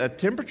I get a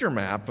temperature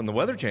map from the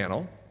Weather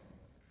Channel,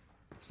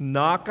 it's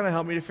not going to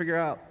help me to figure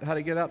out how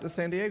to get out to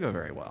San Diego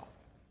very well,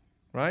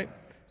 right?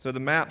 So the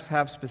maps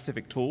have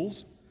specific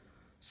tools.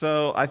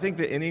 So I think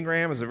the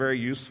Enneagram is a very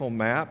useful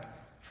map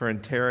for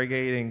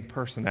interrogating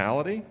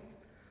personality,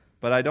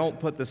 but I don't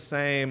put the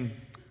same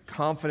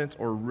confidence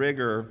or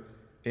rigor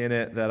in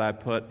it that I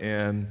put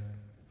in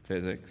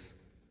physics.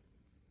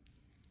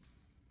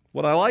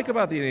 What I like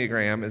about the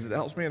Enneagram is it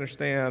helps me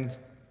understand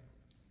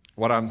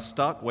what I'm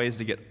stuck, ways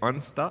to get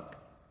unstuck,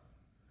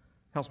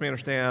 Helps me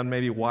understand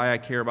maybe why I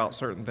care about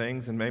certain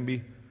things and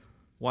maybe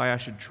why I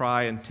should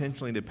try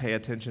intentionally to pay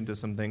attention to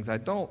some things I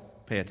don't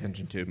pay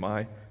attention to.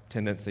 My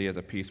tendency as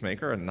a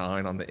peacemaker, a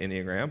 9 on the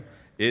Enneagram,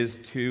 is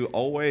to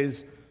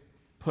always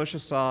push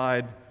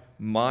aside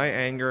my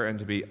anger and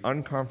to be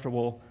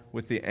uncomfortable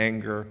with the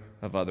anger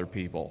of other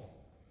people.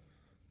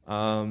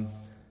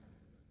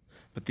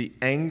 But the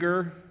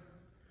anger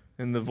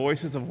in the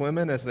voices of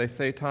women as they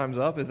say time's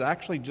up is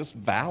actually just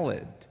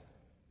valid.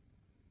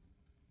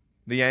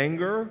 The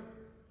anger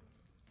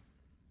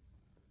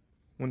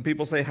when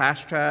people say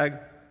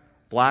hashtag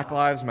Black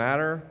Lives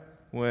Matter,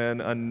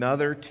 when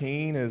another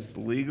teen is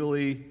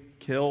legally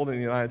killed in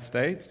the United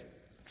States,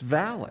 it's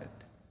valid.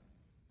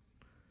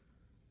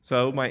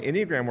 So my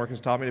Enneagram work has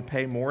taught me to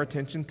pay more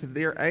attention to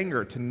their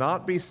anger, to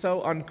not be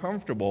so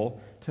uncomfortable,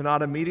 to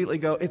not immediately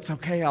go, it's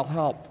okay, I'll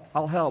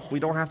help. We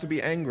don't have to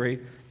be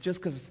angry,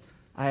 just because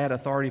I had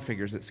authority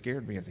figures that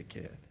scared me as a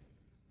kid.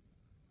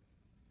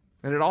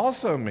 And it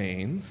also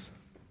means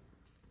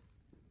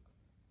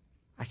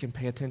I can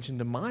pay attention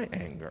to my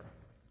anger.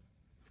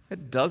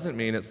 It doesn't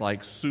mean it's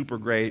like super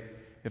great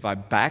if I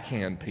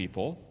backhand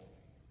people,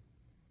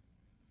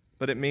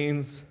 but it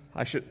means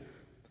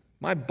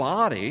my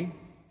body,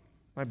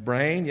 my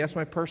brain, yes,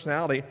 my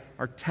personality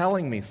are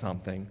telling me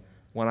something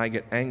when I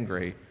get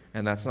angry,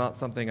 and that's not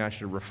something I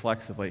should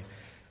reflexively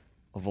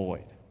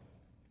avoid.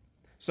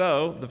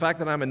 So, the fact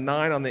that I'm a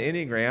 9 on the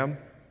Enneagram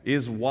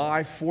is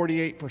why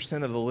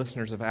 48% of the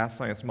listeners of Ask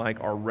Science Mike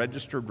are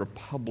registered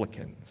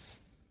Republicans.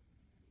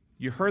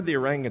 You heard the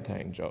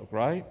orangutan joke,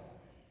 right?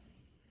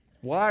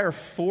 Why are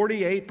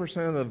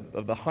 48%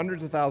 of the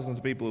hundreds of thousands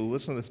of people who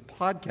listen to this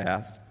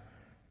podcast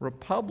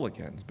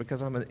Republicans?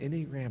 Because I'm an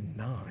Enneagram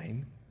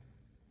 9,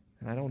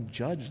 and I don't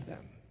judge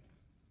them.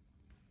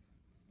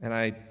 And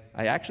I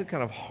actually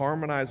kind of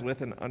harmonize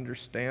with and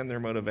understand their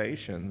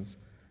motivations,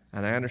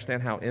 and I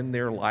understand how in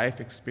their life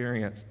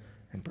experience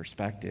and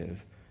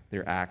perspective,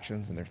 their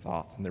actions and their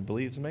thoughts and their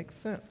beliefs make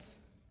sense.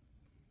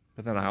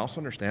 But then I also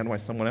understand why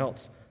someone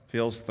else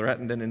feels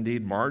threatened and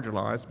indeed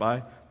marginalized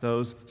by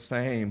those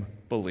same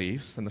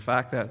beliefs, and the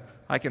fact that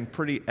I can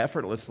pretty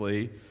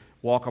effortlessly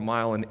walk a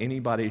mile in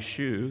anybody's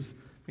shoes,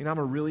 I'm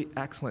a really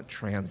excellent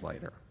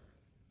translator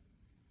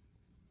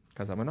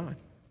because I'm a 9.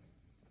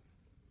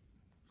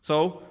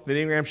 So the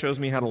Enneagram shows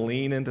me how to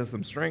lean into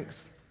some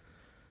strengths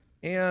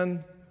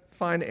and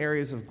find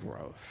areas of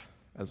growth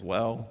as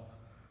well,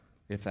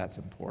 if that's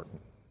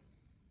important.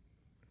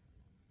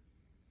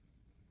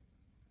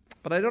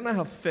 But I don't know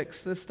how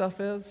fixed this stuff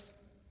is.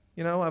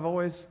 I've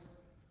always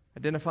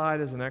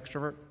identified as an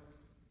extrovert.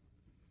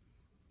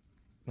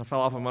 I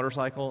fell off a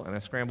motorcycle and I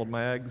scrambled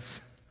my eggs.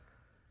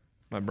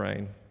 My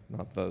brain,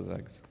 not those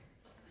eggs.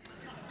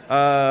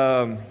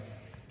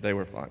 They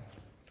were fine.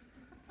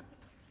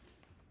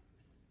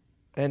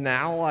 And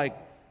now,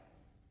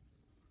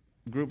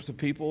 groups of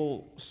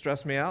people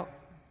stress me out,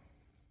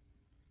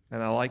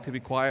 and I like to be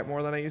quiet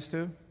more than I used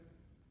to.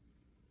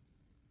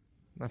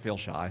 I feel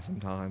shy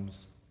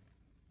sometimes.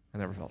 I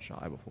never felt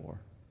shy before.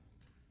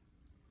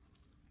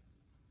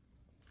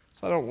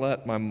 So I don't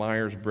let my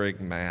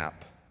Myers-Briggs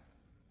map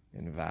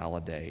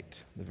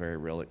invalidate the very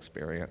real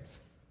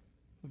experience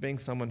of being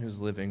someone who's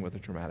living with a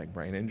traumatic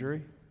brain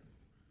injury.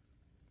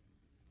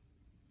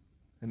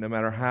 And no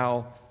matter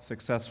how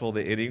successful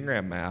the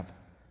Enneagram map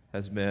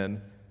has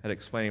been at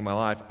explaining my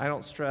life, I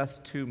don't stress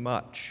too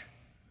much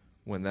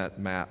when that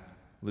map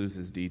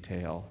loses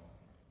detail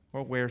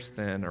or wears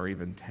thin or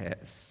even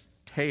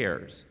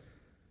tears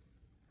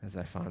as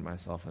I find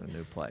myself in a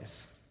new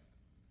place.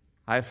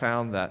 I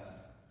found that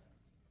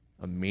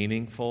a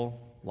meaningful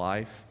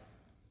life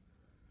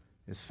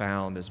is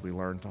found as we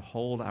learn to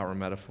hold our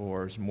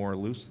metaphors more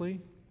loosely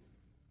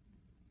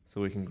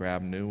so we can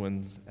grab new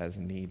ones as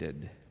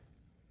needed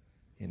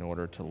in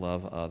order to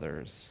love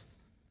others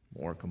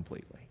more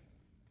completely.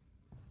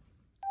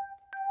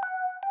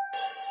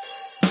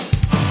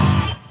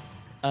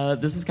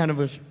 This is kind of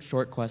a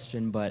short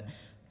question, but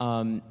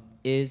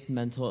is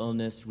mental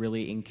illness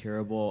really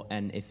incurable?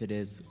 And if it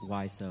is,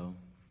 why so?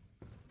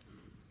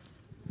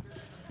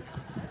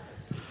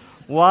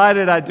 Why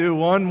did I do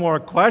one more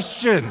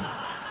question?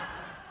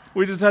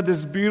 We just had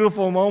this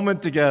beautiful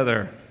moment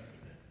together.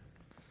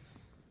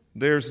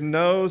 There's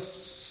no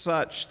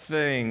such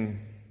thing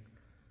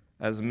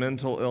as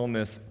mental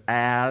illness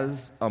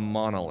as a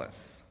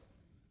monolith.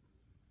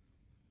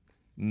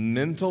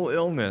 Mental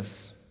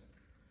illness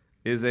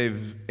is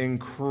an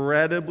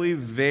incredibly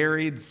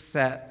varied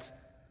set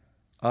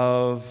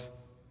of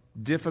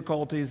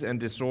difficulties and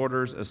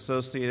disorders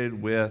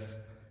associated with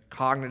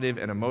cognitive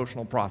and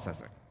emotional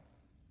processing.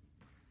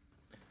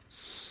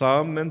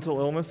 Some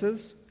mental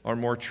illnesses are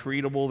more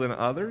treatable than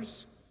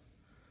others.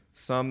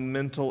 Some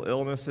mental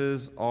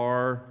illnesses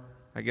are,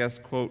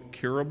 quote,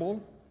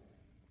 curable,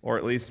 or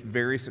at least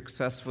very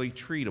successfully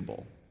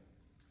treatable.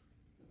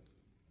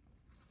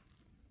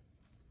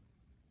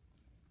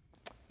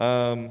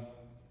 Our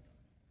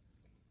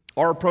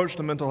approach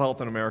to mental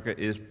health in America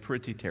is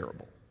pretty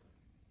terrible.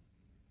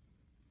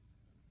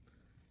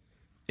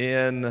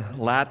 In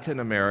Latin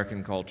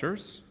American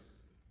cultures,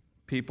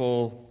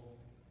 People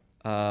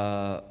who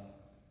are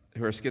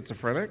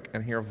schizophrenic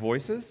and hear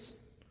voices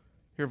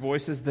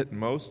that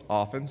most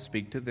often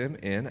speak to them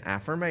in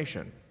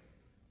affirmation.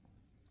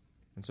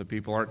 And so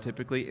people aren't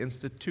typically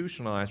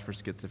institutionalized for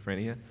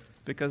schizophrenia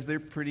because they're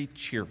pretty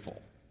cheerful.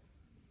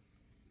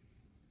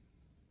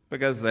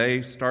 Because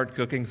they start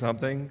cooking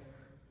something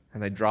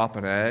and they drop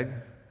an egg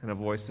and a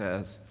voice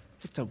says,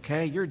 "It's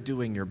okay, you're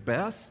doing your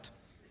best."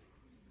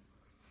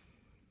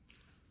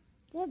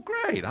 Well,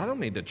 great, I don't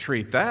need to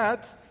treat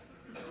that.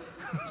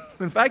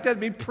 In fact, I'd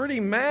be pretty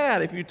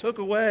mad if you took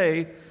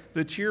away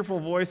the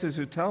cheerful voices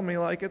who tell me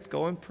like it's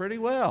going pretty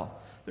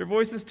well. Their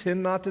voices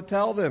tend not to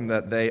tell them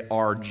that they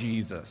are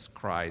Jesus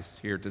Christ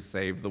here to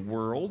save the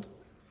world,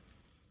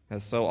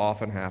 as so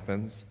often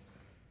happens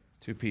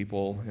to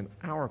people in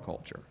our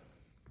culture.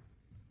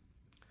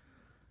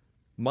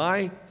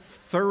 My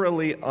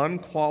thoroughly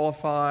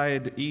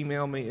unqualified,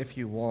 email me if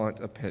you want,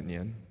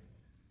 opinion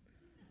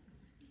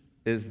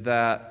is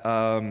that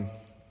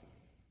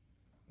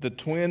the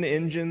twin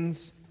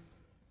engines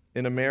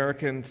in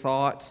American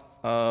thought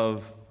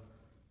of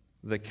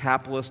the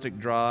capitalistic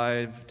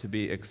drive to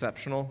be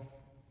exceptional,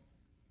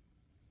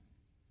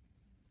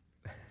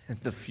 and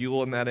the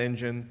fuel in that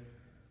engine,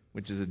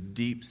 which is a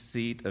deep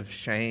seat of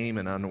shame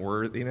and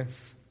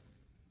unworthiness,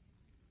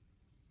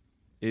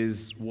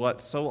 is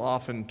what so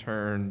often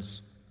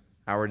turns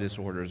our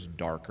disorders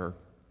darker.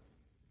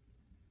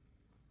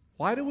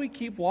 Why do we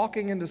keep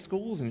walking into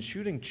schools and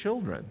shooting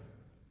children?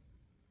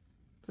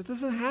 That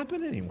doesn't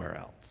happen anywhere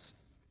else.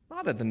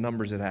 Not at the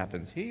numbers it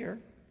happens here.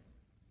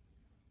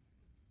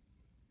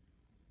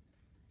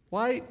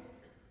 Why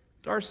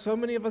are so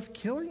many of us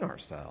killing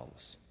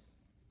ourselves?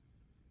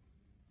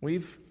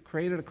 We've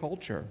created a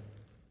culture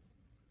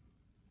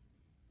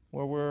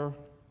where we're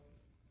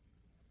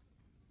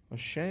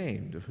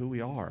ashamed of who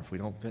we are if we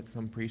don't fit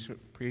some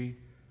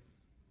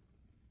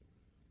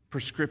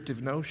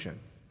prescriptive notion.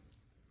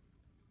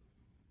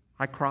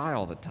 I cry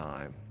all the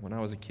time. When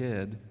I was a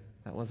kid,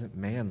 that wasn't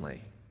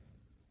manly.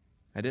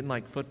 I didn't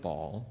like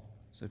football,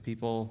 so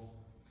people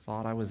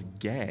thought I was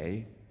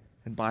gay,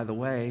 and by the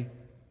way,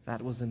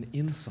 that was an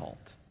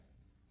insult.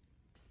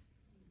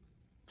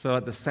 So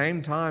at the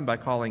same time, by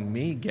calling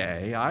me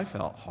gay, I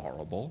felt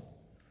horrible,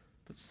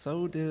 but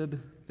so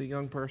did the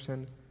young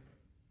person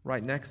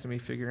right next to me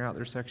figuring out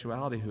their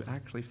sexuality who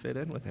actually fit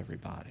in with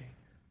everybody.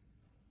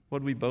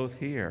 What'd we both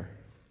hear?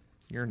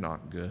 You're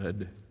not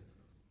good.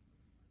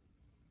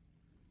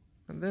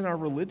 And then our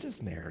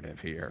religious narrative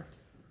here.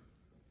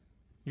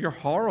 You're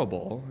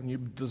horrible and you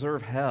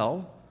deserve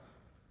hell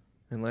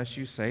unless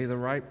you say the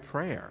right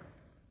prayer.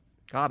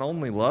 God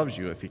only loves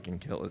you if he can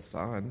kill his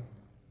son.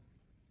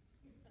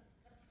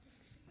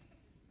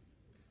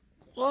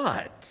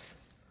 What?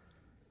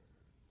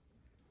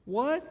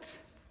 What?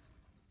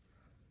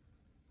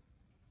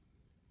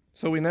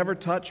 So we never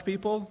touch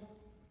people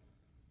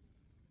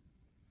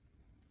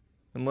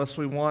unless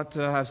we want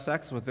to have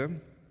sex with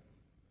them,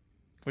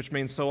 which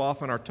means so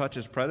often our touch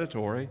is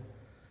predatory,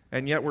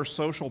 and yet we're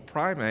social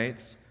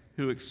primates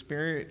who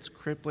experience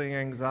crippling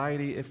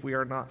anxiety if we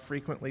are not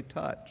frequently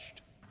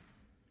touched.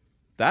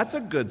 That's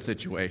a good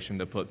situation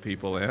to put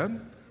people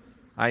in.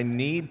 I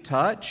need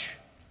touch.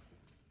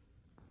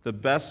 The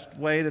best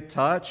way to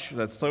touch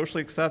that's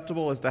socially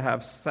acceptable is to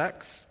have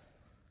sex.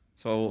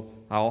 So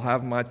I'll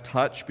have my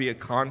touch be a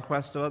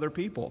conquest of other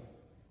people.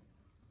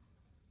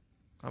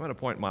 I'm at a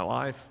point in my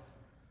life,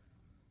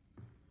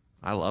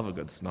 I love a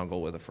good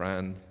snuggle with a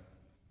friend.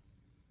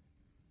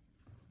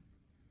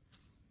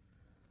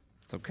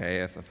 It's okay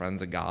if a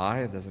friend's a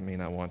guy. It doesn't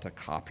mean I want to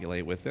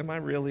copulate with him. I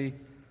really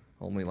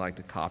only like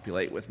to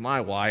copulate with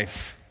my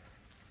wife.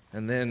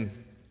 And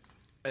then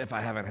if I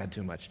haven't had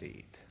too much to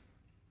eat.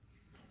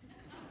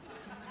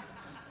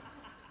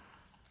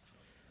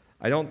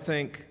 I don't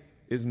think,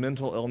 is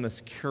mental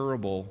illness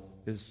curable,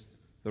 is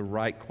the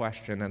right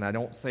question, and I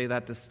don't say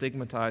that to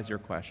stigmatize your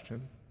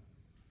question.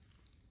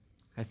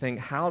 I think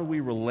how do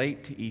we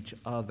relate to each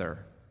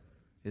other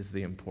is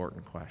the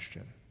important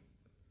question.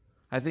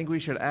 I think we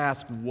should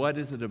ask, what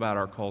is it about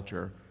our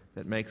culture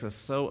that makes us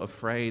so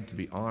afraid to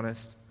be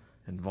honest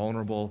and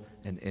vulnerable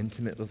and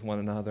intimate with one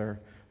another?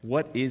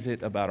 What is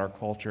it about our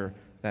culture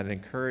that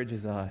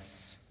encourages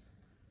us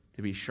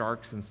to be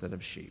sharks instead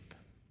of sheep,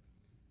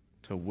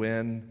 to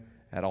win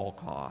at all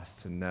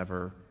costs and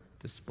never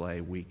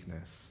display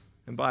weakness?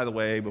 And by the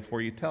way,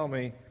 before you tell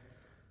me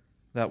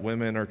that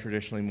women are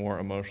traditionally more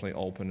emotionally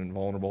open and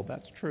vulnerable,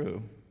 that's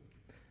true.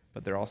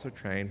 But they're also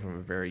trained from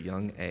a very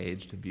young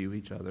age to view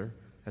each other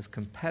as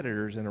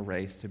competitors in a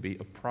race to be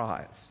a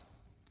prize.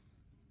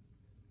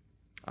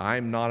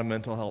 I'm not a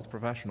mental health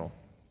professional.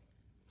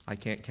 I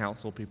can't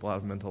counsel people who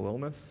have mental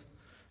illness.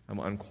 I'm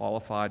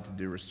unqualified to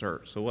do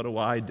research. So what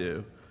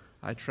do?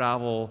 I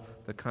travel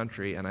the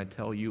country and I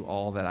tell you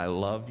all that I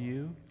love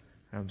you.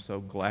 I'm so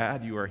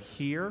glad you are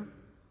here.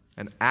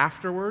 And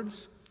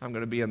afterwards, I'm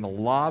going to be in the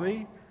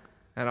lobby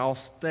and I'll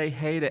say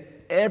hey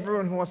to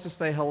everyone who wants to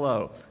say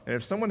hello. And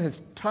if someone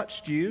has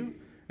touched you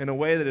in a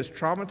way that has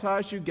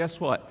traumatized you, guess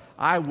what?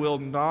 I will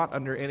not,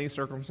 under any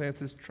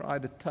circumstances, try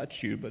to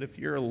touch you. But if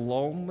you're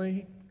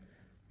lonely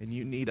and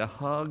you need a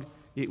hug,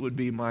 it would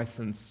be my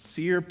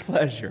sincere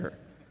pleasure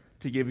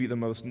to give you the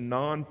most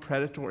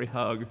non-predatory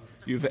hug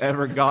you've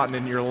ever gotten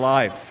in your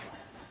life.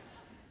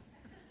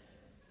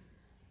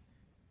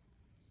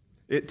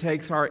 It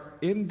takes our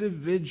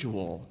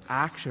individual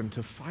action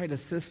to fight a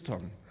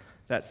system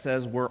that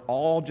says we're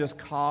all just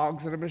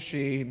cogs in a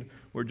machine,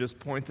 we're just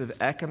points of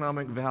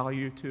economic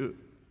value to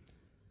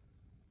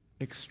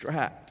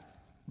extract.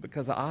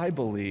 Because I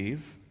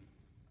believe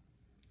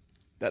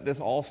that this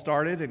all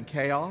started in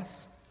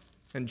chaos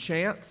and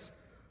chance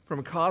from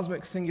a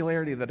cosmic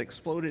singularity that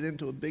exploded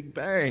into a big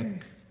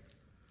bang.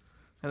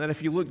 And that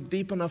if you look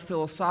deep enough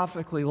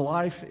philosophically,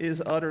 life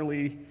is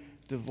utterly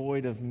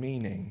devoid of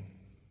meaning.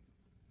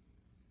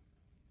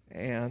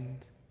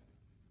 And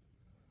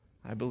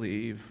I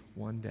believe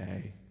one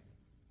day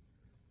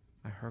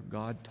I heard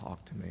God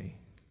talk to me,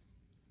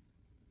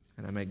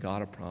 and I made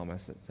God a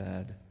promise that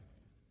said,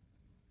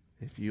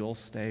 if you'll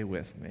stay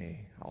with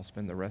me, I'll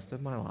spend the rest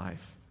of my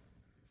life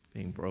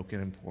being broken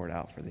and poured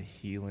out for the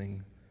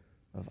healing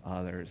of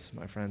others.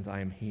 My friends, I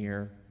am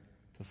here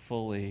to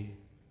fully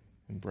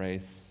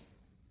embrace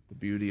the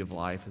beauty of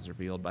life as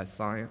revealed by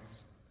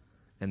science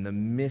and the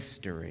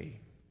mystery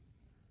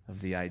of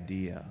the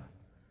idea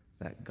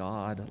that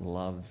God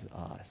loves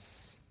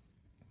us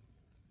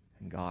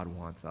and God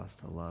wants us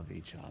to love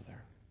each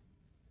other.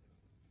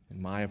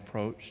 And my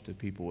approach to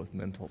people with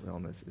mental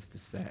illness is to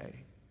say,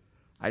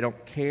 I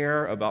don't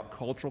care about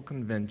cultural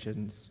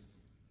conventions.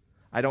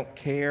 I don't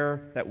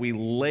care that we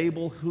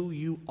label who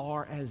you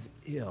are as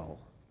ill.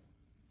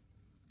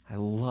 I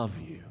love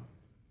you,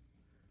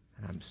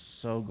 and I'm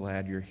so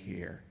glad you're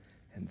here.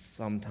 And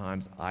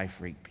sometimes I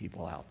freak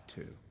people out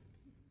too.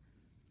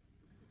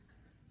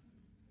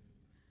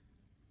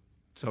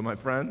 So, my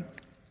friends,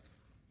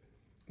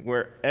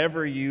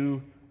 wherever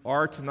you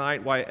are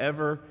tonight,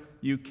 wherever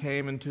you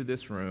came into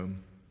this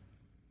room,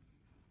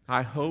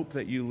 I hope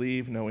that you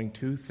leave knowing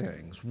two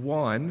things.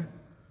 One,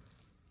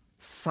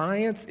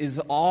 science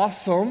is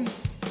awesome.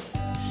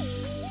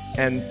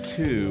 And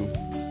two,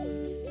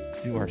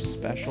 you are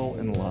special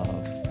and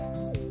loved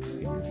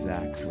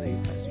exactly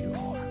as you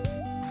are.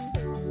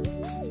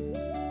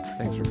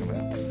 Thanks for coming.